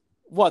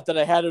 What? That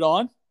I had it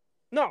on?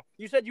 No,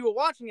 you said you were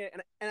watching it,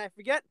 and I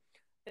forget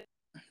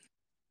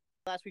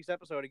last week's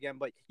episode again,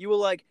 but you were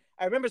like,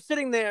 I remember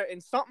sitting there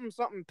and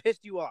something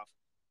pissed you off.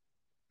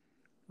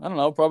 I don't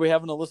know, probably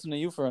having to listen to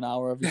you for an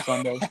hour every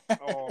Sunday.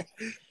 Oh.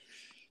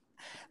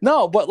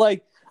 No, but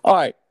like, all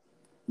right,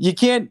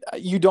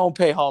 you don't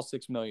pay Hall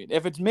 $6 million.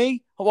 If it's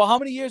me, well, how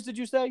many years did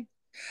you say?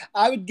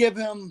 I would give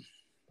him.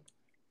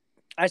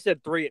 I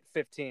said 3 at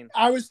 15.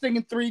 I was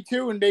thinking 3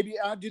 too, and maybe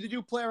do they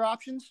do player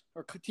options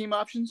or team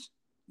options?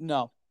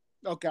 No.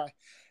 Okay,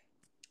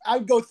 I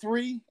would go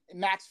 3,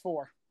 max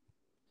 4.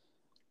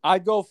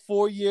 I'd go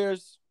 4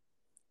 years,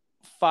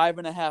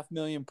 $5.5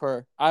 million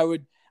per. I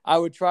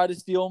would try to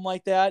steal him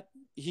like that.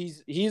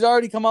 He's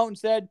already come out and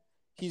said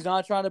he's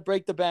not trying to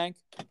break the bank.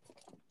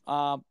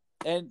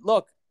 And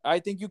look, I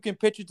think you can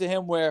pitch it to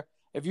him where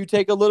if you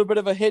take a little bit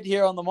of a hit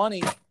here on the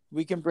money,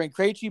 we can bring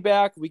Krejci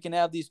back. We can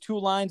have these 2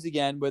 lines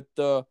again with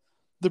the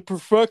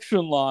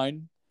perfection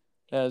line,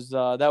 as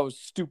that was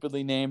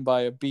stupidly named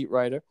by a beat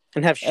writer.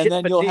 And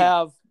then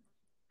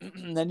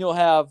you'll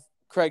have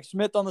Craig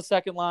Smith on the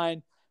second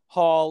line,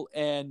 Hall,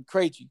 and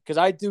Krejci, because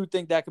I do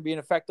think that could be an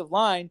effective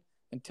line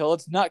until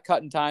it's nut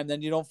cutting time.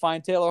 Then you don't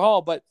find Taylor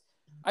Hall. But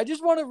I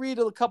just want to read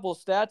a couple of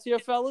stats here,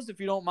 fellas, if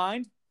you don't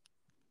mind.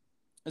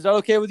 Is that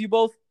okay with you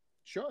both?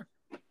 Sure.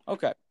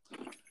 Okay.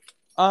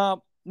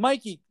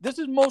 Mikey, this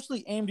is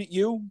mostly aimed at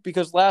you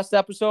because last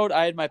episode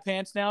I had my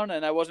pants down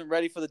and I wasn't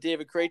ready for the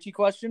David Krejci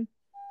question.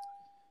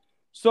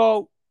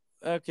 So,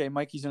 okay,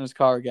 Mikey's in his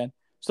car again.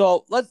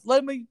 So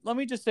let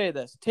me just say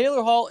this: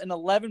 Taylor Hall in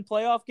 11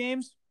 playoff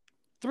games,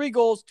 3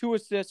 goals, 2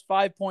 assists,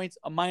 5 points,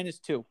 a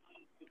 -2.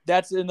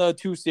 That's in the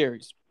 2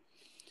 series.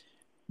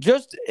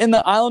 Just in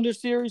the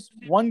Islanders series,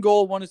 1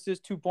 goal, 1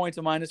 assist, 2 points,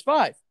 a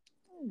 -5.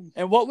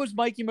 And what was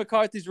Mikey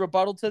McCarthy's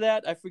rebuttal to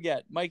that? I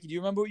forget. Mikey, do you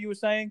remember what you were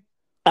saying?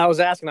 I was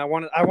asking. I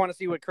want to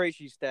see what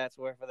Krejci's stats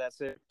were for that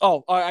series.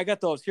 Oh, all right, I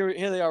got those. Here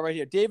they are right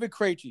here. David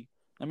Krejci.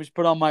 Let me just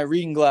put on my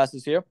reading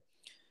glasses here.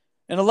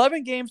 In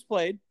 11 games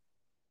played,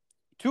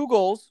 2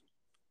 goals,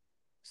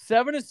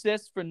 7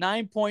 assists for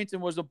 9 points,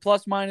 and was a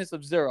 +-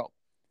 of 0.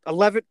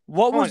 11.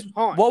 What was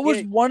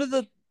one of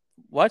the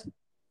what?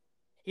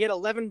 He had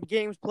 11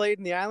 games played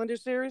in the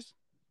Islanders series?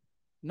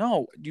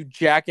 No, you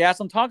jackass.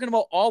 I'm talking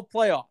about all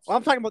playoffs. Well,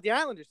 I'm talking about the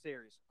Islanders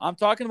series. I'm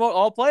talking about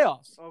all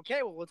playoffs.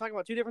 Okay, well, we're talking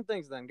about 2 different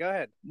things then. Go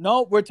ahead.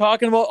 No, we're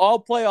talking about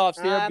all playoffs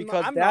here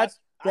because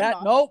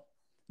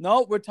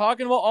No, we're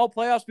talking about all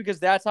playoffs because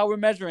that's how we're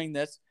measuring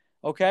this.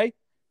 Okay,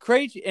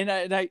 Krejci,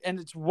 and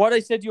it's what I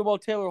said to you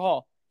about Taylor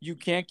Hall. You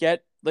can't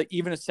get like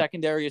even a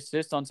secondary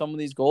assist on some of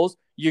these goals.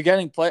 You're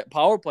getting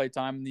power play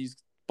time in these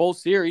both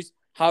series.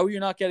 How are you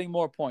not getting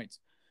more points?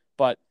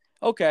 But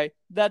okay,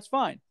 that's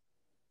fine.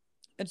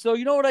 And so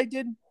you know what I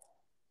did?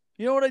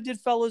 You know what I did,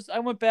 fellas? I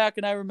went back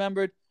and I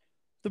remembered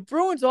the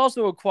Bruins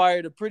also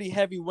acquired a pretty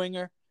heavy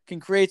winger, can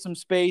create some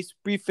space,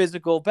 be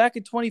physical. Back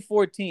in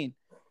 2014,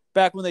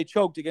 back when they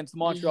choked against the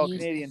Montreal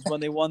Canadiens when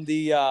they won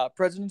the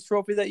President's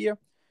Trophy that year.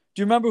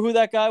 Do you remember who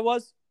that guy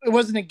was? It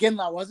wasn't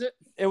Iginla, was it?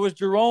 It was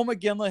Jerome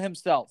Iginla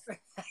himself.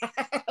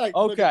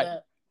 Okay.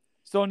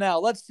 So now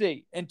let's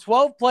see. In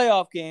 12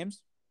 playoff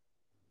games,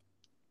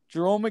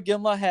 Jerome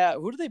Iginla had –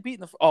 who did they beat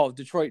in the –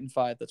 Detroit in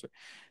 5. That's right.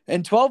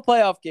 In 12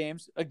 playoff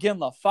games,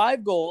 Iginla,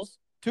 5 goals,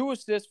 2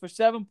 assists for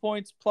 7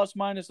 points,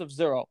 ± of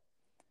 0.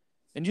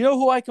 And do you know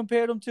who I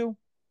compared him to?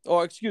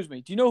 Or excuse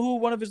me, do you know who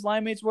one of his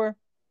line mates were?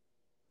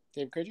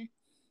 David Krejci?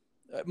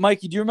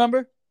 Mikey, do you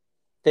remember?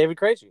 David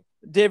Krejci.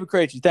 David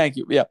Krejci, thank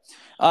you. Yeah.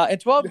 In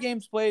 12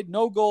 games played,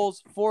 no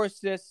goals, 4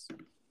 assists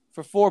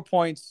for 4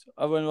 points.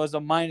 It was a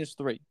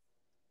 -3.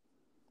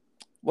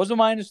 Was a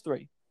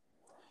 -3.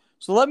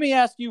 So let me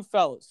ask you,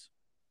 fellas,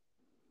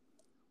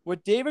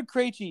 with David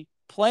Krejci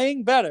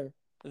playing better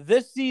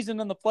this season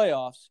in the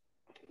playoffs,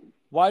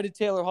 why did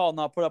Taylor Hall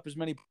not put up as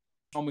many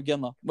points as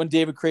Iginla when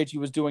David Krejci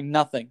was doing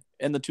nothing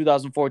in the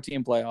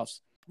 2014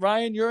 playoffs?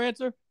 Ryan, your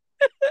answer?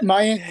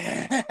 My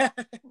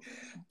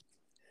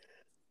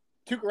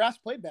Tuukka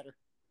Rask played better.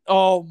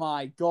 Oh,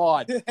 my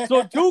God.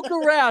 So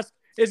Tuukka Rask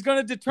is going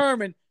to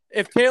determine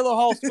if Taylor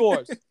Hall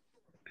scores.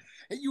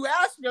 You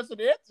asked us an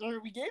answer.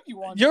 We gave you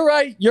one. You're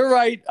right.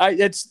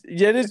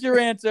 It is your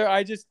answer.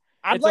 It's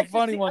a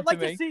funny one to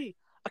me.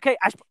 Okay,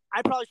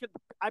 I probably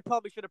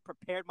should have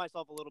prepared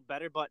myself a little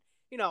better, but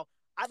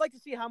I'd like to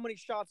see how many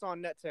shots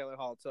on net Taylor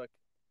Hall took.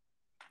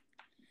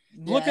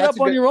 Look it up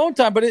on your own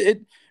time, but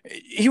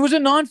he was a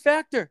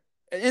non-factor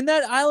in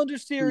that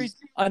Islanders series.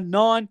 A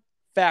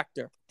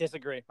non-factor.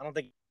 Disagree. I don't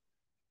think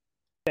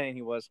saying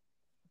he was.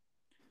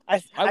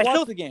 I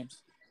watched the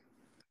games.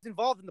 He's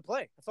involved in the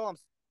play. That's all I'm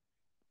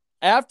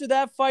saying. After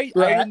that fight,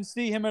 I didn't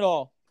see him at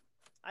all.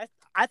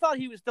 I thought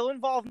he was still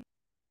involved in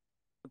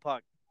the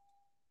puck.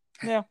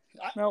 Yeah.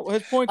 No,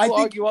 his points will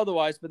argue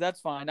otherwise, but that's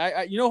fine.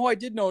 You know who I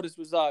did notice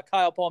was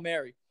Kyle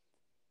Palmieri.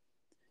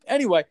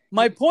 Anyway,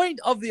 my point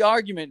of the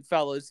argument,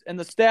 fellas, and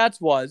the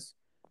stats was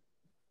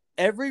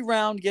every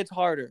round gets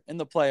harder in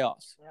the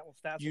playoffs. Yeah,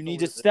 well, you need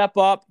to step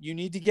up. You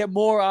need to get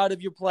more out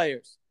of your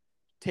players.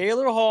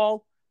 Taylor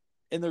Hall,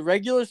 in the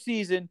regular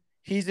season,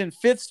 he's in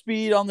 5th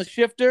speed on the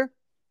shifter.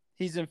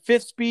 He's in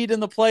 5th speed in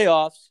the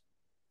playoffs,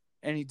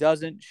 and he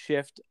doesn't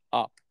shift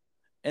up.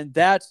 And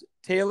that's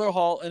Taylor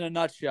Hall in a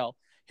nutshell.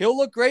 He'll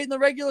look great in the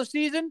regular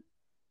season,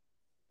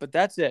 but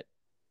that's it.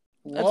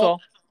 That's all.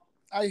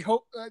 I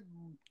hope,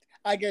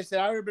 like I said,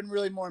 I would have been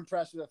really more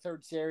impressed with the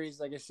third series.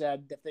 Like I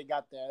said, if they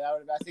got there,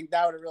 I think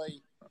that would have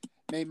really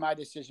made my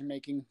decision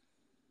making.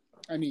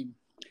 I mean,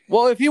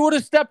 well, if he would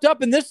have stepped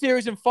up in this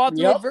series and fought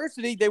through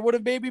adversity, they would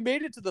have maybe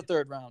made it to the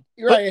third round.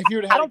 You're right.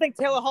 I don't think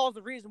Taylor Hall is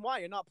the reason why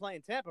you're not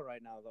playing Tampa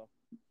right now,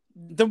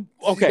 though.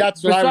 Okay.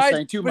 That's what I was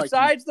saying too, Mike.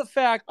 Besides the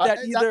fact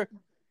that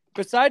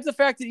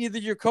either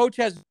your coach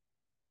has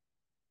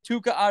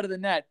Tuukka out of the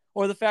net,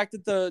 or the fact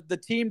that the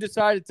team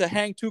decided to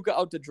hang Tuukka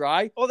out to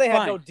dry. Well, they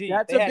had no D.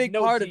 That's a big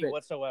part of it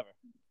whatsoever.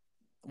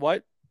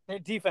 What? Their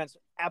defense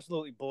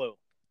absolutely blew.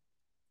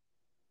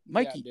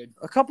 Mikey,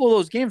 a couple of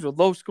those games were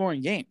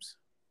low-scoring games.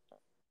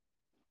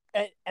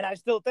 And I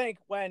still think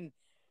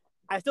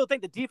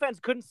the defense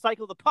couldn't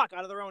cycle the puck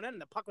out of their own end,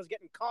 and the puck was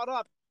getting caught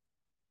up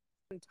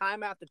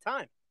time after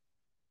time.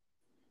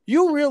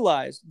 You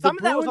realize some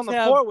of that was on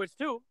the forwards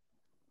too.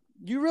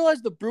 You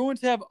realize the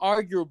Bruins have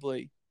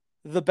arguably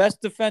the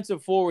best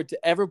defensive forward to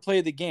ever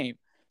play the game.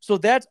 So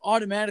that's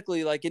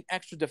automatically like an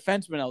extra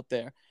defenseman out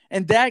there.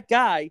 And that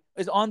guy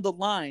is on the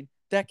line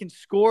that can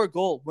score a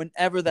goal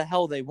whenever the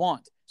hell they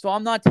want. So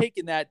I'm not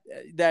taking that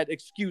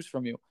excuse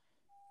from you.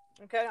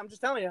 Okay, I'm just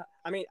telling you.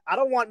 I mean, I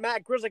don't want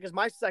Matt Grzelcyk as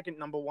my second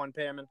number one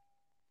pairman.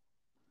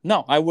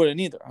 No, I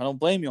wouldn't either. I don't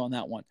blame you on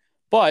that one.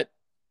 But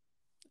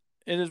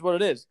it is what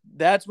it is.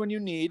 That's when you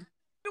need.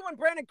 When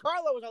Brandon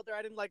Carlo was out there,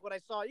 I didn't like what I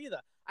saw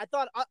either. I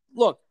thought.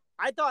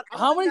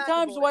 How many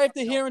times do I have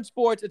to hear in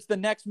sports it's the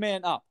next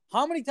man up?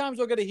 How many times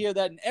do I got to hear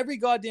that in every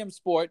goddamn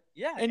sport?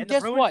 Yeah. And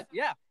guess what?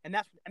 Yeah. And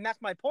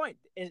that's my point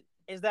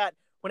is that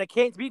when it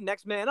came to be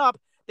next man up,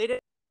 they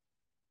didn't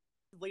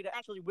to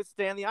actually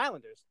withstand the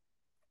Islanders.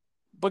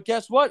 But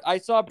guess what? I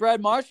saw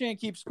Brad Marchand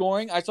keep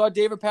scoring. I saw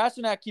David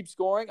Pastrnak keep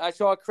scoring. I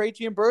saw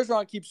Krejci and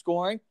Bergeron keep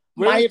scoring.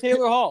 Where's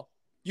Taylor Hall?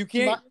 You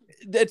can't.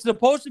 It's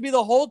supposed to be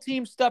the whole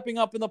team stepping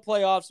up in the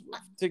playoffs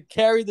to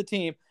carry the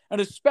team, and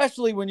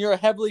especially when you're a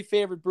heavily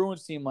favored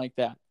Bruins team like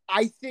that.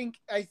 I think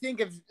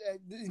if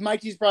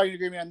Mikey's probably going to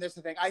agree with me on this.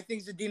 I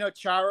think Zdeno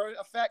Chara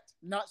effect,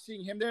 not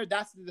seeing him there,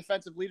 that's the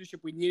defensive leadership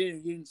we needed,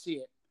 and you didn't see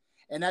it.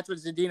 And that's what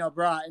Zdeno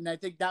brought. And I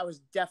think that was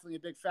definitely a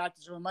big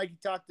factor. So when Mikey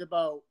talked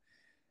about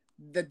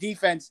the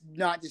defense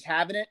not just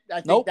having it,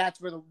 I think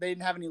that's where they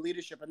didn't have any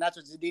leadership, and that's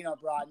what Zdeno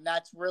brought. And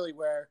that's really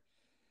where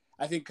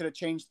I think could have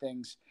changed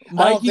things.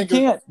 Mikey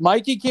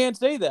can't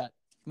say that.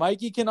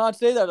 Mikey cannot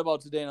say that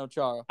about Zdeno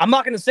Chara. I'm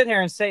not going to sit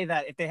here and say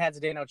that if they had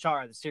Zdeno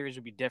Chara, the series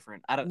would be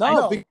different.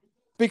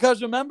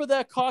 Because remember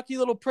that cocky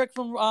little prick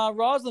from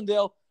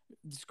Roslindale.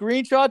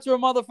 Screenshots are a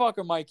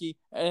motherfucker, Mikey.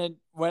 And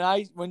when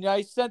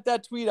I sent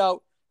that tweet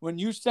out, when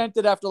you sent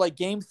it after like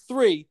game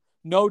 3,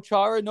 no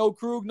Chara, no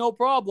Krug, no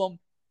problem.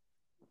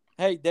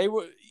 Hey, they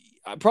were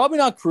probably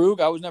not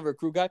Krug. I was never a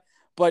Krug guy,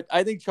 but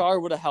I think Chara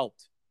would have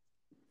helped.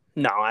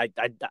 No, I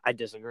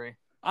disagree.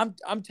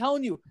 I'm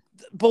telling you,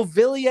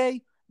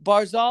 Beauvillier,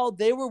 Barzal,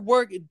 they were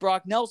working.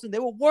 Brock Nelson, they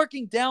were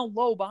working down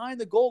low behind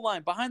the goal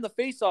line, behind the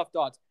faceoff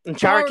dots. And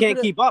Chara can't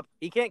keep up.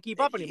 He can't keep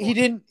up anymore. He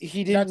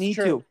didn't need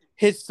to.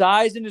 His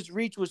size and his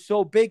reach was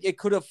so big it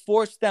could have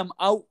forced them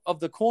out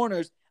of the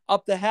corners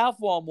up the half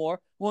wall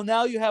more. Well,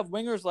 now you have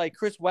wingers like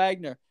Chris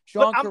Wagner,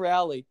 Sean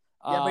Corrali.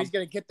 But he's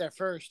gonna get there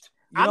first.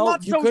 I'm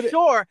not so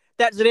sure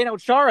that Zdeno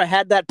Chara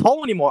had that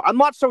pull anymore. I'm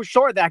not so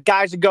sure that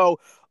guys would go,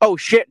 oh,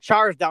 shit,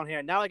 Chara's down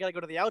here. Now I got to go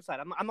to the outside.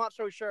 I'm not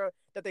so sure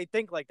that they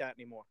think like that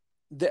anymore.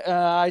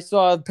 I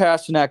saw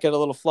Pastrnak get a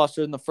little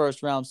flustered in the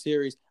first round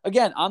series.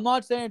 Again, I'm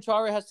not saying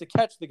Chara has to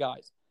catch the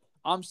guys.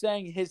 I'm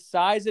saying his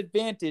size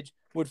advantage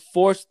would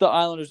force the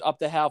Islanders up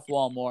the half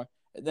wall more.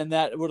 Then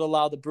that would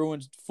allow the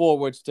Bruins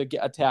forwards to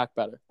get attack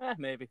better.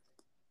 Maybe.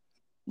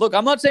 Look,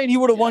 I'm not saying he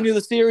would have won you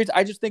the series.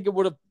 I just think it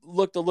would have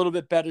looked a little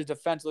bit better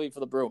defensively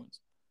for the Bruins.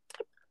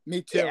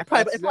 Me too. Yeah, it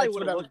probably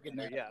would have looked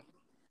good. Yeah.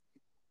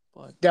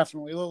 But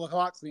definitely. It will look a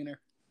lot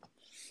cleaner.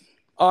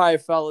 All right,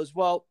 fellas.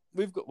 Well,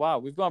 we've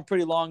gone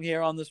pretty long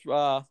here on this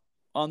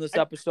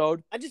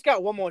episode. I just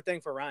got one more thing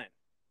for Ryan.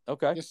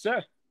 Okay. Yes,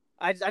 sir.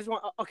 I just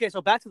want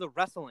so back to the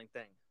wrestling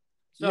thing.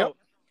 So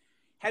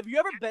have you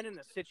ever been in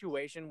a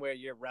situation where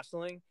you're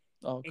wrestling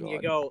Oh and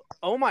you God. go,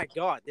 "Oh my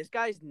God, this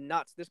guy's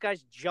nuts. This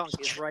guy's junk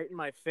is right in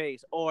my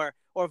face," or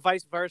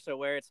vice versa,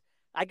 where it's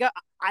I got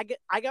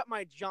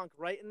my junk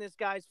right in this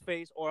guy's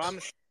face, or I'm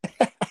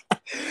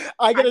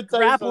I gotta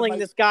tell you grappling something.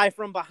 this guy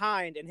from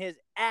behind, and his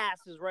ass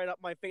is right up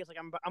my face, like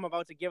I'm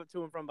about to give it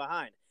to him from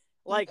behind.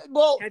 Like,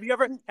 Well, have you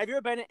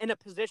ever been in a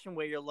position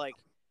where you're like,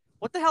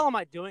 "What the hell am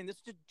I doing?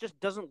 This just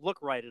doesn't look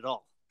right at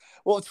all."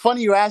 Well, it's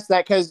funny you asked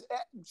that because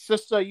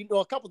just so you know,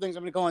 a couple things.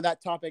 I'm going to go on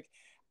that topic.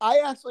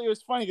 It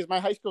was funny because my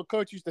high school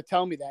coach used to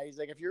tell me that. He's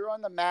like, if you're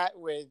on the mat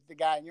with the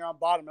guy and you're on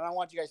bottom, and I don't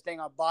want you guys staying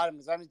on bottom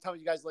because I'm telling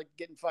you guys like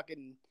getting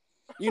fucking,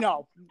 you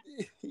know,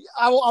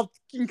 I'll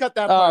you can cut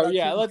that part. Oh out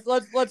yeah, too.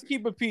 let's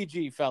keep it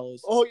PG,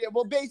 fellas. Oh yeah,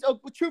 well,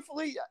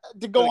 truthfully,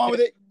 to go on with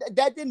it,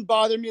 that didn't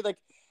bother me. Like,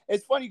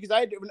 it's funny because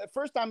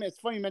it's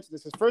funny you mentioned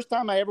this. The first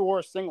time I ever wore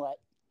a singlet,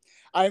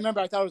 I remember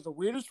I thought it was the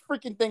weirdest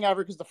freaking thing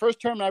ever because the first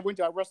tournament I went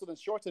to, I wrestled in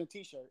shorts and a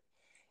t-shirt.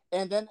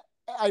 And then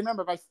I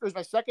remember it was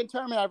my second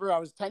tournament ever. I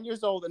was 10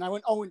 years old and I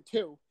went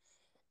 0-2.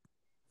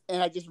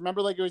 And I just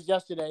remember like it was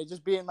yesterday,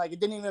 just being like, it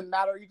didn't even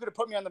matter. You could have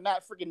put me on the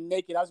mat freaking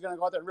naked. I was going to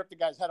go out there and rip the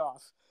guy's head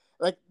off.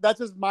 Like, that's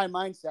just my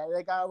mindset.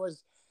 Like, I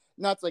was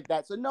nuts like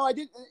that. So, no, I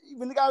didn't.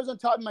 When the guy was on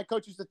top, my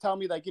coach used to tell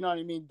me, like, you know what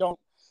I mean?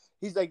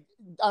 He's like,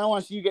 I don't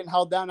want to see you getting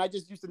held down. I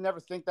just used to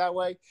never think that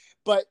way.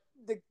 But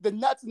the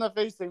nuts in the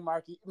face thing,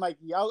 Mikey,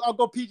 I'll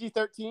go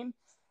PG-13.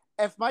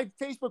 If my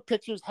Facebook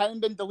pictures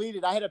hadn't been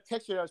deleted, I had a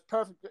picture that was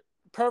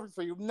perfect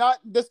for you. Not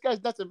this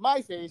guy's nuts in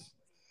my face,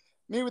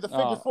 me with a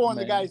figure four on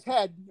the guy's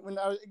head when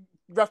I was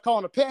ref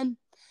calling a pin,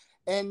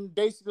 and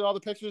basically all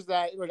the pictures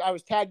that I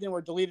was tagged in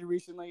were deleted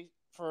recently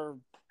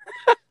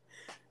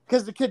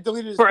because the kid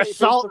deleted his for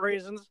assault Facebook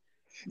reasons.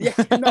 Yeah,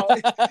 no.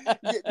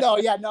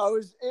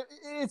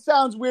 It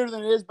sounds weirder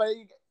than it is, but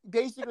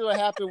basically what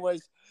happened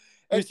was.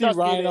 You see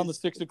Ryan on the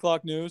 6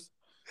 o'clock news?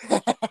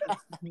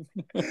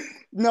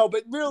 No,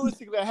 but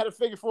realistically, I had a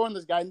figure four on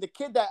this guy, and the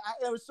kid that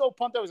I was so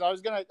pumped. I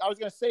was gonna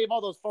save all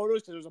those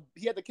photos because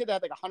he had the kid that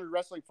had like 100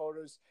 wrestling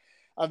photos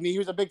of me. He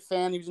was a big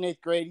fan. He was in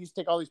 8th grade. He used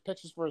to take all these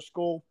pictures for his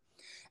school.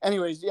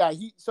 Anyways, yeah,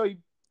 he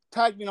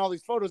tagged me in all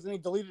these photos, and he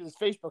deleted his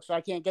Facebook, so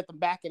I can't get them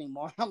back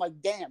anymore. I'm like,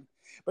 damn.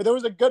 But there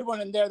was a good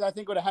one in there that I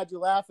think would have had you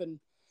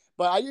laughing.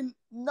 But I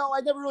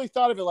never really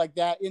thought of it like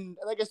that. And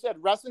like I said,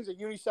 wrestling's a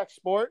unisex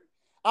sport.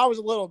 I was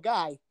a little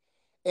guy,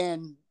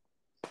 and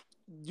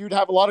you'd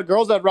have a lot of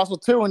girls that wrestle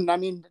too. And I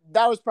mean,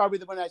 that was probably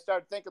when I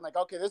started thinking like,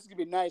 okay, this is gonna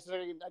be nice. I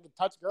can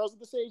touch girls at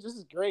this age. This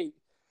is great.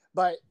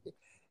 But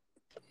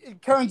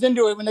it turns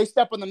into it when they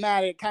step on the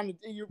mat. It kind of,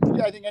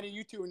 I think any of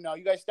you two know,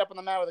 you guys step on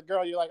the mat with a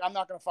girl, you're like, I'm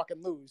not gonna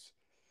fucking lose.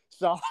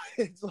 So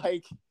it's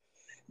like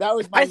that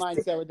was my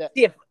mindset with that.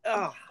 Yeah,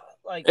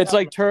 it's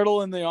like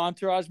Turtle in the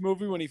Entourage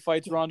movie when he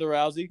fights Ronda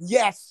Rousey.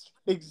 Yes,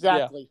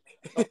 exactly.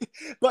 Yeah.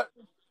 But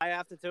I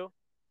have to too.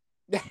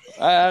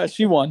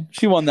 She won.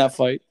 She won that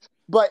fight.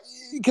 But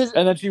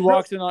and then she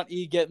walks in on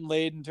E getting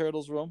laid in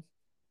Turtle's room.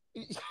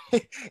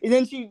 And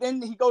then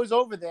he goes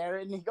over there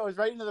and he goes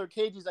right into their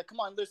cage. He's like, "Come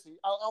on, listen,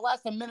 I'll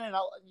last a minute.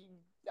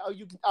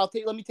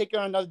 Let me take you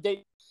on another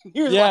date."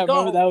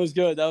 Remember that was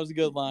good. That was a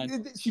good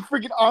line. She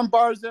freaking arm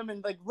bars him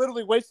and like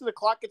literally waits till the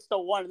clock gets to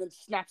 1 and then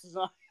snaps his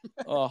arm.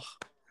 Oh,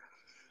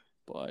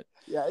 but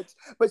yeah,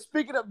 but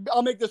speaking of,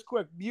 I'll make this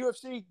quick.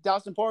 UFC,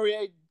 Dustin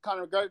Poirier,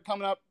 Conor McGregor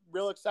coming up.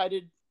 Real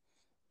excited.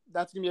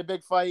 That's gonna be a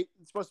big fight.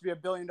 It's supposed to be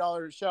 $1 billion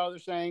show, they're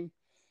saying.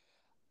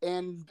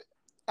 And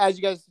as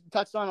you guys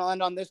touched on, I'll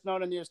end on this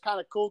note. And it was kind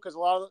of cool because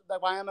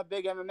I am a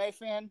big MMA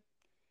fan.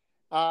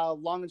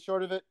 Long and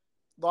short of it,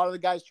 a lot of the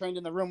guys trained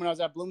in the room when I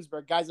was at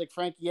Bloomsburg. Guys like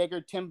Frank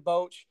Yeager, Tim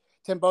Boach.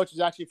 Tim Boach is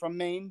actually from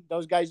Maine.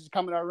 Those guys just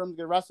come in our room to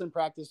get wrestling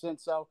practice in.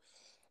 So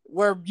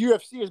where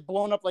UFC is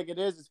blown up like it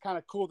is, it's kind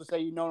of cool to say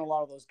you've known a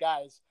lot of those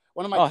guys.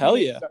 One of my hell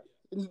yeah.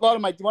 One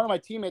of my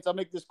teammates, I'll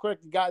make this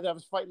quick. The guy that I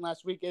was fighting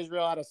last week,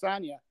 Israel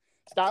Adesanya,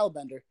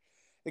 Stylebender,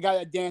 the guy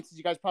that dances.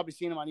 You guys probably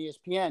seen him on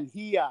ESPN.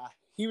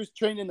 He was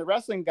trained in the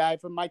wrestling guy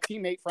from my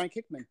teammate Frank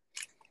Hickman,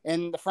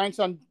 and Frank's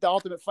on The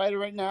Ultimate Fighter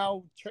right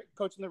now,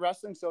 coaching the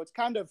wrestling. So it's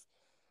kind of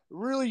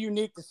really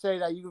unique to say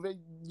that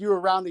you're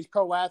around these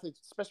pro athletes,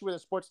 especially with the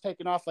sport's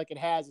taking off like it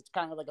has. It's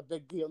kind of like a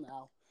big deal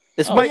now.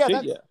 This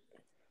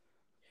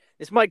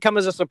might come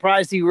as a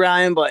surprise to you,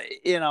 Ryan, but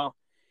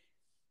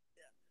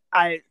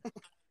I'm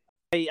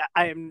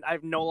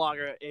no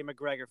longer a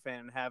McGregor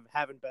fan.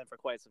 Haven't been for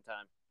quite some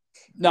time.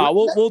 No,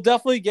 we'll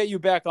definitely get you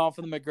back on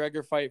for the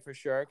McGregor fight for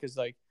sure, because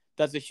like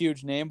that's a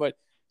huge name. But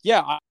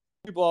yeah, I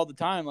people all the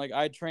time. Like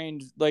I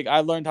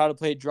learned how to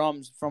play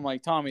drums from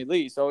like Tommy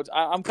Lee, so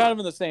I'm kind of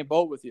in the same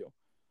boat with you.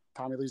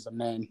 Tommy Lee's the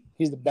man.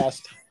 He's the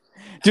best,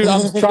 dude.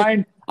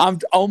 I'm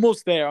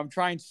almost there. I'm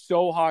trying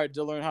so hard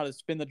to learn how to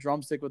spin the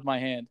drumstick with my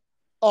hand.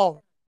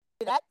 Oh,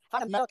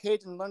 find a metal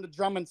cage and learn to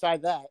drum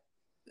inside that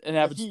and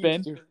have it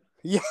spin.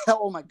 Yeah.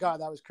 Oh my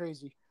God, that was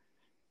crazy.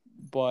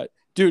 But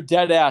dude,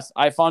 dead ass.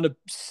 I found a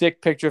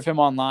sick picture of him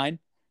online,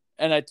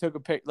 and I took a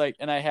pic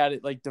and I had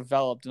it like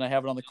developed, and I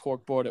have it on the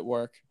cork board at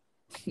work.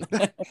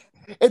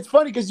 It's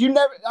funny because I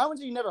wouldn't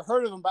say you never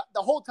heard of him, but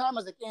the whole time I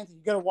was like, Anthony,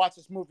 you got to watch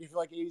this movie if you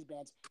like 80s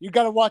bands. You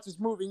got to watch this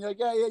movie. And you're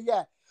like,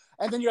 yeah.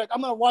 And then you're like,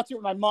 I'm gonna watch it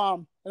with my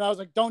mom, and I was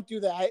like, don't do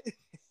that.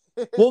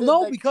 Well,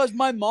 no, Like, because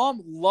my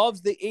mom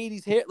loves the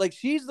 80s hair. Like,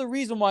 she's the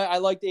reason why I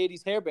like the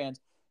 80s hair bands,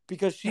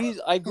 because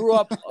I grew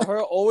up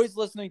her always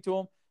listening to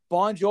them.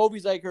 Bon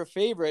Jovi's like her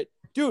favorite.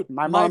 Dude,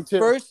 my mom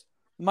too.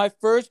 My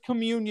first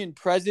communion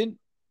present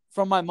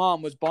from my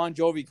mom was Bon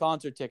Jovi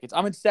concert tickets.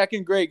 I'm in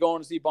second grade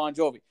going to see Bon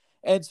Jovi.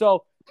 And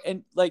so,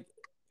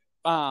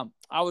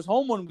 I was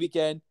home one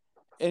weekend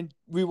and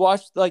we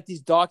watched like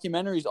these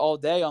documentaries all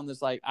day on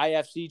this like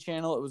IFC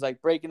channel. It was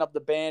like breaking up the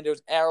band. It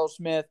was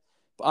Aerosmith,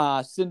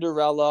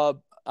 Cinderella,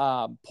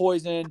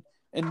 Poison,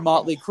 and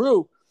Motley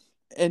Crue.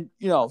 And,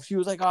 she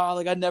was like, oh,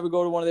 like I'd never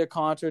go to one of their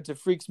concerts. It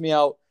freaks me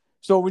out.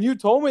 So when you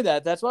told me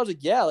that, that's why I was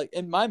like, yeah, like,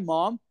 and my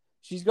mom,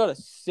 she's got a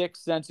sick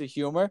sense of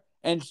humor.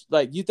 And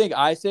like, you think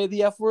I say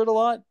the F word a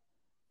lot?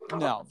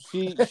 No,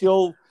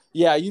 she'll,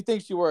 yeah, you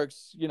think she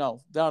works,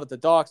 down at the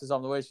docks or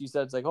something, the way she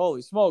said, it's like,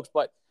 holy smokes.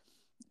 But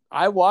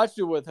I watched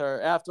it with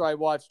her after I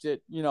watched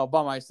it,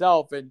 by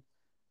myself. And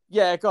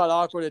yeah, it got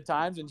awkward at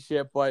times and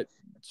shit, but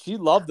she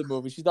loved the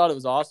movie. She thought it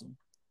was awesome.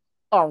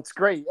 Oh, it's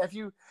great. If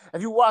you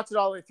watch it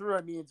all the way through,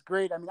 I mean, it's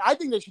great. I mean, I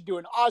think they should do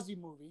an Ozzy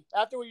movie.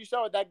 After what you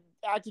saw what that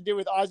actor did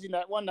with Ozzy in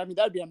that one, I mean,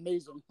 that'd be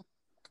amazing.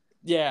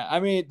 Yeah, I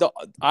mean,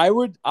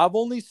 I've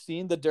only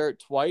seen The Dirt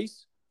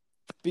twice,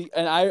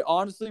 and I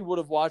honestly would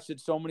have watched it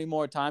so many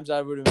more times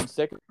I would have been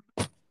sick.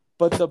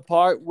 But the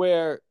part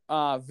where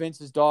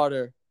Vince's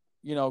daughter,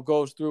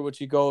 goes through what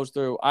she goes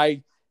through,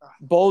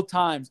 both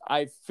times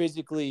I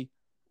physically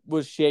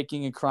was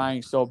shaking and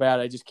crying so bad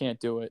I just can't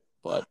do it.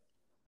 But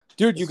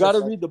dude, you got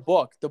to read the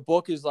book. The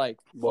book is like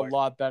a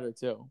lot better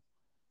too.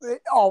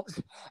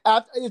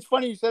 It's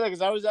funny you say that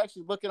because I was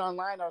actually looking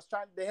online.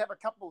 They have a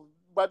couple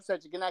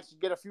websites you can actually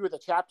get a few of the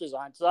chapters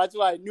on. So that's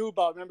what I knew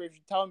about. Remember, if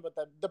you tell me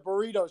about the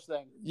burritos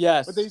thing.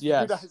 Yes.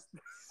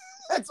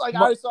 It's like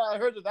I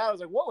heard of that. I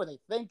was like, what were they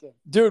thinking?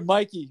 Dude,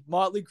 Mikey,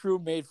 Motley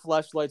Crue made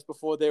fleshlights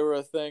before they were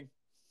a thing.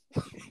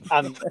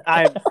 I'm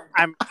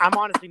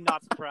honestly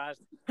not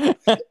surprised.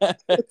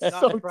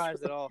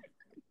 Surprised at all.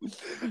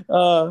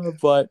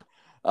 But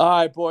all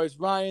right, boys.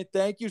 Ryan,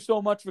 thank you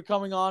so much for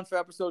coming on for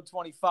episode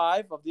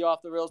 25 of the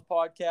Off the Rails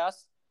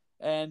podcast.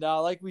 And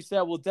like we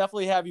said, we'll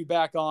definitely have you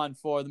back on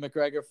for the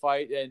McGregor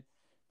fight, and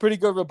pretty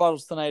good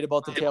rebuttals tonight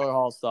about the Taylor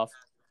Hall stuff.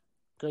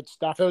 Good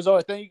stuff. It was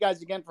always. Thank you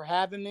guys again for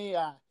having me.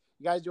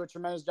 You guys do a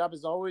tremendous job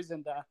as always,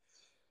 and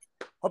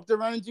hope to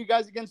run into you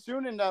guys again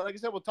soon. And like I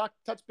said, we'll touch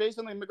base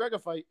on the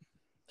McGregor fight.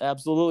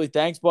 Absolutely.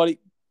 Thanks, buddy.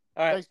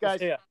 All right. Thanks, guys.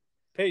 See ya.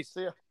 Peace.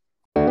 See ya.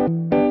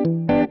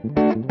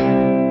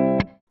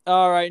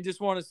 All right. And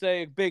just want to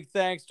say a big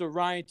thanks to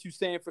Ryan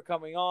Toussaint for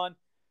coming on,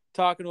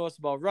 talking to us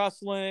about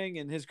wrestling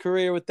and his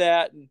career with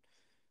that. And,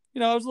 it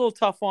was a little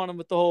tough on him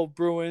with the whole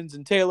Bruins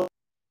and Taylor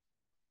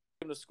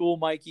to school,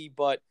 Mikey.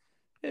 But,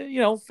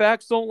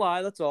 facts don't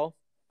lie. That's all.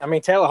 I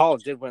mean, Taylor Hall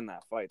did win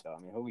that fight, though. I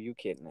mean, who are you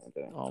kidding?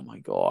 Oh, my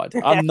God.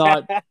 I'm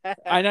not.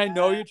 And I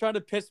know you're trying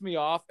to piss me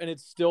off, and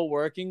it's still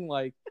working.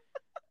 Like,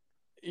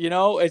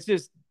 it's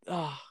just,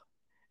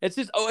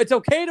 it's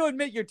okay to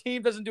admit your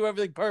team doesn't do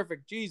everything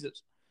perfect.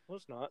 Jesus. Well,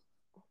 it's not.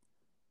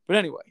 But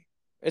anyway,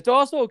 it's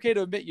also okay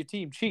to admit your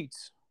team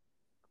cheats.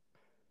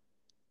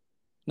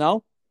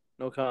 No?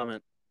 No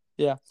comment.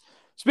 Yeah.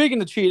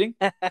 Speaking of cheating.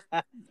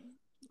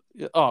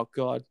 Oh,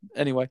 God.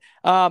 Anyway.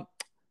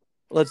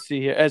 Let's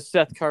see here. As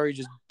Seth Curry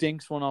just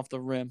dinks one off the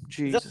rim.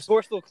 Jesus. Is that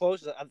score still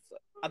close?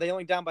 Are they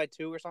only down by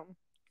 2 or something?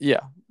 Yeah.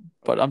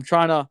 But I'm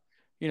trying to,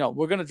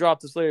 we're going to drop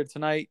this later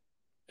tonight.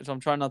 So I'm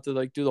trying not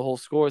to do the whole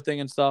score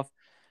thing and stuff.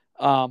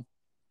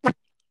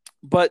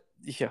 But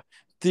yeah,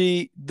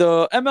 the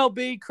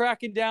MLB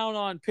cracking down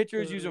on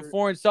pitchers using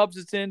foreign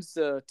substances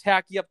to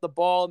tacky up the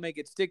ball, make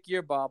it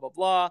stickier, blah, blah,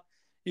 blah.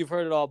 You've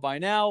heard it all by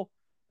now.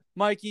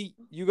 Mikey,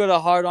 you got a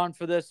hard on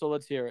for this, so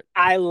let's hear it.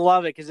 I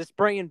love it because it's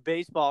bringing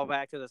baseball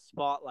back to the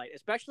spotlight,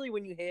 especially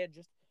when you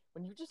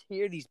just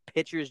hear these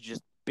pitchers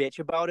just bitch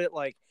about it.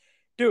 Like,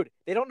 dude,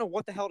 they don't know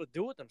what the hell to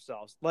do with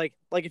themselves. Like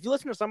if you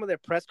listen to some of their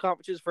press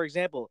conferences, for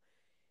example,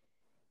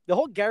 the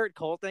whole Garrett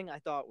Cole thing I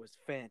thought was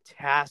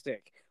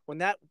fantastic. When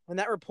that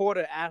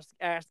reporter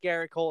asked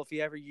Garrett Cole if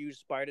he ever used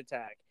Spider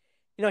Tag,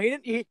 he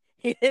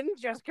didn't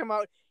just come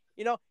out.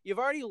 You've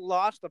already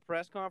lost the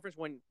press conference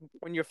when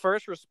your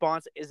first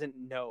response isn't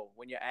no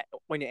when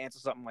you answer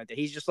something like that.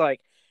 He's just like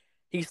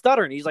he's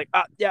stuttering. He's like,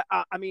 I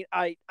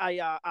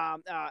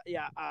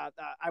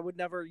would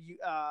never, and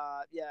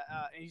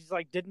he's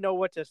like didn't know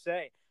what to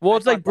say. Well,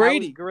 it's like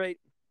Brady. Great.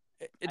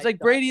 It's like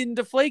Brady and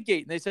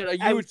Deflategate, and they said, "Are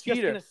you a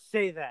cheater?" Just gonna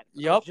say that.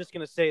 Yep. I was just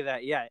gonna say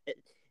that. Yeah.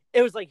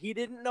 It was like he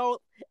didn't know.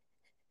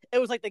 It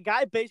was like the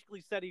guy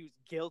basically said he was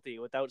guilty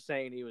without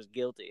saying he was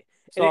guilty.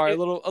 Sorry, a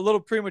little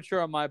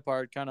premature on my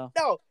part, kind of.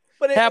 No,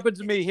 but it happens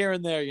to me here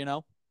and there,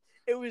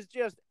 It was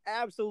just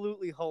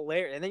absolutely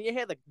hilarious. And then you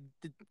had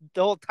the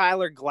whole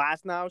Tyler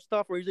Glasnow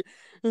stuff where he's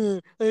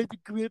like, I have to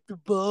grip the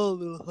ball a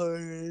little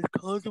harder. It's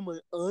causing my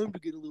arm to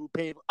get a little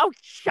painful. Oh,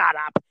 shut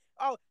up.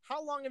 Oh,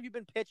 how long have you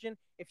been pitching?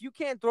 If you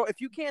can't throw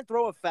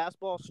a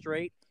fastball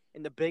straight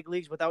in the big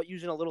leagues without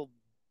using a little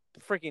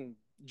freaking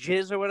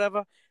jizz or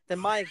whatever, then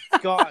my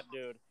God,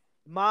 dude.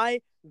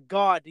 My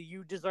God, do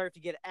you deserve to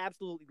get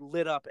absolutely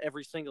lit up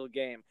every single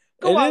game?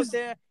 Go It out is.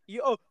 there.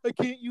 I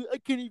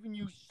can't even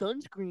use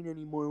sunscreen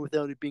anymore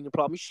without it being a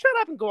problem. Shut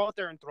up and go out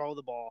there and throw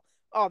the ball.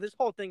 Oh, this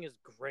whole thing is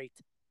great.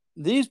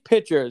 These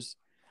pitchers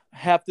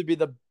have to be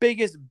the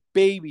biggest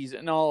babies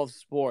in all of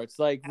sports.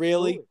 Like,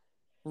 really? Absolutely.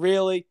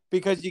 Really?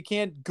 Because you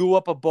can't goo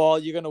up a ball.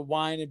 You're going to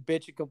whine and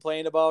bitch and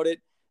complain about it.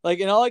 Like,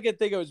 and all I can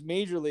think of is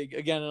Major League.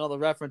 Again, another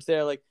reference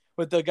there. Like,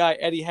 with the guy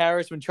Eddie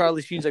Harris when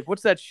Charlie Sheen's like,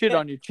 "What's that shit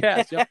on your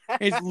chest?" And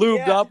he's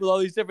lubed Yeah. up with all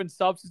these different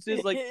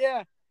substances. Like,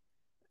 Yeah.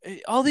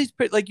 all these,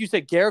 like you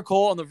said, Garrett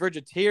Cole on the verge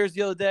of tears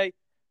the other day.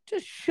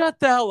 Just shut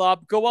the hell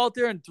up. Go out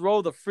there and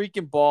throw the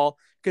freaking ball,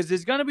 because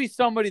there's going to be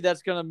somebody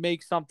that's going to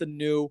make something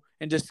new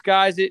and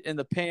disguise it in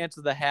the pants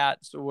or the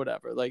hats or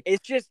whatever. Like,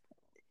 It's just,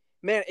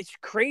 man, it's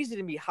crazy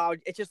to me how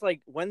it's just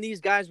like when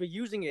these guys were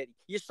using it.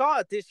 You saw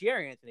it this year,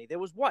 Anthony. There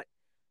was what?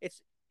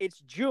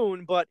 It's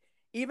June, but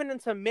even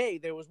into May,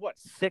 there was what,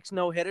 6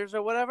 no-hitters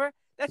or whatever.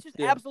 That's just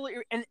Yeah.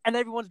 absolutely, and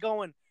everyone's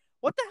going,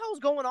 what the hell's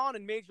going on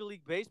in Major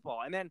League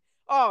Baseball? And then,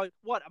 oh,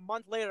 what, a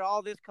month later,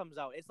 all this comes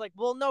out. It's like,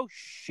 well, no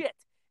shit.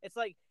 It's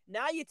like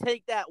now you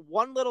take that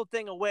one little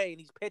thing away, and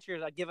these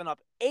pitchers are giving up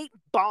 8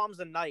 bombs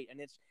a night, and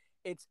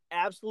it's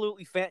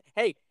absolutely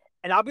Hey,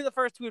 and I'll be the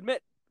first to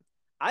admit,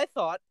 I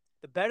thought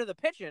the better the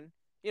pitching,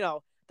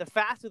 the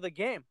faster the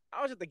game.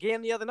 I was at the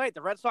game the other night.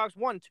 The Red Sox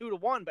won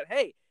 2-1, but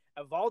hey,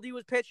 Evaldi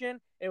was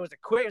pitching. It was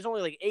it was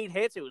only like 8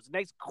 hits. It was a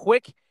nice,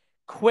 quick,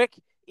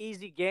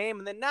 easy game.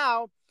 And then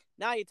now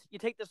you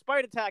take the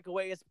Spider Attack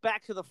away. It's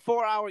back to the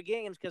 4-hour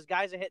games because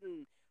guys are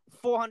hitting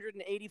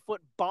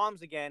 480-foot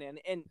bombs again,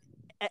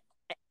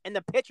 and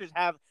the pitchers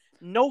have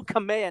no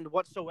command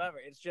whatsoever.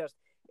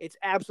 It's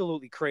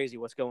absolutely crazy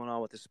what's going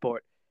on with the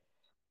sport.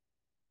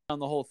 on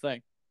the whole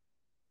thing.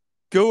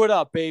 Goo it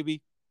up,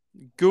 baby.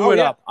 Goo it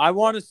yeah. up. I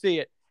want to see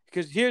it,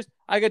 because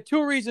I got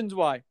 2 reasons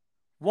why.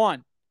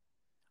 One,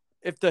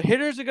 if the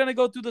hitters are going to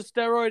go through the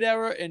steroid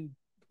era and,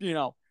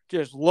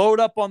 just load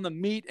up on the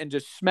meat and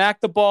just smack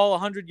the ball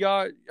 100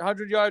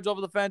 yards over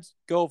the fence,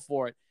 go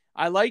for it.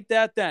 I like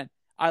that then.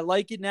 I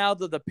like it now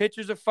that the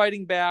pitchers are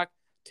fighting back,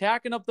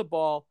 tacking up the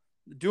ball,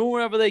 doing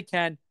whatever they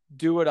can,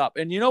 do it up.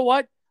 And you know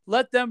what?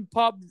 Let them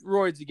pop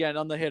roids again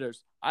on the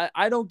hitters.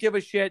 I don't give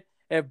a shit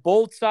if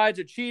both sides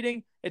are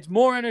cheating. It's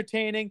more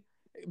entertaining.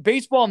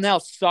 Baseball now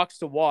sucks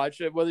to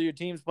watch, whether your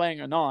team's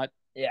playing or not.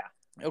 Yeah.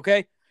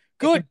 Okay?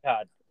 Good.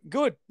 God.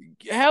 Good.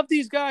 Have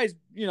these guys,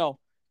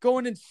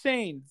 going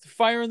insane,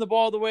 firing the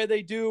ball the way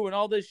they do and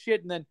all this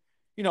shit. And then,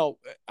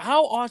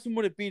 how awesome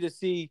would it be to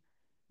see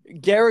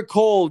Garrett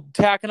Cole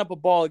tacking up a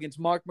ball against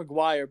Mark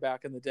McGwire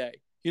back in the day?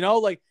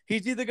 Like,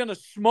 he's either going to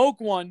smoke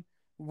one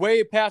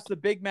way past the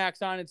Big Mac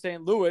sign in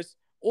St. Louis,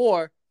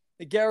 or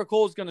Garrett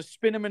Cole is going to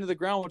spin him into the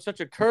ground with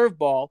such a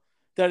curveball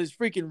that his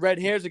freaking red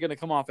hairs are going to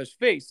come off his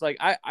face. Like,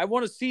 I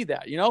want to see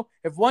that,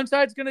 If one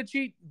side's going to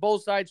cheat,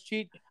 both sides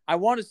cheat. I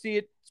want to see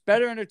it. It's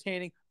better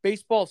entertaining.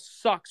 Baseball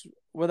sucks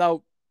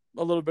without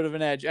a little bit of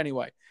an edge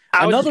anyway.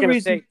 I'm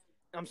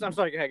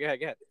sorry. Go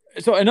ahead.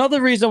 So another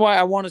reason why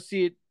I want to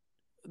see it,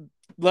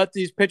 let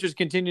these pitchers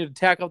continue to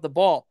tack up the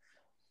ball.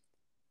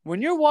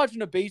 When you're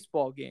watching a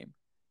baseball game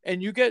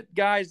and you get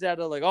guys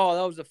that are like, oh,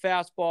 that was a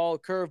fastball, a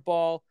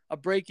curveball, a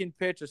breaking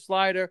pitch, a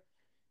slider.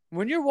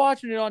 When you're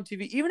watching it on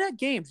TV, even at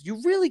games,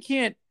 you really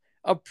can't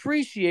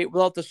appreciate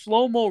without the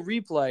slow-mo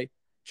replay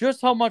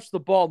just how much the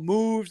ball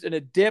moves and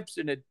it dips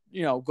and it,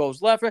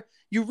 goes left. Right.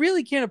 You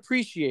really can't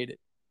appreciate it,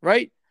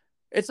 right?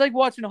 It's like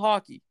watching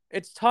hockey.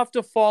 It's tough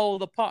to follow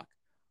the puck.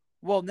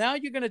 Well, now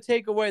you're going to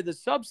take away the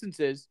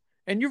substances,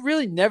 and you're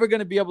really never going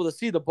to be able to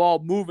see the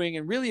ball moving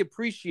and really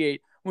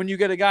appreciate when you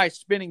get a guy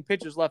spinning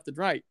pitches left and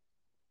right.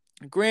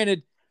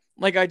 Granted,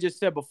 like I just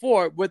said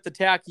before, with the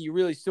tacky, you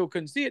really still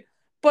couldn't see it,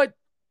 but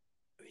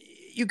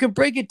you can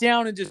break it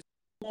down and just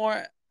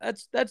more.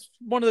 That's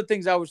one of the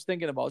things I was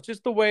thinking about. It's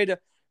just the way to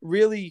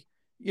really,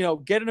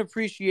 get an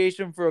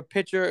appreciation for a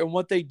pitcher and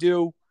what they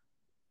do.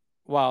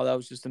 Wow, that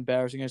was just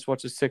embarrassing. I just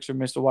watched a Sixer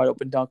miss a wide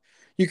open dunk.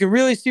 You can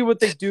really see what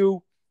they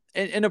do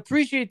and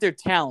appreciate their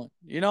talent.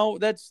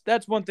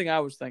 That's one thing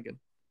I was thinking.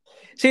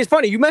 See, it's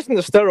funny. You mentioned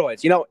the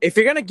steroids. If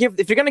you're gonna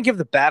give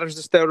the batters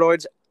the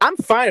steroids, I'm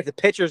fine if the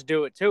pitchers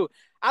do it too.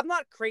 I'm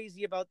not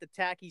crazy about the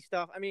tacky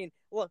stuff. I mean,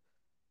 look,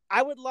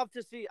 I would love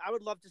to see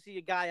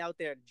a guy out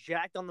there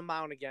jacked on the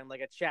mound again,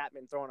 like a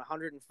Chapman throwing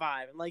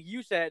 105, and like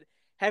you said,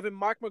 having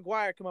Mark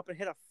McGwire come up and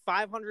hit a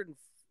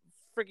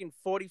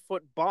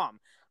 540-foot bomb.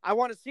 I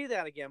want to see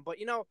that again. But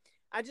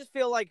I just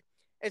feel like,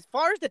 as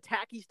far as the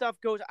tacky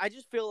stuff goes, I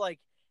just feel like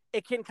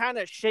it can kind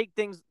of shake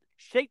the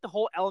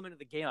whole element of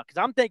the game up.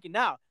 Because I'm thinking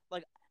now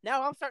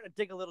I'm starting to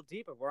dig a little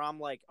deeper, where I'm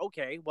like,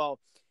 okay, well,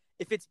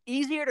 if it's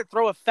easier to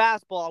throw a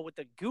fastball with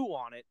the goo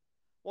on it,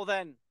 well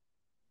then,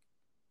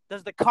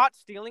 does the caught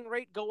stealing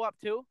rate go up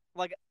too?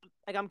 Like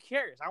I'm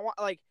curious.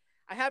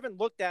 I haven't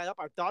looked that up.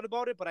 I've thought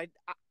about it, but I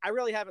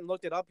really haven't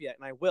looked it up yet,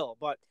 and I will.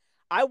 But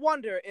I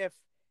wonder if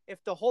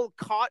the whole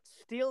caught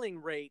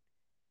stealing rate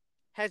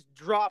has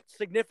dropped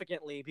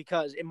significantly,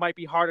 because it might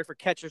be harder for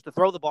catchers to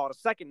throw the ball to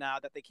second now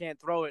that they can't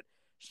throw it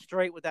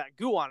straight with that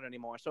goo on it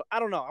anymore. So I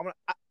don't know.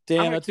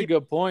 Damn, that's a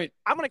good point.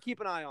 I'm gonna keep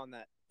an eye on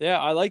that. Yeah,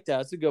 I like that.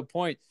 That's a good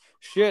point.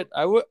 Shit,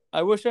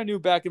 I wish I knew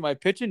back in my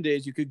pitching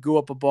days you could goo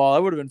up a ball. I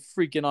would have been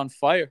freaking on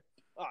fire.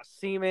 Oh,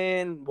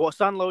 semen,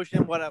 sun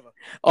lotion, whatever.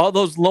 All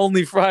those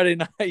lonely Friday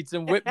nights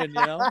in Whitman,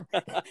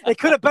 They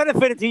could have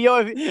benefited to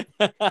your use.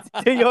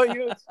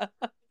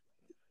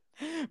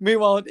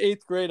 Meanwhile, in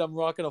 8th grade, I'm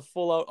rocking a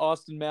full-out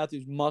Austin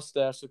Matthews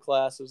mustache to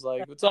classes.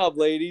 Like, what's up,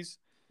 ladies?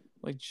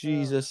 Like,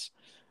 Jesus.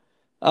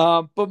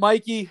 But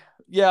Mikey,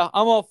 yeah,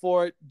 I'm all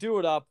for it. Do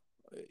it up.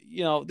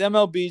 The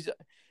MLB's.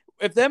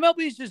 If the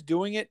MLB's just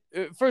doing it,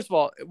 first of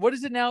all, what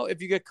is it now? If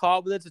you get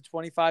caught with it, it's a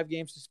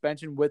 25-game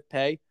suspension with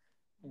pay.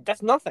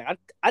 That's nothing.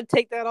 I'd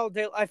take that all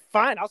day.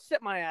 Fine, I'll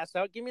sit my ass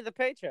out. Give me the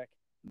paycheck.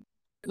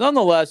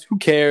 Nonetheless, who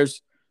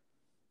cares?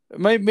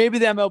 Maybe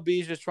the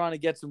MLB is just trying to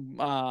get some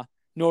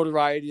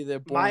notoriety to their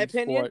boring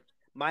sport.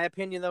 My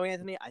opinion, though,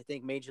 Anthony, I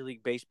think Major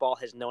League Baseball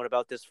has known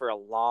about this for a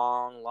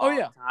long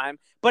time.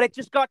 But it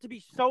just got to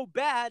be so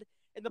bad,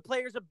 and the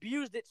players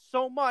abused it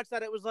so much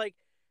that it was like,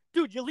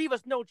 dude, you leave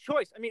us no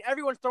choice. I mean,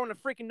 everyone's throwing a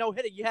freaking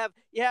no-hitter. You have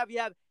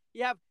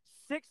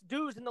 6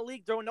 dudes in the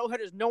league throwing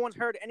no-hitters. No one's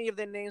heard any of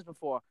their names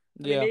before.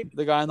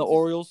 The guy in the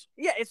Orioles.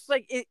 Yeah, it's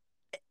like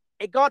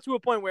it got to a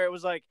point where it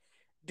was like,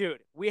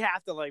 dude, we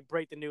have to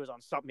break the news on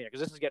something here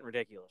because this is getting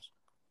ridiculous.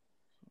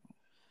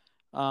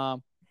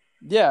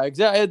 Yeah,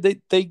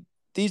 exactly.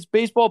 These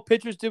baseball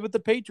pitchers did what the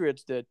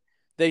Patriots did.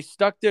 They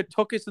stuck their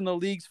tuchus in the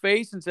league's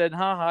face and said,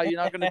 "Ha,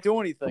 you're not going to do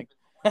anything."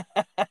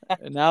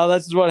 And now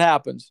that's what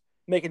happens.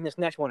 Making this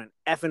next one an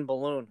effing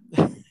balloon.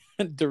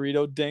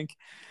 Dorito dink.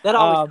 That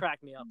always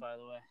cracked me up, by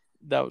the way.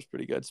 That was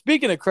pretty good.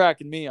 Speaking of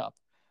cracking me up,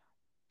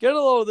 get a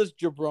load of this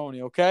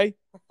jabroni, okay?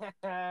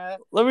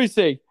 Let me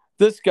see.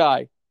 This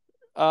guy,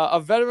 a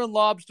veteran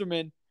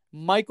lobsterman,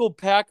 Michael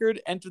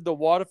Packard, entered the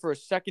water for a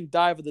second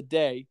dive of the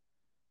day.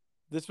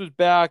 This was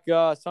back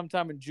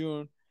sometime in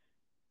June.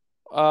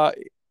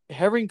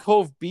 Herring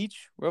Cove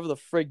Beach, wherever the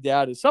frig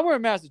that is, somewhere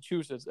in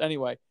Massachusetts.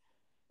 Anyway,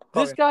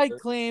 this guy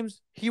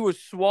claims he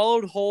was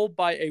swallowed whole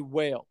by a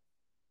whale.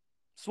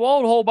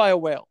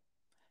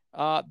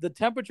 The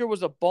temperature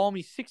was a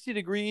balmy 60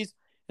 degrees,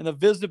 and the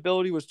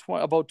visibility was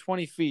about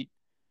 20 feet.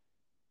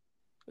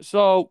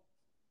 So,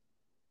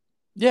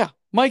 yeah.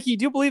 Mikey,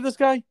 do you believe this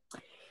guy?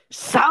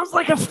 Sounds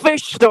like a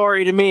fish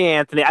story to me,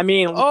 Anthony. I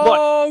mean,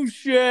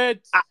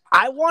 shit.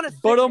 I want to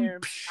sit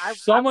here.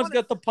 Someone's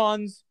got the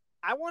puns.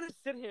 I want to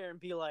sit here and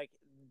be like,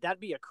 that'd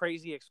be a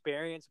crazy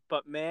experience.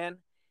 But, man,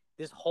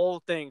 this whole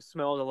thing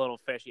smells a little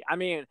fishy. I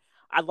mean,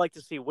 I'd like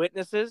to see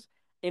witnesses.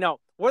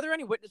 Were there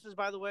any witnesses,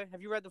 by the way?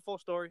 Have you read the full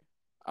story?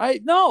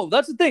 No,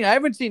 that's the thing. I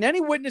haven't seen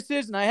any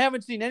witnesses, and I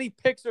haven't seen any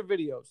pics or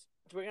videos.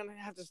 We're going to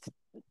have to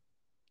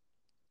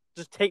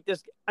just take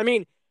this. I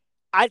mean,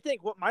 I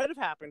think what might have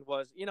happened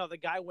was, the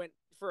guy went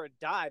for a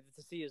dive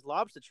to see his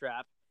lobster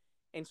trap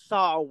and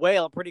saw a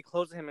whale pretty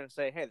close to him and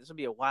say, hey, this would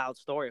be a wild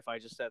story if I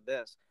just said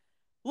this.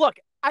 Look,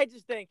 I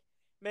just think,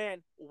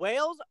 man,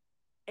 whales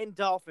and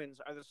dolphins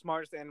are the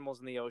smartest animals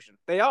in the ocean.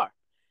 They are.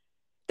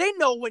 They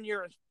know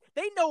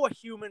they know a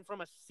human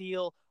from a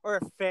seal or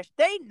a fish.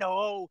 They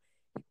know.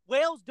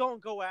 Whales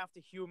don't go after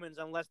humans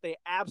unless they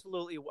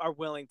absolutely are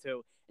willing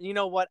to. And you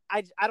know what?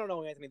 I don't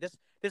know, Anthony.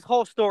 This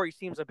whole story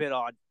seems a bit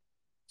odd.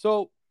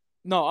 So,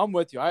 no, I'm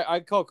with you. I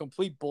call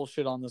complete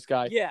bullshit on this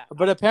guy. Yeah.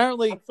 But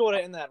apparently... I'm sort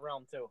of in that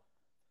realm, too.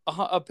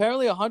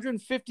 Apparently,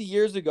 150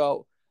 years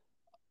ago,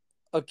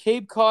 a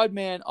Cape Cod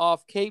man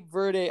off Cape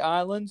Verde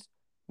Islands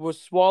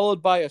was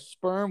swallowed by a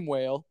sperm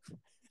whale.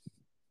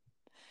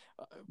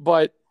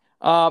 But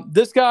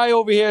this guy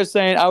over here is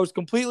saying, I was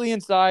completely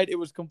inside. It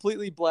was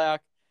completely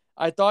black.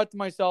 I thought to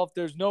myself,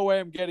 there's no way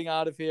I'm getting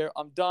out of here.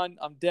 I'm done.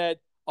 I'm dead.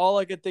 All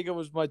I could think of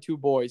was my 2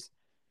 boys.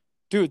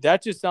 Dude,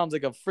 that just sounds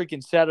like a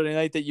freaking Saturday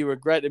night that you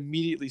regret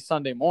immediately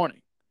Sunday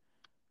morning.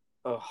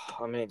 Oh,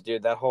 I mean,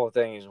 dude, that whole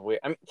thing is weird.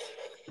 I mean,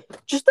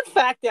 just the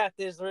fact that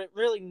there's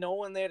really no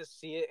one there to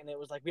see it, and it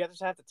was like we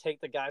just have to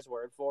take the guy's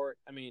word for it.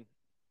 I mean,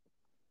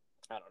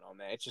 I don't know,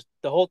 man. It's just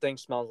the whole thing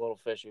smells a little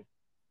fishy.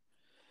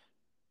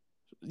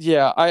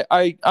 Yeah,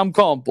 I'm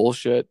calling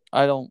bullshit.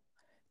 I don't,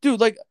 dude.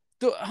 Like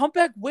the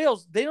humpback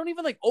whales, they don't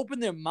even open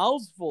their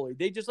mouths fully.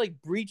 They just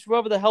breach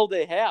whatever the hell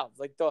they have.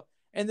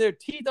 And their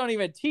teeth aren't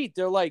even teeth.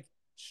 They're like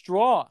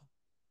straw.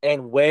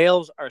 And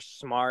whales are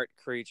smart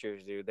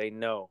creatures, dude. They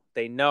know.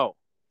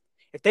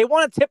 If they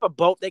want to tip a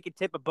boat, they can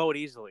tip a boat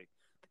easily.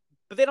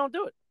 But they don't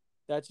do it.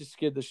 That just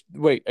scared the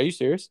Wait, are you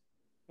serious?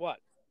 What?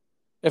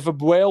 If a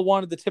whale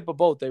wanted to tip a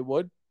boat, they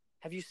would?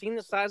 Have you seen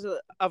the size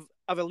of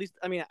at least,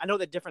 I mean, I know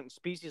they're different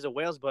species of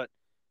whales, but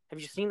have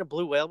you seen a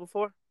blue whale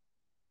before?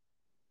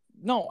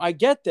 No, I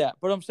get that.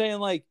 But I'm saying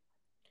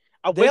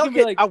a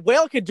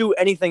whale could do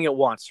anything it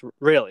wants,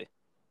 really.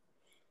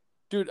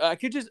 Dude, I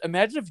could just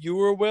imagine if you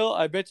were a whale.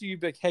 I bet you'd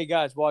be like, "Hey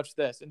guys, watch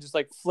this," and just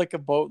flick a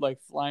boat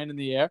flying in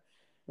the air.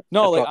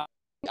 No,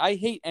 I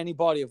hate any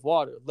body of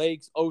water,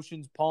 lakes,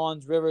 oceans,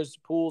 ponds, rivers,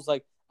 pools.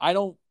 I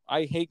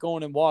hate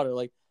going in water.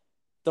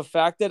 The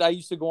fact that I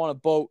used to go on a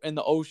boat in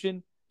the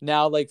ocean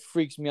now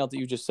freaks me out that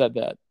you just said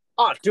that.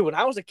 Oh, dude, when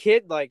I was a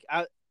kid,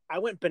 I I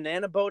went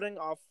banana boating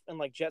off and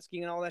like jet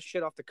skiing and all that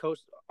shit off the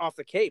coast, off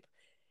the Cape.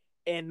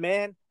 And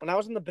man, when I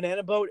was in the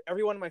banana boat,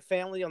 everyone in my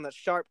family on that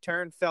sharp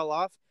turn fell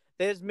off.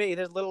 There's me,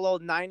 there's little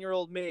old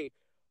 9-year-old me,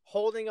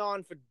 holding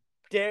on for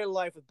dear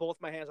life with both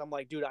my hands. I'm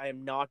like, dude, I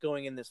am not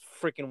going in this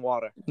freaking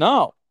water.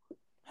 No,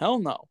 hell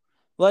no.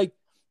 Like,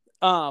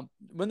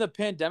 when the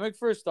pandemic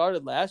first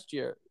started last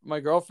year, my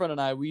girlfriend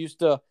and I, we used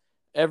to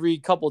every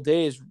couple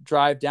days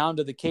drive down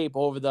to the Cape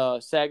over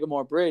the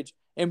Sagamore Bridge,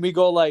 and we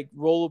go like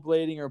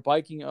rollerblading or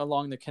biking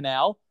along the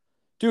canal.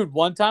 Dude,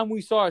 one time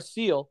we saw a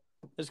seal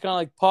just kind of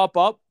like pop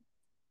up.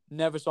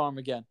 Never saw him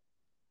again.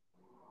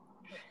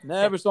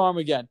 Never saw him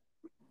again.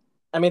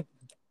 I mean,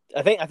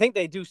 I think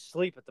they do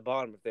sleep at the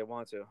bottom if they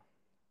want to.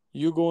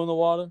 You go in the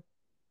water.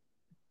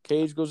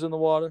 Cage goes in the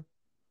water.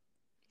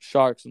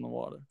 Sharks in the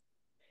water.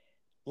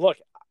 Look,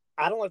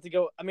 I don't like to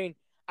go. I mean,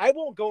 I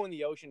won't go in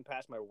the ocean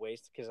past my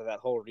waist because of that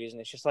whole reason.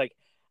 It's just like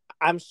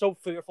I'm so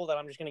fearful that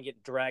I'm just gonna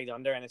get dragged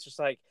under, and it's just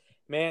like,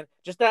 man,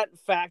 just that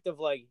fact of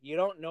like you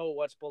don't know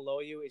what's below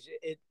you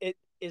it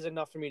is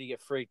enough for me to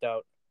get freaked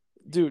out.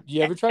 Dude,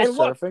 you ever try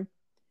surfing? Look,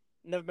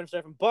 never been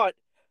surfing, but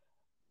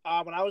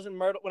when I was in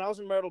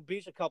Myrtle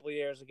Beach a couple of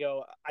years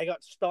ago, I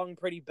got stung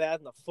pretty bad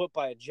in the foot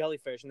by a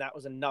jellyfish, and that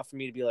was enough for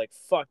me to be like,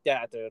 "Fuck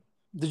that, dude."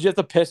 Did you have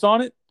to piss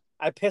on it?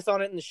 I pissed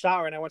on it in the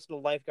shower, and I went to the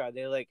lifeguard.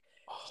 They like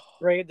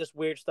sprayed this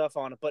weird stuff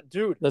on it, but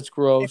dude, that's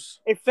gross.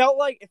 It felt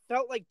like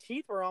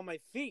teeth were on my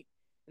feet,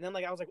 and then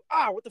like I was like,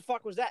 what the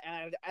fuck was that?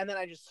 And then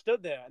I just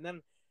stood there, and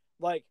then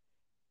like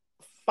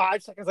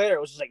 5 seconds later,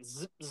 it was just like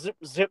zip, zip,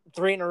 zip,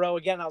 3 in a row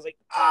again. I was like,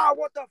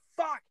 what the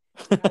fuck?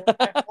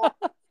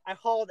 I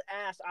hauled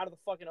ass out of the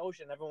fucking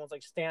ocean. Everyone's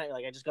like standing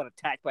like I just got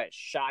attacked by a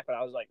shark, but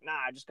I was like, nah,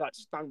 I just got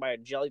stung by a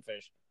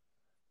jellyfish.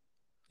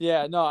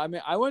 Yeah, no, I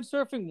mean, I went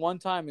surfing one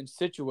time in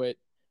Scituate.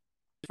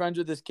 Friends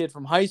with this kid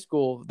from high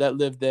school that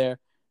lived there,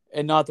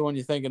 and not the one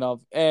you're thinking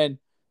of. And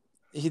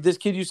this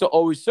kid used to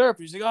always surf.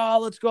 He's like, "Oh,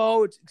 let's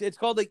go." It's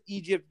called like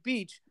Egypt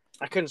Beach.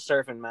 I couldn't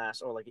surf in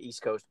Mass or like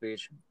East Coast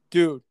Beach,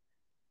 dude.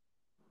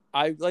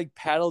 I like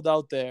paddled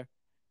out there,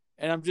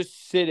 and I'm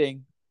just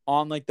sitting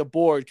on like the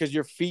board because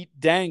your feet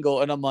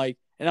dangle, and I'm like,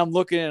 and I'm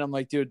looking, and I'm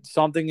like, dude,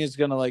 something is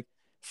gonna like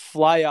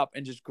fly up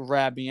and just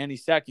grab me any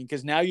second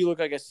because now you look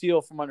like a seal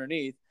from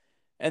underneath.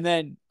 And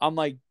then I'm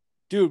like,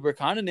 dude, we're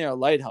kind of near a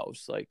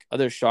lighthouse. Like, are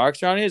there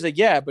sharks around here? He's like,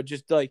 yeah, but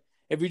just like,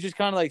 if you just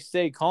kind of like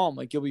stay calm,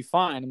 like you'll be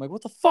fine. I'm like,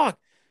 what the fuck?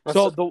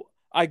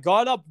 I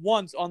got up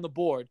once on the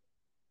board.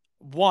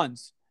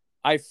 Once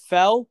I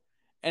fell,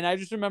 and I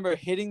just remember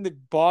hitting the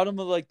bottom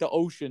of like the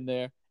ocean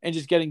there and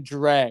just getting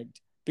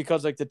dragged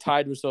because like the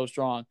tide was so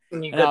strong.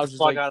 And you got the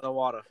fuck out of the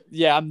water.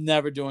 Yeah, I'm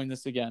never doing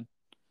this again.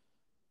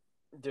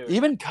 Dude.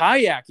 Even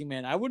kayaking,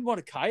 man. I wouldn't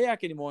want to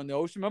kayak anymore in the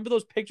ocean. Remember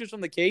those pictures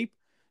from the Cape?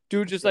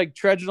 Dude just like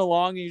trudging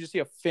along and you just see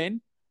a fin.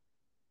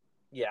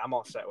 Yeah, I'm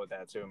all set with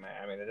that too, man.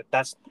 I mean,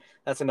 that's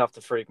enough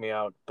to freak me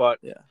out. But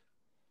yeah,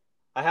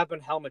 I have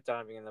been helmet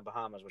diving in the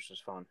Bahamas, which is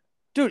fun.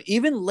 Dude,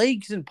 even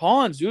lakes and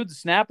ponds, dude, the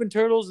snapping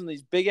turtles and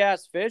these big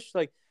ass fish.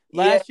 Like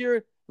last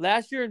year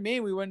in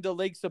Maine, we went to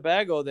Lake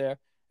Sebago there,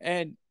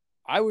 and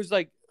I was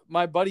like,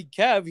 my buddy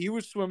Kev, he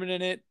was swimming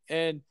in it,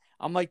 and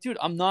I'm like, dude,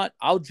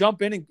 I'll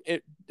jump in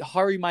and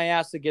hurry my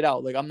ass to get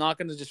out. Like, I'm not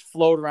gonna just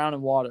float around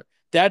in water.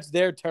 That's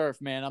their turf,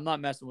 man. I'm not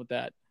messing with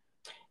that.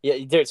 Yeah,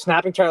 dude,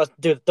 snapping turtles,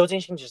 dude, those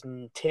things can just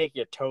take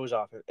your toes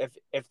off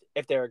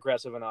if they're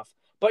aggressive enough.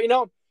 But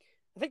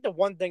I think the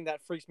one thing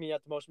that freaks me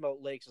out the most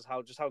about lakes is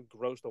how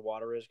gross the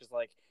water is.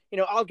 Because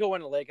I'll go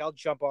in a lake, I'll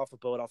jump off a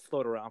boat, I'll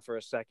float around for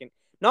a second.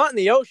 Not in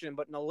the ocean,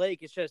 but in a lake,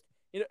 it's just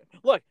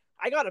look,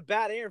 I got a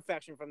bad ear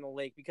infection from the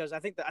lake because I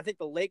think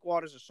the lake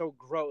waters are so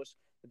gross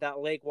that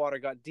lake water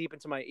got deep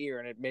into my ear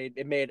and it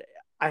made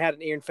I had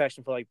an ear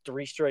infection for like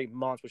 3 straight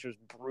months, which was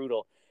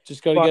brutal.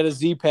 Just gotta get a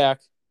Z-Pack.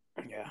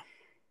 Yeah.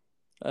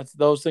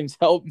 Those things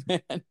help,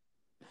 man.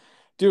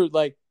 Dude,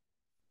 like,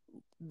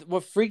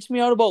 what freaks me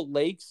out about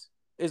lakes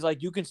is,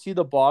 like, you can see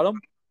the bottom,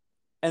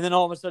 and then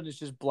all of a sudden it's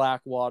just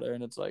black water,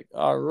 and it's like,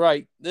 all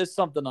right, there's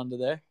something under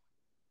there.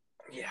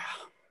 Yeah.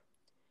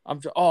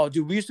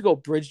 Dude, we used to go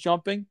bridge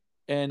jumping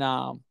in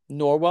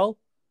Norwell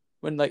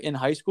when, like, in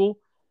high school,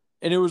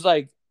 and it was,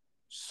 like,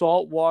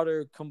 salt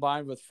water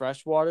combined with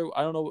fresh water.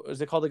 I don't know.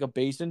 Is it called, like, a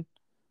basin?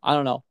 I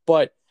don't know.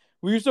 But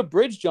we used to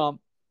bridge jump,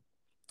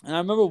 and I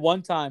remember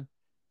one time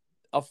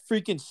a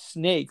freaking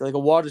snake, like a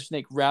water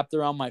snake, wrapped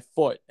around my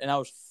foot, and I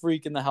was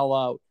freaking the hell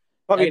out.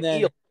 Probably an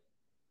eel.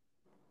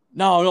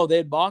 No, they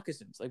had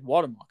moccasins, like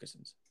water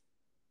moccasins.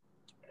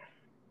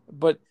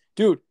 But,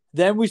 dude,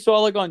 then we saw,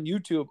 like, on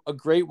YouTube, a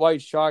great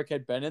white shark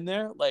had been in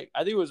there. Like,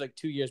 I think it was, like,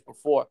 2 years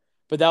before.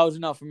 But that was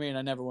enough for me, and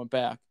I never went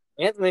back.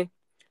 Anthony,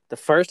 the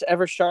first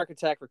ever shark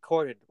attack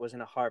recorded was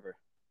in a harbor.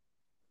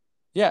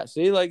 Yeah,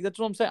 see, like, that's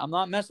what I'm saying. I'm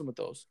not messing with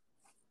those.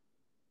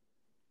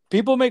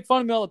 People make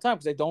fun of me all the time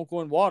because they don't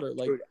go in water.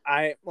 Like, dude,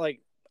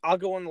 I'll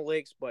go in the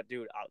lakes, but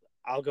dude,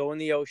 I'll go in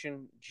the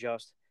ocean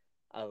just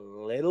a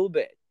little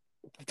bit.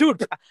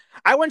 Dude,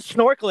 I went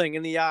snorkeling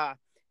in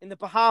the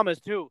Bahamas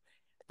too.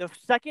 The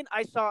second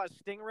I saw a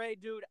stingray,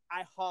 dude,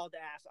 I hauled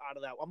ass out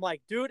of that. I'm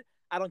like, dude,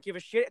 I don't give a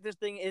shit if this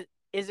thing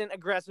isn't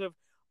aggressive.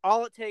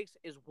 All it takes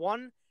is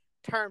one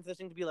turn for this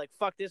thing to be like,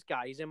 fuck this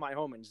guy, he's in my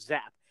home, and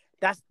zap.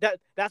 That's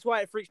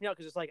why it freaks me out,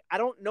 because it's like I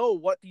don't know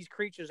what these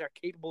creatures are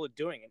capable of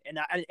doing, and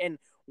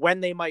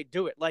when they might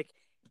do it. Like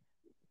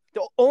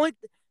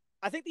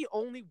I think the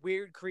only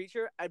weird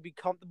creature I'd be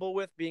comfortable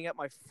with being at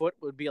my foot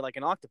would be like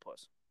an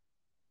octopus.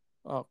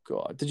 Oh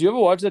God! Did you ever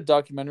watch that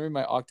documentary,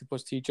 My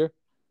Octopus Teacher?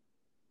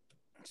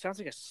 It sounds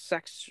like a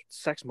sex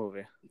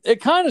movie.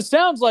 It kind of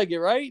sounds like it,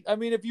 right? I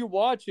mean, if you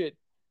watch it,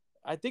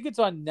 I think it's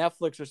on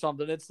Netflix or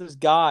something. It's this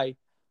guy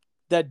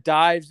that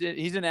dives in.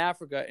 He's in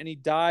Africa, and he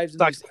dives in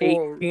Like these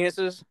coral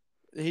penises.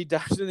 He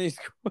dives in these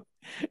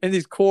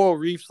coral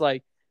reefs.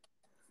 Like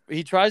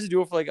he tries to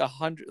do it for like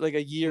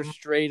a year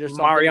straight or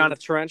something. Mariana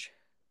Trench.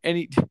 And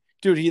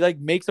he like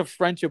makes a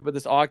friendship with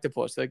this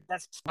octopus. Like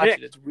that's sick.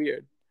 It's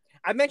weird.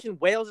 I mentioned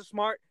whales are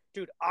smart,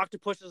 dude.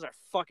 Octopuses are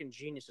fucking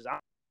geniuses.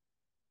 I'm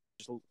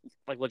just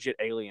like legit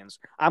aliens.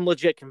 I'm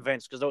legit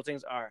convinced, because those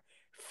things are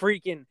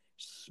freaking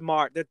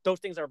smart. Those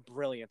things are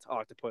brilliant.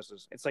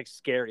 Octopuses. It's like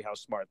scary how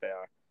smart they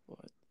are.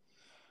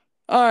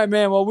 All right,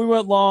 man. Well, we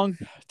went long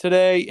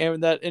today,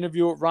 and that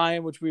interview with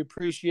Ryan, which we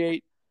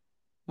appreciate.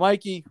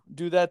 Mikey,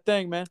 do that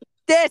thing, man.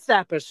 This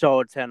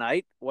episode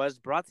tonight was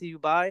brought to you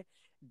by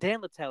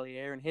Dan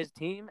Letelier and his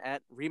team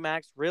at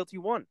Remax Realty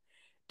One.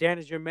 Dan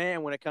is your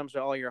man when it comes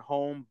to all your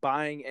home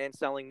buying and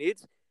selling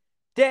needs.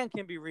 Dan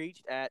can be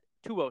reached at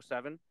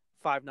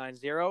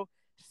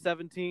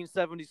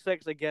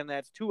 207-590-1776. Again,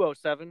 that's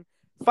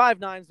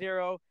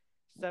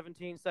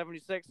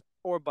 207-590-1776.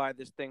 Or by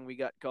this thing we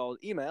got called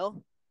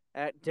email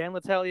at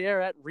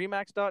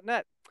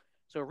danletelier@remax.net.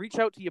 So reach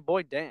out to your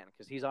boy Dan,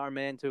 because he's our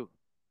man too.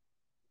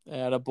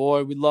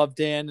 Attaboy. We love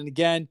Dan. And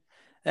again,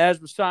 as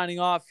we're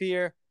signing off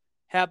here,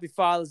 happy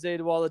Father's Day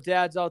to all the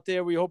dads out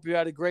there. We hope you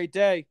had a great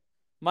day.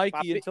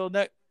 Mikey,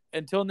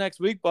 until next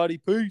week, buddy.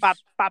 Peace.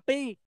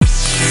 Papi.